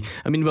guarantee.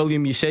 I mean,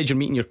 William, you said you're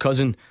meeting your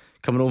cousin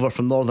coming over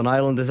from Northern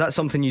Ireland. Is that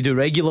something you do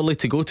regularly,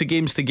 to go to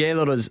games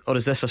together, or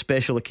is this a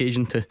special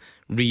occasion to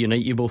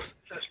reunite you both?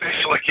 It's a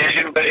special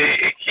occasion, but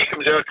he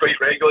comes out quite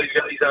regularly.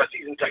 He's got his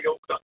season ticket.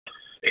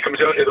 He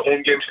comes out to the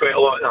home games quite a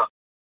lot.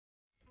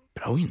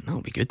 Brilliant, that'll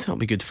be good. That'll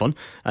be good fun.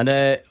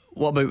 And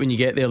what about when you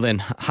get there then?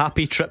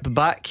 Happy trip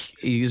back?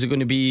 Is it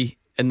going to be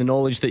in the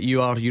knowledge that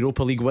you are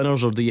Europa League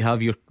winners, or do you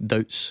have your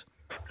doubts?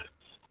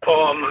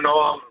 Oh, no,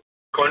 I'm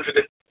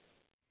confident.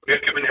 We're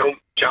coming home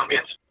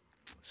champions.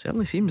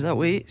 Certainly seems that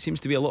way. Seems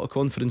to be a lot of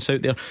confidence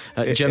out there.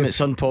 Jim,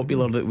 it's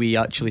unpopular that we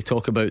actually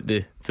talk about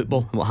the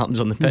football and what happens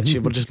on the pitch.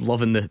 We're just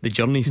loving the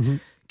journeys.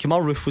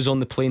 Kemar Roofe was on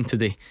the plane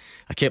today.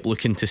 I kept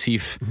looking to see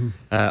if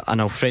an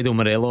Alfredo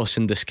Morelos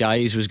in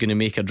disguise was going to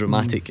make a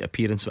dramatic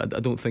appearance. I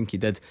don't think he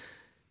did.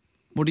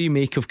 What do you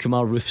make of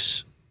Kemar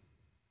Roofe's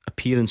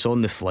appearance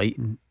on the flight?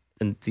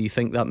 And do you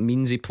think that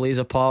means he plays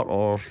a part,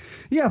 or?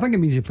 Yeah, I think it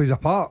means he plays a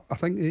part. I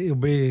think he'll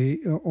be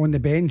on the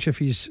bench if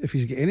he's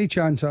got any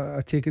chance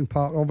at taking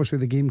part. Obviously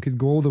the game could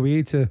go all the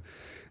way to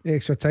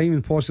extra time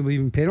and possibly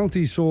even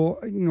penalties, so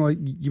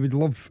you would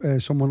love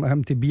someone like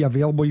him to be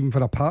available even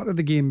for a part of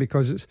the game,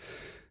 because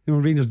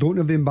Rangers don't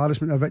have the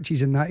embarrassment of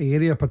riches in that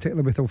area,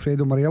 particularly with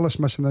Alfredo Morelos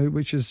missing out,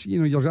 which is,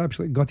 you're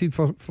absolutely gutted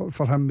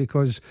for him,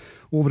 because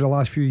over the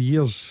last few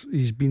years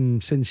he's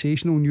been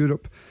sensational in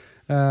Europe.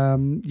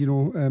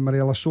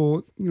 Morelos.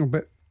 So,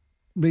 but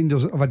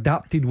Rangers have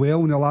adapted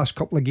well in the last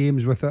couple of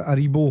games with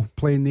Aribo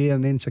playing there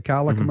and then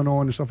Sakala coming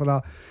on and stuff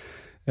like that.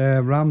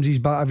 Ramsey's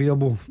back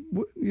available.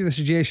 The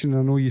suggestion,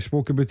 I know you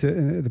spoke about it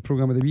in the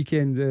programme of the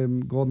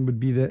weekend, Gordon, would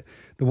be that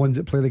the ones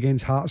that played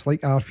against Hearts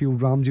like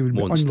Arfield, Ramsey would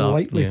be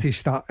unlikely to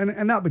start,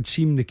 and that would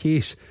seem the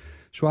case.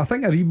 So I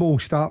think Aribo will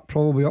start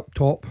probably up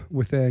top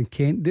with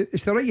Kent.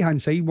 It's the right hand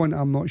side one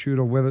I'm not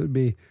sure of, whether it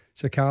be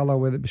Sakala,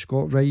 whether it be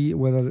Scott Wright,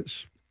 whether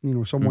it's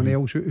someone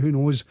else, who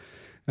knows.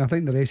 And I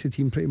think the rest of the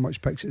team pretty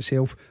much picks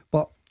itself.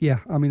 But yeah,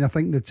 I mean, I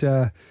think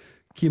that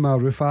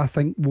Kemar Roof, I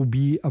think, will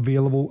be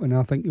available, and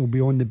I think he'll be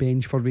on the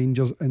bench for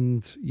Rangers,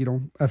 and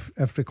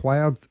if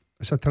required,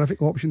 it's a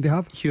terrific option to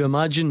have. You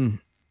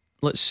imagine,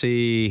 let's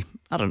say,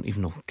 I don't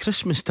even know,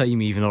 Christmas time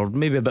even, or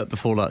maybe a bit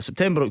before that,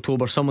 September,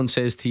 October, someone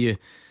says to you,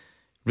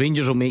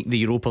 Rangers will make the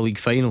Europa League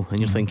final, and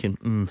you're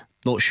thinking,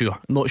 not sure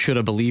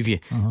I believe you.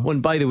 Well,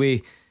 and by the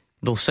way,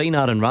 they'll sign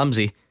Aaron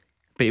Ramsey,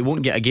 but he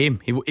won't get a game.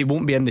 He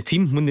won't be in the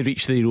team when they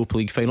reach the Europa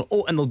League final.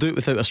 Oh, and they'll do it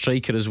without a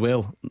striker as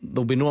well.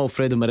 There'll be no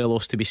Alfredo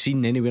Morelos to be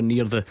seen anywhere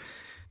near the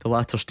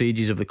latter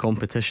stages of the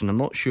competition. I'm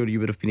not sure you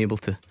would have been able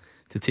to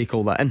take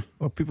all that in.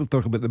 Well, people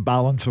talk about the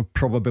balance of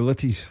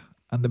probabilities,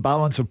 and the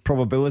balance of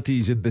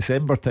probabilities in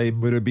December time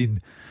would have been,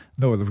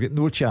 no, they've got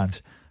no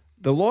chance.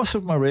 The loss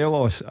of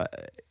Morelos,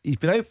 he's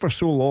been out for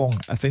so long,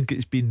 I think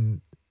it's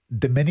been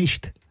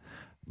diminished.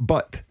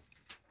 But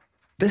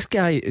this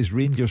guy is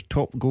Rangers'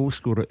 top goal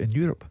scorer in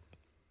Europe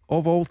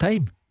of all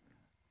time,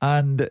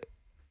 and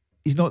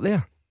he's not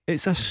there.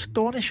 It's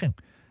astonishing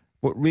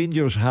what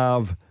Rangers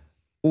have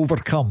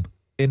overcome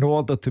in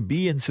order to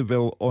be in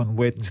Seville on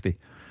Wednesday.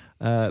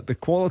 The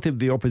quality of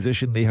the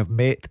opposition they have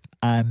met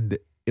and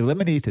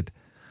eliminated,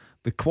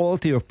 the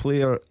quality of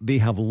player they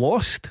have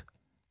lost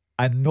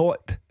and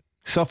not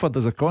suffered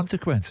as a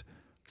consequence.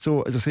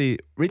 So, as I say,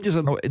 Rangers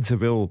are not in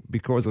Seville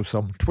because of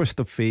some twist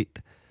of fate.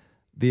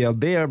 They are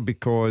there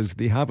because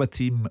they have a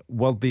team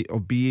worthy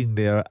of being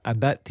there,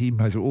 and that team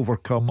has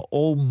overcome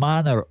all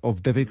manner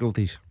of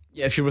difficulties.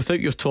 Yeah, if you're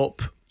without your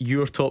top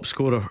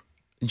scorer,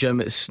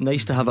 Jim, it's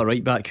nice to have a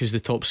right back who's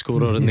the top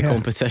scorer in the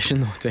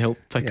competition to help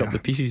pick up the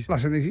pieces.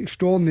 Listen, it's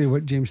extraordinary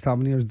what James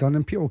Tavernier has done,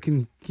 and people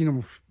can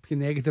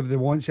negative they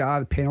want, say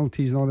the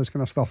penalties and all this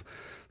kind of stuff.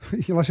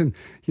 Listen,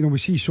 we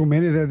see so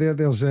many there.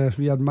 There's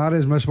we had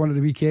Mahrez miss one at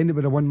the weekend. It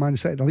was a one-man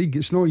set of the league.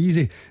 It's not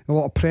easy. A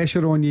lot of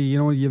pressure on you.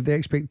 You have the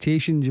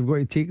expectations. You've got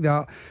to take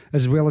that,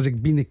 as well as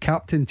being the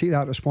captain, take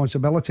that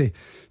responsibility.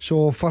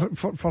 So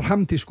for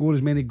him to score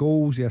as many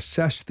goals, the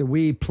assists, the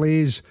way he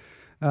plays,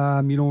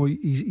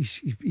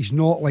 he's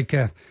not like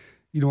a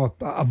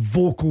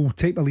vocal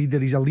type of leader.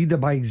 He's a leader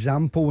by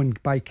example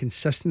and by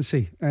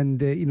consistency,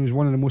 and he's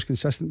one of the most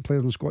consistent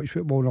players in Scottish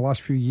football in the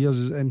last few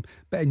years.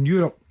 But in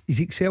Europe, he's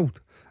excelled.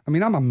 I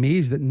mean, I'm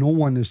amazed that no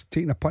one is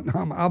taking a punt.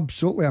 I'm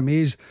absolutely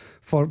amazed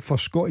for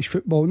Scottish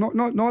football. Not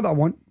that I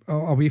want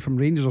away from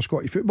Rangers or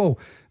Scottish football,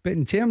 but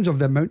in terms of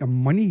the amount of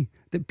money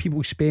that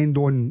people spend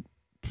on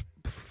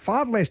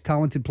far less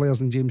talented players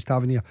than James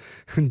Tavernier,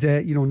 and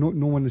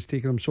no one is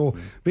taking him. So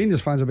Rangers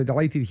fans will be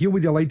delighted. He'll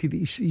be delighted that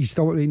he's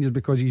still at Rangers,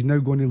 because he's now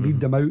going to lead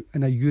them out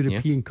in a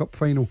European Cup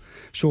final.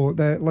 So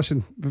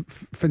listen,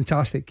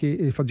 fantastic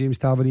for James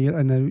Tavernier,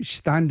 and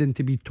outstanding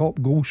to be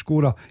top goal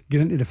scorer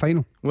getting into the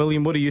final.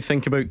 William, what do you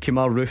think about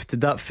Kemar Roof?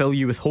 Did that fill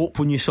you with hope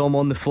when you saw him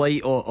on the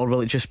flight, or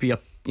will it just be a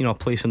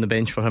place on the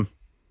bench for him?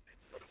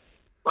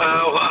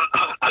 Well,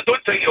 I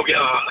don't think he'll get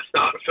a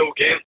start full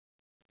game.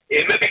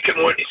 Maybe come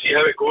on to see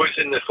how it goes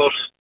in the first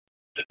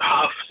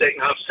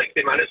second half,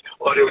 60 minutes,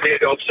 or he'll do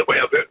the opposite way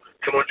about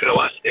come on to the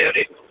last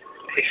 30 to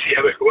see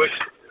how it goes.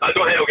 I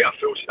don't think he'll get a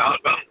full start,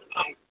 but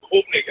I'm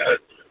hoping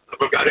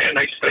we've got a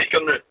nice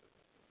striker now.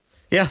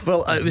 Yeah,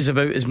 well, it was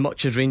about as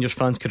much as Rangers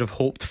fans could have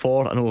hoped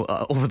for. I know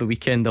over the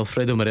weekend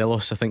Alfredo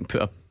Morelos, I think,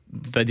 put a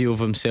video of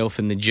himself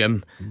in the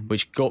gym,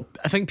 which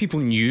I think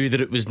people knew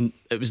that it was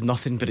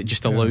nothing, but it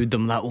just allowed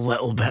them that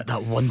little bit,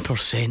 that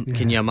 1%.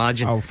 Can you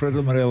imagine?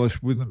 Alfredo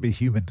Morelos wouldn't be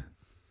human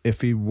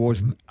if he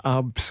wasn't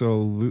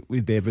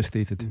absolutely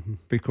devastated,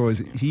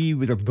 because he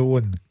would have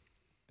known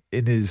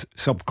in his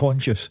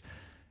subconscious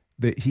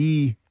that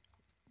he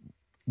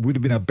would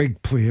have been a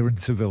big player in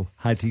Seville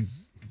had he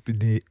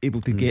been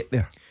able to get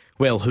there.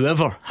 Well,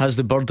 whoever has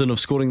the burden of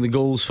scoring the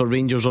goals for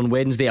Rangers on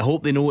Wednesday, I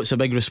hope they know it's a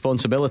big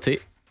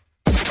responsibility.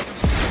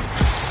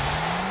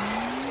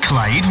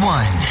 Clyde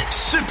One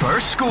Super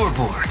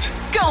Scoreboard.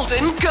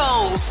 Golden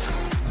Goals.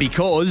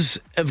 Because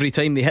every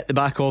time they hit the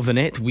back of the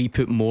net, we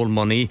put more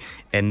money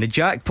in the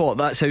jackpot.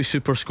 That's how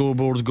Super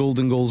Scoreboard's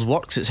Golden Goals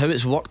works. It's how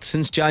it's worked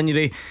since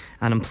January,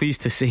 and I'm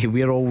pleased to say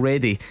we're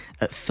already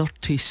at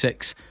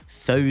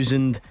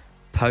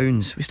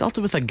 £36,000. We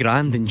started with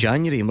 £1,000 in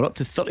January, and we're up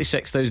to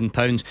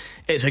 £36,000.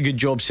 It's a good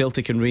job.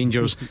 Celtic and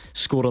Rangers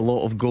score a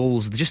lot of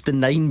goals. Just the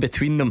 9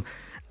 between them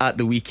at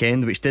the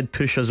weekend, which did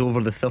push us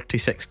over the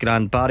 36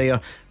 grand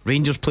barrier.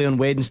 Rangers play on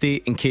Wednesday,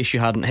 in case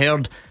you hadn't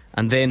heard,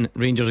 and then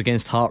Rangers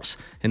against Hearts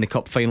in the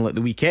cup final at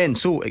the weekend.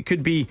 So it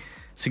could be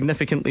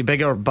significantly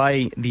bigger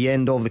by the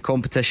end of the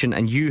competition,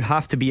 and you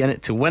have to be in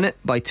it to win it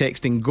by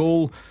texting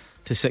GOAL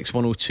to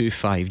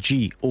 61025,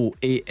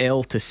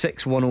 GOAL to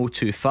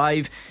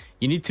 61025.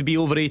 You need to be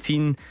over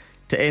 18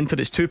 to enter.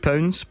 It's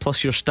 £2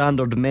 plus your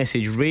standard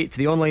message rate.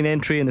 The online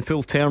entry and the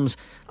full terms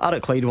are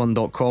at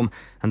Clyde1.com,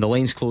 and the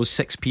lines close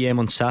 6 p.m.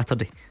 on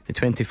Saturday the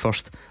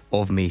 21st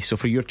of May. So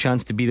for your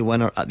chance to be the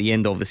winner at the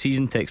end of the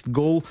season, text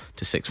GOAL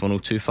to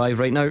 61025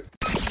 right now.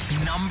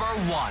 Number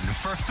 1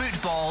 for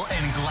football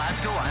in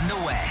Glasgow and the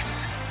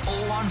West.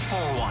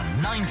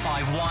 0141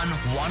 951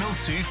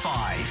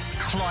 1025.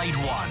 Clyde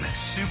One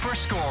Super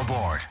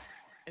Scoreboard.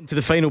 Into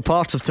the final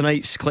part of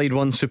tonight's Clyde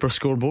One Super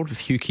Scoreboard with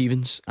Hugh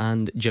Keevins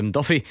and Jim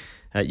Duffy.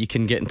 You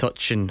can get in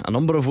touch in a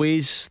number of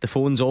ways. The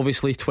phones,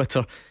 obviously,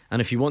 Twitter,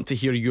 and if you want to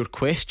hear your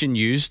question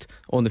used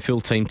on the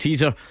full-time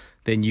teaser,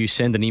 then you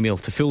send an email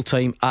to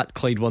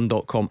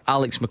fulltime@Clyde1.com.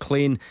 Alex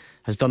McLean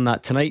has done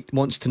that tonight.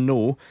 Wants to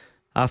know,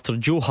 after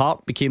Joe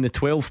Hart became the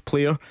 12th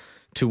player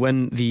to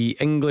win the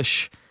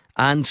English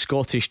and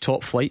Scottish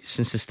top flight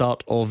since the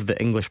start of the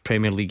English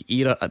Premier League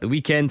era at the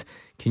weekend,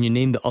 can you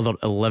name the other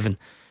 11?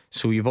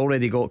 So you've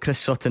already got Chris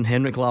Sutton,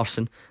 Henrik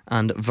Larsson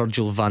and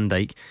Virgil van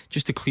Dijk.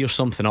 Just to clear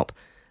something up,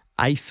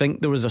 I think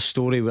there was a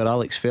story where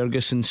Alex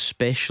Ferguson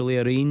specially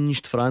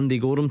arranged for Andy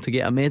Gorham to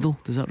get a medal.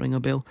 Does that ring a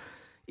bell?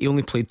 He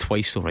only played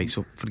twice though, right?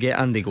 So forget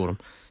Andy Gorham.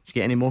 Did you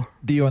get any more?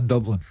 Dion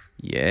Dublin.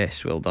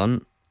 Yes, well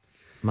done.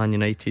 Man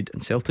United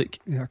and Celtic.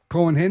 Yeah,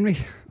 Colin Henry.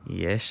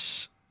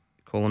 Yes,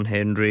 Colin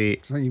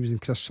Henry. I think he was in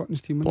Chris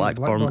Sutton's team.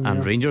 Blackburn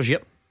and Rangers.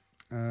 Yep.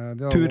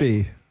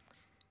 Toure.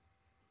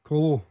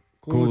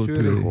 Kolo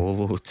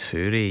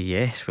Toure.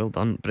 Yes, well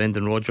done.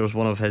 Brendan Rodgers,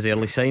 one of his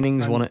early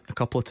signings, won it a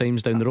couple of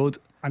times down the road.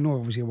 I know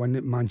obviously he won it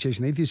at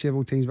Manchester United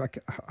several times, but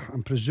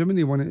I'm presuming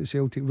he won it at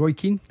Celtic. Roy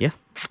Keane. Yeah,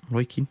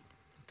 Roy Keane.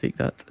 Take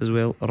that as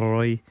well,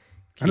 Roy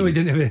Keane. I know he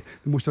didn't have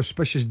the most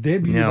auspicious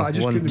debut, but I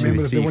just couldn't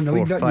remember if they won the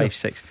league that year.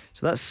 6.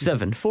 So that's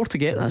 7. 4 to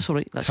get. That's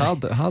alright. That's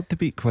hard to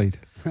beat, Clyde.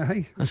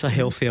 That's a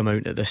healthy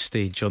amount at this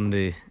stage on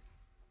the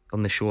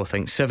show, I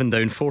think. 7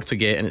 down, 4 to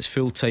get, and it's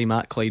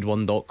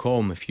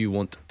fulltime@Clyde1.com if you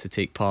want to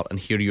take part and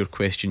hear your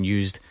question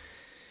used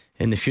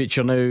in the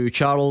future. Now,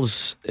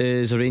 Charles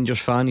is a Rangers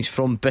fan. He's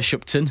from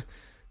Bishopton.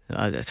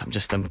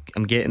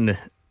 I'm getting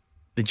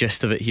the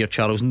gist of it here,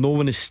 Charles. No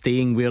one is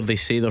staying where they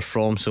say they're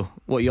from, so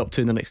what are you up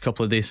to in the next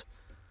couple of days?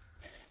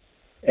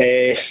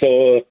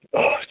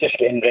 Just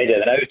getting ready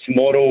now.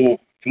 Tomorrow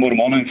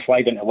morning,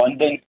 fly down to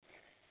London,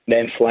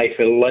 then fly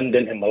from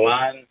London to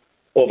Milan,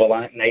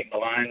 overnight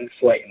Milan,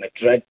 fly to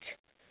Madrid,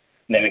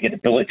 and then we get the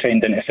bullet train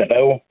down to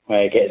Seville,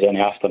 get us in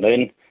the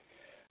afternoon,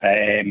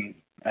 and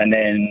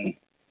then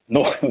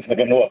we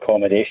got no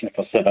accommodation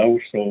for Seville,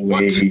 so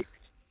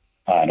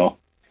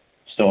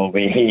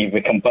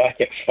we come back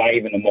at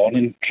 5 in the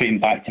morning, train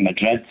back to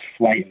Madrid,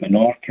 fly to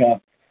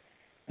Menorca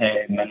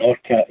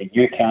to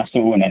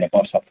Newcastle, and then a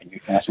bus up to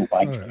Newcastle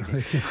back.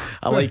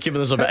 I like it when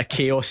there's a bit of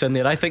chaos in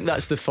there. I think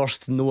that's the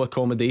first no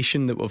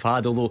accommodation that we've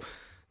had, although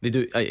they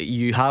do.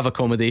 You have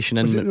accommodation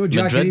in Madrid.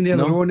 Jack in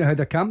there on that had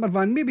a camper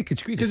van, maybe could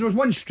squeak, because there was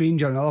one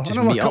stranger and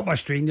another couple of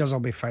strangers will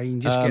be fine.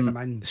 Just get them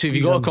in. So have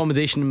you got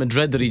accommodation in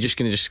Madrid, or are you just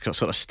going to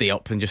sort of stay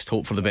up and just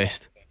hope for the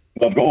best?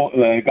 Well,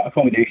 I've got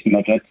accommodation in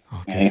Madrid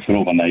for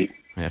overnight.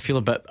 I feel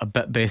a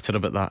bit better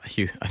about that,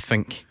 Hugh, I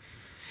think.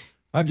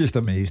 I'm just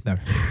amazed now.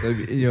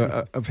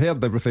 I've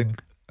heard everything,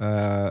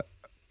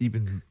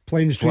 even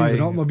planes, trains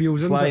and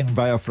automobiles, flying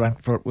via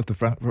Frankfurt with the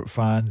Frankfurt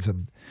fans,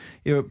 and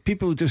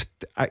people just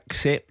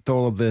accept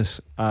all of this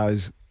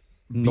as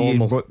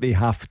normal, what they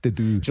have to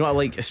do. Do you know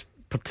what I like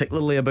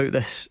particularly about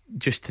this,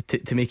 just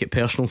to make it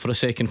personal for a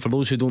second, for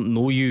those who don't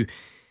know you,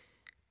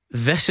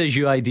 this is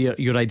your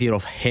idea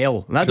of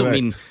hell. And I don't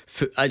mean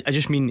I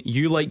just mean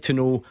you like to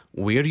know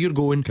where you're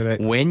going,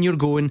 when you're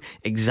going,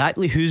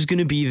 exactly who's going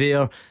to be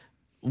there,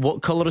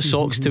 what colour of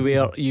socks to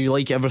wear. You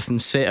like everything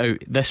set out.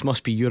 This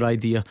must be your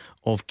idea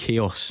of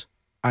chaos.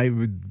 I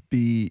would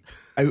be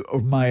out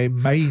of my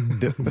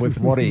mind with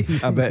worry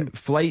about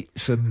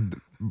flights and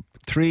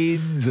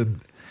trains,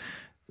 and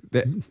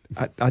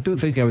I don't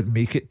think I would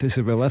make it to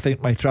Seville. I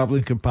think my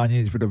travelling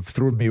companions would have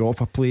thrown me off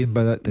a plane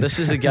by that day. This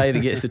is the guy that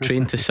gets the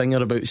train to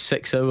Singer about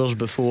 6 hours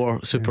before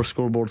Super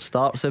Scoreboard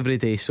starts every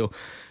day. So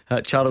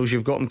Charles,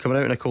 you've got him coming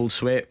out in a cold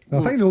sweat.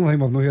 I think the only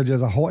time I've not heard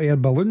is a hot air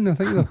balloon. I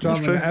think they're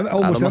travelling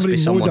almost every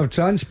mode of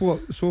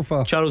transport so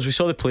far. Charles, we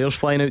saw the players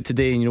flying out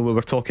today, and we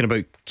were talking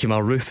about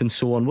Kemar Roofe and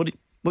so on. What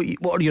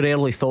are your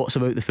early thoughts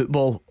about the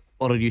football,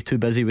 or are you too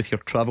busy with your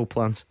travel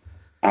plans?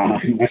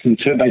 Listen,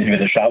 too busy with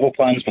the travel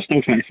plans. We're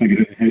still trying to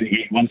figure out how to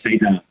get one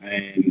side of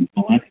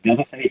Milan to the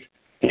other side,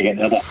 to get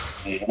the other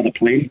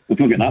plane. We've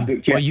not got that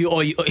booked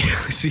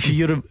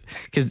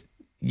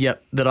yet.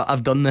 So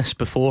I've done this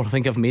before. I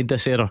think I've made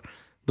this error.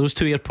 Those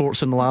two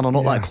airports in Milan are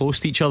not that close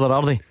to each other,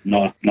 are they?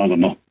 No, they're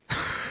not.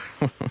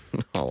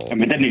 And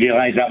we didn't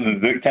realise that when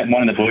we booked it.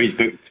 One of the boys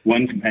booked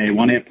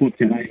one airport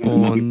tonight.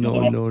 Oh,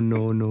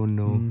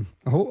 no.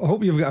 I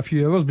hope you've got a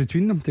few hours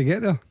between them to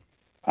get there.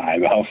 I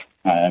will.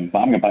 But I'm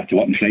going back to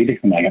work on Friday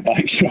when I get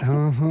back. So.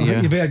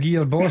 You better give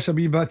your boss a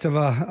wee bit of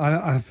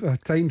a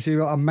time, say,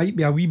 well, I might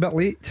be a wee bit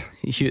late.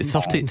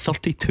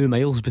 32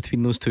 miles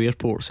between those two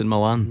airports in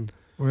Milan.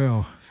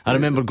 Well, I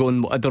remember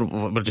going,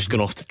 we're just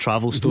going off to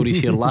travel stories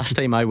here. Last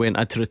time I went,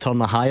 I had to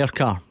return a hire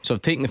car. So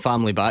I've taken the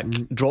family back,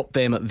 dropped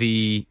them at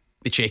the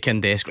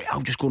check-in desk. Right,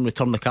 I'll just go and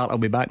return the car. I'll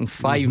be back in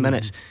 5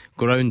 minutes.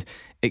 Go round,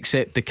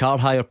 except the car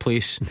hire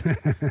place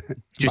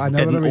just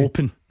didn't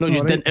open. No,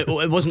 just didn't.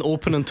 It wasn't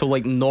open until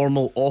like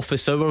normal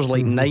office hours,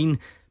 like 9.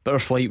 But our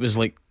flight was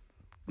like,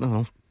 I don't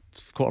know,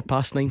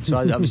 9:15. So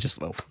I was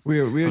just, well,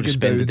 I'll just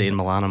spend the day in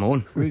Milan. I'm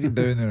on. We're going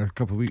down in a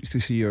couple of weeks to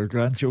see our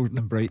grandchildren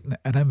in Brighton,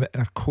 and I'm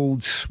in a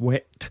cold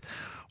sweat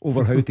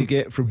over how to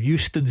get from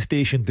Euston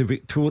Station to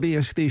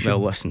Victoria Station. Well,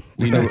 listen,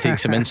 you know, take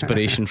some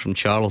inspiration from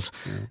Charles.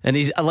 And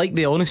I like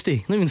the honesty.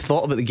 He not even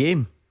thought about the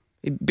game.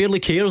 He barely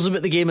cares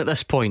about the game at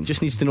this point.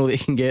 Just needs to know that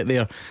he can get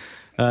there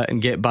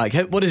and get back.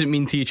 What does it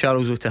mean to you,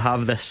 Charles, though, to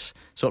have this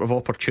sort of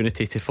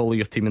opportunity to follow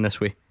your team in this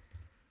way?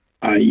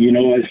 I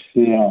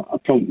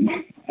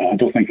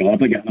don't think I'll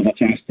ever get another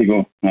chance to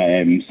go.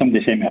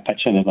 Somebody sent me a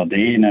picture the other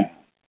day, and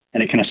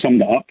it kind of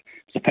summed it up.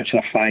 It's a picture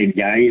of 5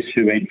 guys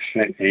who went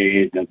for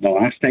the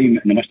last time,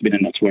 and they must have been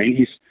in their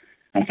 20s.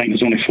 And I think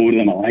there's only 4 of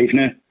them alive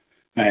now,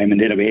 and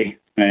they're away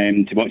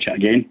to watch it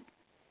again.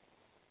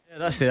 Yeah,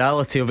 that's the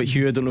reality of it,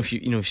 Hugh. I don't know if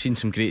you've seen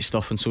some great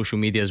stuff on social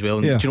media as well.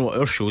 And do you know what?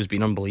 Our show has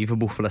been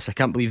unbelievable for this. I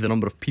can't believe the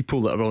number of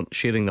people that are on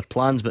sharing their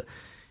plans, but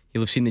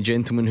you'll have seen the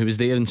gentleman who was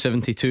there in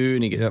 72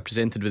 and he got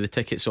presented with the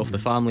tickets off the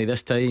family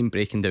this time,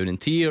 breaking down in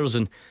tears.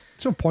 And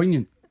it's so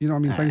poignant, you know what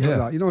I mean, things like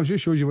that. You know, it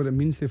just shows you what it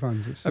means to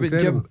fans. It's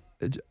incredible.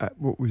 Jim,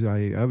 what was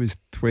I was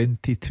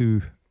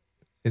 22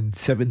 in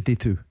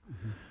 72.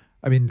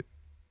 I mean,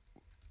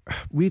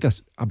 we had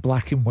a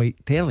black and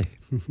white telly.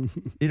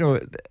 You know,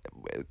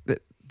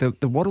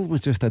 the world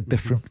was just a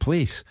different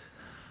place.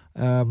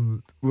 We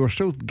were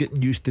still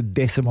getting used to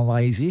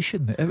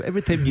decimalisation.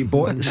 Every time you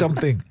bought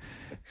something,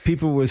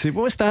 people would say,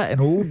 what's that in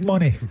old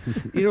money?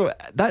 You know,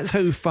 that's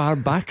how far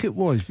back it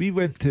was. We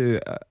went to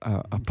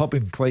a pub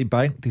in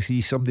Clydebank to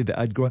see somebody that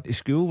I'd gone to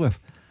school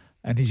with,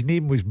 and his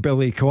name was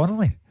Billy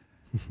Connolly.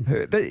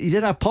 He's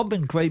in a pub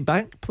in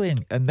Clydebank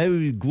playing, and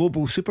now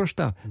global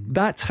superstar.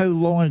 That's how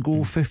long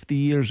ago 50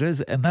 years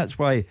is, and that's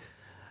why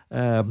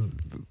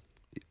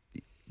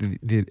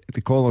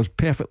the caller's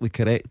perfectly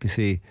correct to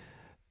say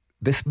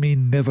this may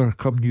never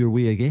come your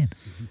way again.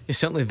 It's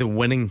certainly the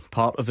winning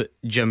part of it,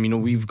 Jim. You know,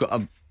 we've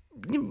got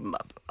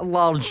a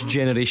large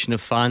generation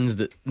of fans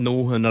that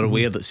know and are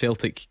aware that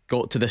Celtic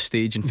got to this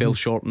stage and fell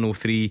short in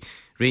 03.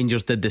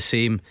 Rangers did the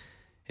same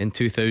in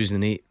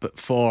 2008. But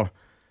for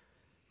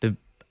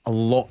a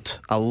lot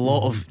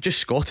of just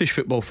Scottish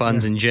football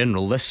fans in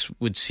general, this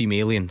would seem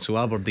alien. So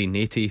Aberdeen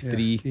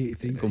 83,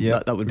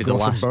 that would be the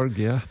last.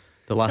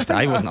 The last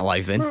I wasn't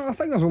alive then. I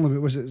think there's only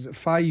was it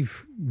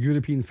 5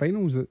 European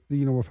finals that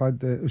we've had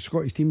the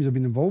Scottish teams have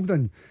been involved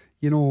in.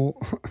 You know,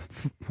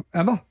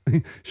 ever.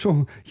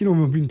 So, you know,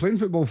 we've been playing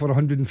football for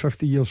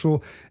 150 years.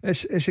 So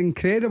it's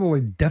incredibly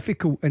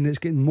difficult, and it's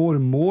getting more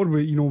and more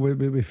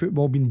with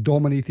football being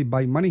dominated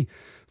by money.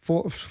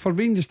 For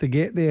Rangers to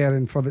get there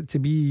and for it to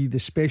be the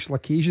special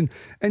occasion,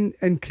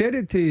 and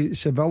credit to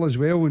Seville as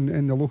well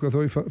and the local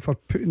authority for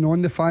putting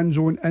on the fan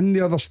zone in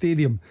the other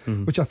stadium,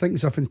 which I think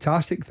is a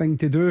fantastic thing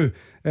to do.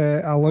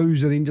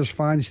 Allows the Rangers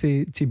fans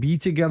to be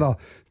together,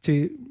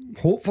 to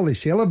hopefully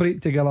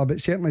celebrate together,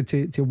 but certainly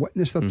to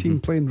witness their team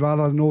playing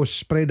rather than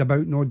spread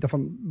about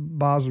different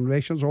bars and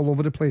restaurants all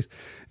over the place.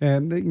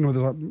 There's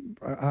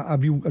a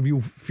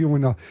real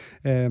feeling of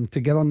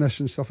togetherness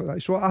and stuff like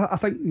that. So I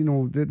think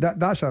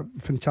that's a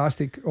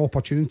fantastic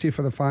opportunity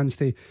for the fans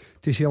to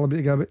celebrate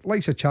together. But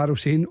like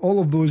Charles saying, all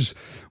of those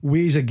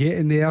ways of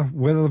getting there,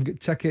 whether they've got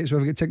tickets,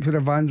 whether they've got tickets for the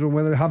van zone,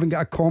 whether they haven't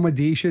got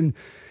accommodation,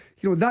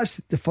 that's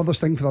the furthest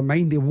thing for their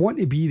mind. They want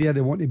to be there, they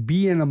want to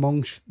be in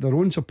amongst their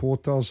own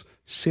supporters,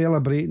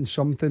 celebrating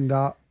something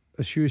that,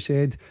 as you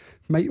said,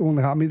 might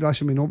only happen. Last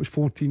time we know it was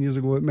 14 years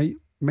ago. It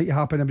might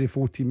happen every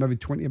 14, maybe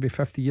 20, every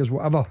 50 years,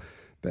 whatever.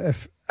 But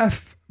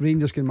if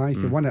Rangers can manage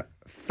to win it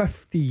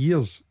 50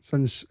 years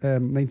since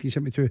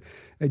 1972,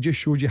 it just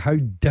shows you how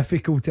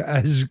difficult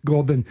it is,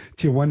 Gordon,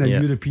 to win a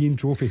European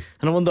trophy.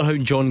 And I wonder how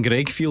John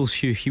Gregg feels,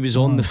 Hugh. He was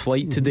on the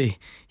flight today.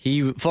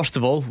 He, first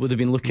of all, would have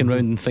been looking around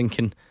and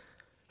thinking,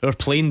 our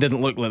plane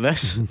didn't look like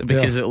this,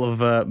 because it'll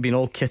have been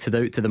all kitted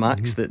out to the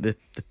max that the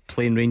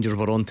plane Rangers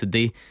were on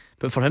today.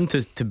 But for him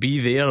to be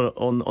there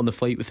on the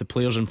flight with the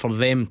players, and for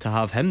them to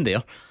have him there,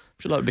 I'm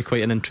sure that would be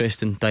quite an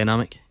interesting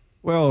dynamic.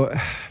 Well,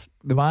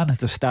 the man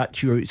has a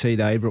statue outside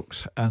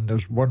Ibrox, and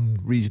there's one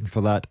reason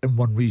for that, and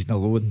one reason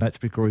alone. That's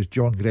because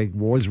John Gregg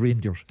was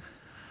Rangers.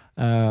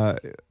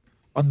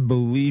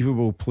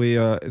 Unbelievable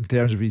player in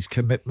terms of his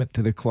commitment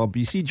to the club.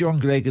 You see John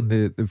Gregg in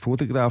the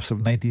photographs of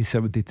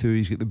 1972.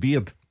 He's got the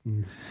beard.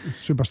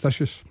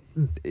 Superstitious.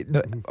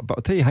 No, but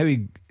I'll tell you how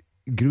he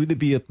grew the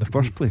beard in the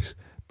first place.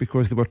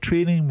 because they were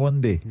training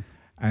Monday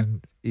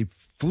and he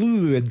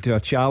flew into a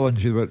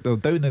challenge. They were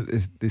down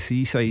at the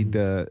seaside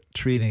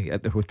training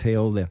at the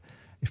hotel there.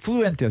 He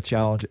flew into a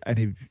challenge and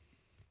he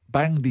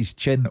banged his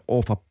chin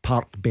off a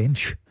park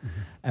bench,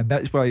 and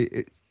that's why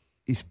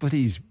he split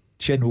his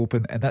chin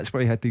open, and that's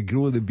why he had to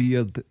grow the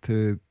beard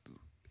to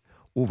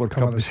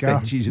overcome the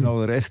stitches and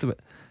all the rest of it.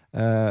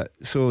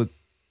 So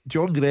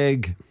John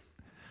Greig,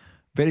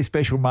 very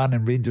special man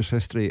in Rangers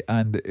history,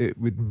 and it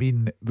would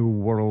mean the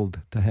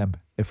world to him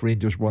if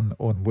Rangers won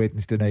on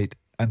Wednesday night.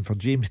 And for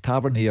James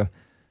Tavernier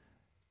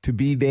to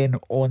be then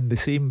on the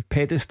same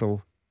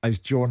pedestal as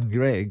John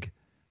Greig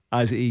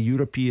as a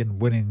European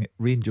winning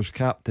Rangers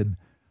captain,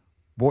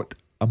 what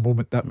a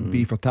moment that would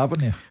be for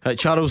Tavernier.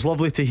 Charles,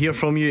 lovely to hear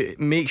from you.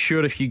 Make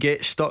sure if you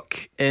get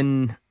stuck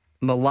in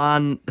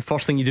Milan, the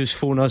first thing you do is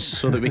phone us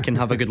so that we can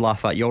have a good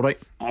laugh at you, alright?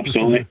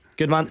 Absolutely.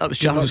 Good man, that was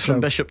Charles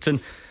from Bishopton.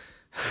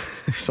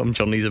 Some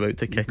journey's about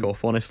to kick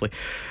off, honestly.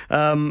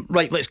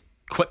 Right, let's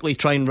quickly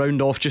try and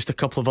round off just a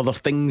couple of other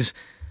things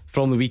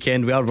from the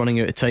weekend. We are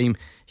running out of time.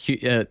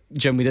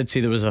 Jim, we did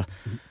say there was a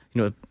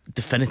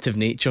definitive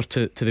nature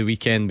to the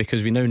weekend,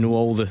 because we now know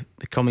all the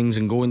comings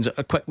and goings.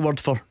 A quick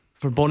word for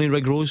Bonnie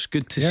Rigrose.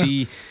 Good to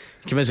see.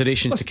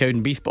 Commiserations to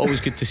Cowdenbeath, but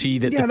always good to see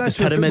that the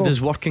pyramid is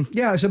working.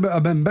 Yeah, it's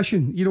about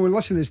ambition.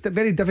 Listen, it's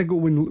very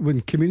difficult when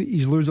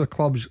communities lose their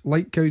clubs,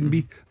 like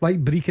Cowdenbeath,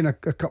 like Brecon a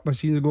couple of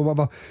seasons ago,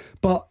 whatever.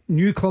 But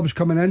new clubs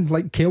coming in,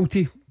 like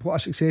Kelty, what a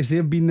success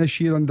they've been this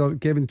year under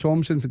Kevin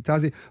Thompson,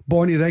 fantastic.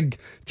 Bonnie Rig,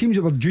 teams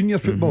that were junior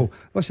football.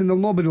 Listen, they'll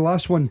not be the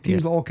last one.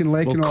 Teams like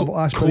Auchinleck have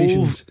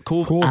aspirations.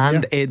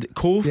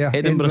 Cove,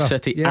 Edinburgh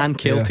City and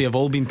Kelty have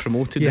all been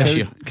promoted this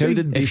year.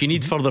 If you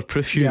need further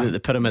proof that the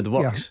pyramid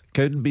works.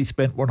 Cowdenbeath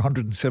spent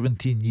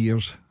 117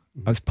 years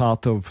as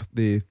part of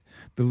the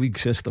league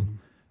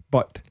system,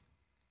 but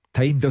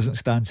time doesn't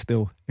stand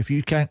still. If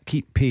you can't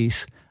keep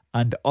pace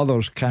and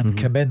others can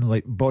come in,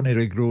 like Bonnie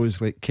Rigrose,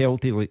 like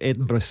Kelty, like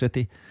Edinburgh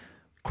City,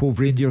 Cove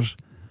Rangers,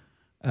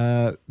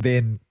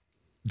 then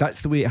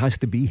that's the way it has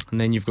to be.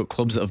 And then you've got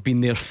clubs that have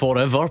been there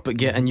forever but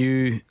get a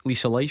new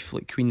lease of life,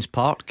 like Queen's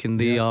Park, and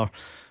they are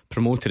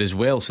promoted as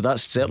well. So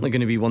that's certainly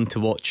going to be one to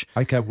watch.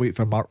 I can't wait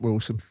for Mark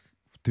Wilson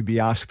to be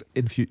asked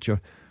in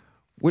future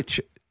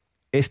which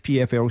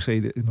SPFL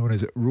side is known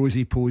as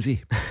Rosie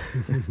Posey.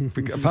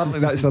 Apparently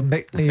that's their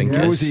nickname,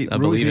 Rosie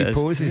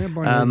Posey.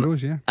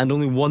 And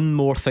only one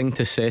more thing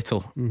to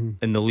settle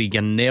in the league.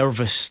 A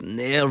nervous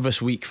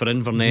week for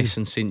Inverness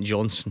and St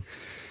Johnstone.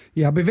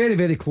 Yeah, I'll be very,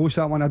 very close,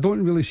 that one. I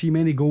don't really see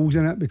many goals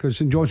in it, because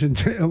St Johnstone,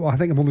 I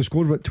think I've only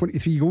scored about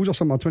 23 goals or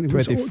something, or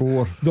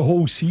 24 the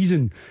whole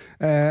season.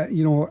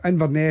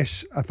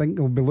 Inverness, I think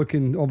they'll be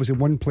looking, obviously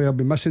one player will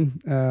be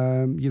missing,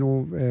 having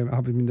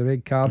been the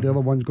red card. The other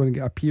one's going to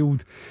get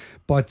appealed.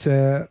 But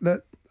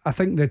I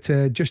think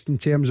that just in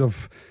terms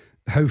of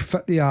how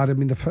fit they are, I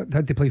mean, they've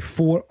had to play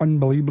 4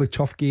 unbelievably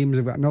tough games.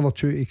 They've got another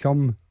 2 to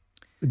come.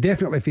 It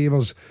definitely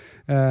favours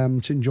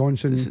St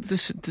Johnstone.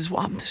 Does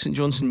what happened to St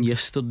Johnstone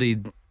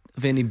yesterday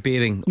have any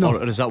bearing? No.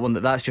 Or is that one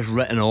that's just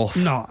written off?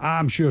 No,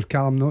 I'm sure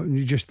Callum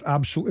he just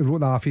absolutely wrote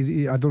that off. I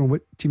don't know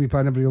what team he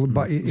played every year,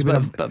 but he would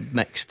have bit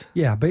mixed.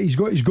 Yeah, but he's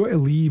got to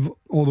leave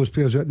all those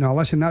players out. Now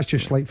listen, that's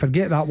just like,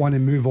 forget that one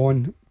and move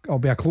on. It'll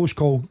be a close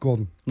call,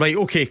 Gordon. Right,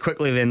 okay,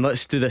 quickly then,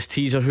 let's do this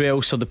teaser. Who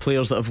else are the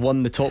players that have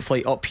won the top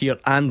flight up here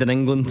and in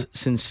England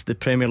since the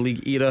Premier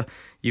League era?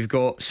 You've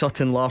got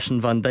Sutton, Larson,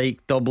 Van Dijk,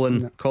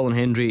 Dublin, Colin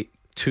Hendry,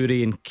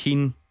 Toure and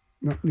Keane.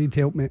 No, need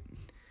help, mate.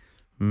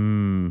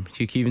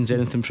 Hugh Keevins,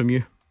 anything from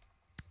you?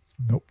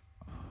 Nope.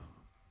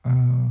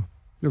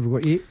 We've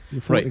got 8.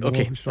 Right,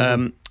 okay.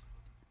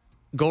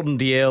 Gordon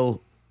DL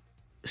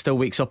still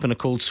wakes up in a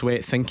cold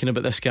sweat thinking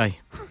about this guy.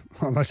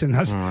 Well, listen,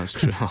 that's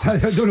true. I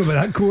don't know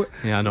about that quote.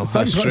 Yeah, I know,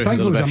 that's true.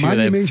 Thank God it was a man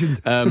you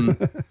mentioned.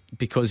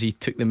 Because he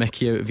took the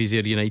mickey out of his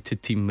Ayr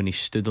United team when he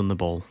stood on the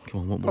ball.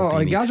 Come on, what more do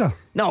you need? Gaza?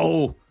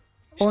 No.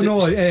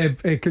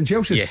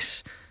 Conchelsea.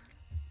 Yes.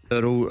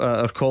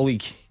 Our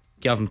colleague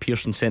Gavin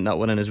Pearson sent that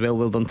one in as well.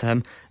 Well done to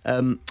him.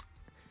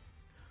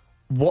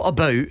 What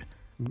about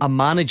a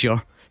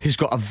manager who's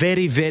got a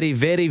very, very,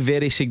 very,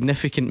 very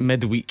significant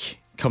midweek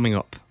coming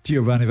up?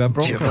 Giovanni Van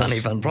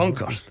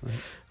Bronckhorst.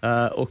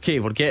 Okay,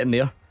 we're getting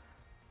there.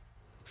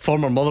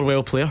 Former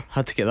Motherwell player,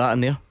 had to get that in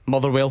there.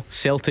 Motherwell,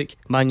 Celtic,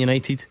 Man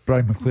United.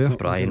 Brian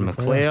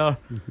McClare.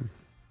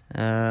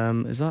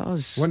 Is that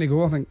us? One to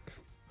go, I think.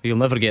 You'll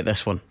never get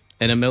this one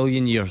in a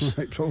million years.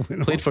 Probably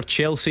not. Played for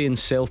Chelsea and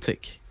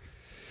Celtic.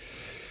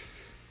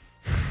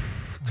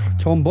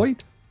 Tom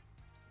Boyd?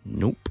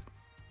 Nope.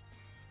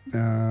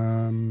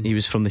 He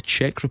was from the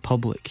Czech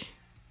Republic.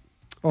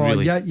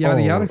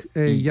 Yarasik.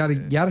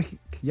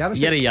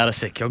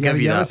 I'll give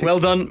you that. Well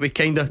done. We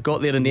kind of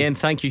got there in the end.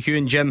 Thank you, Hugh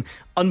and Jim.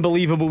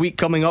 Unbelievable week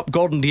coming up.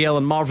 Gordon DL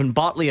and Marvin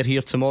Bartley are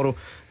here tomorrow.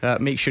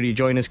 Make sure you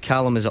join us.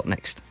 Callum is up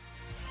next.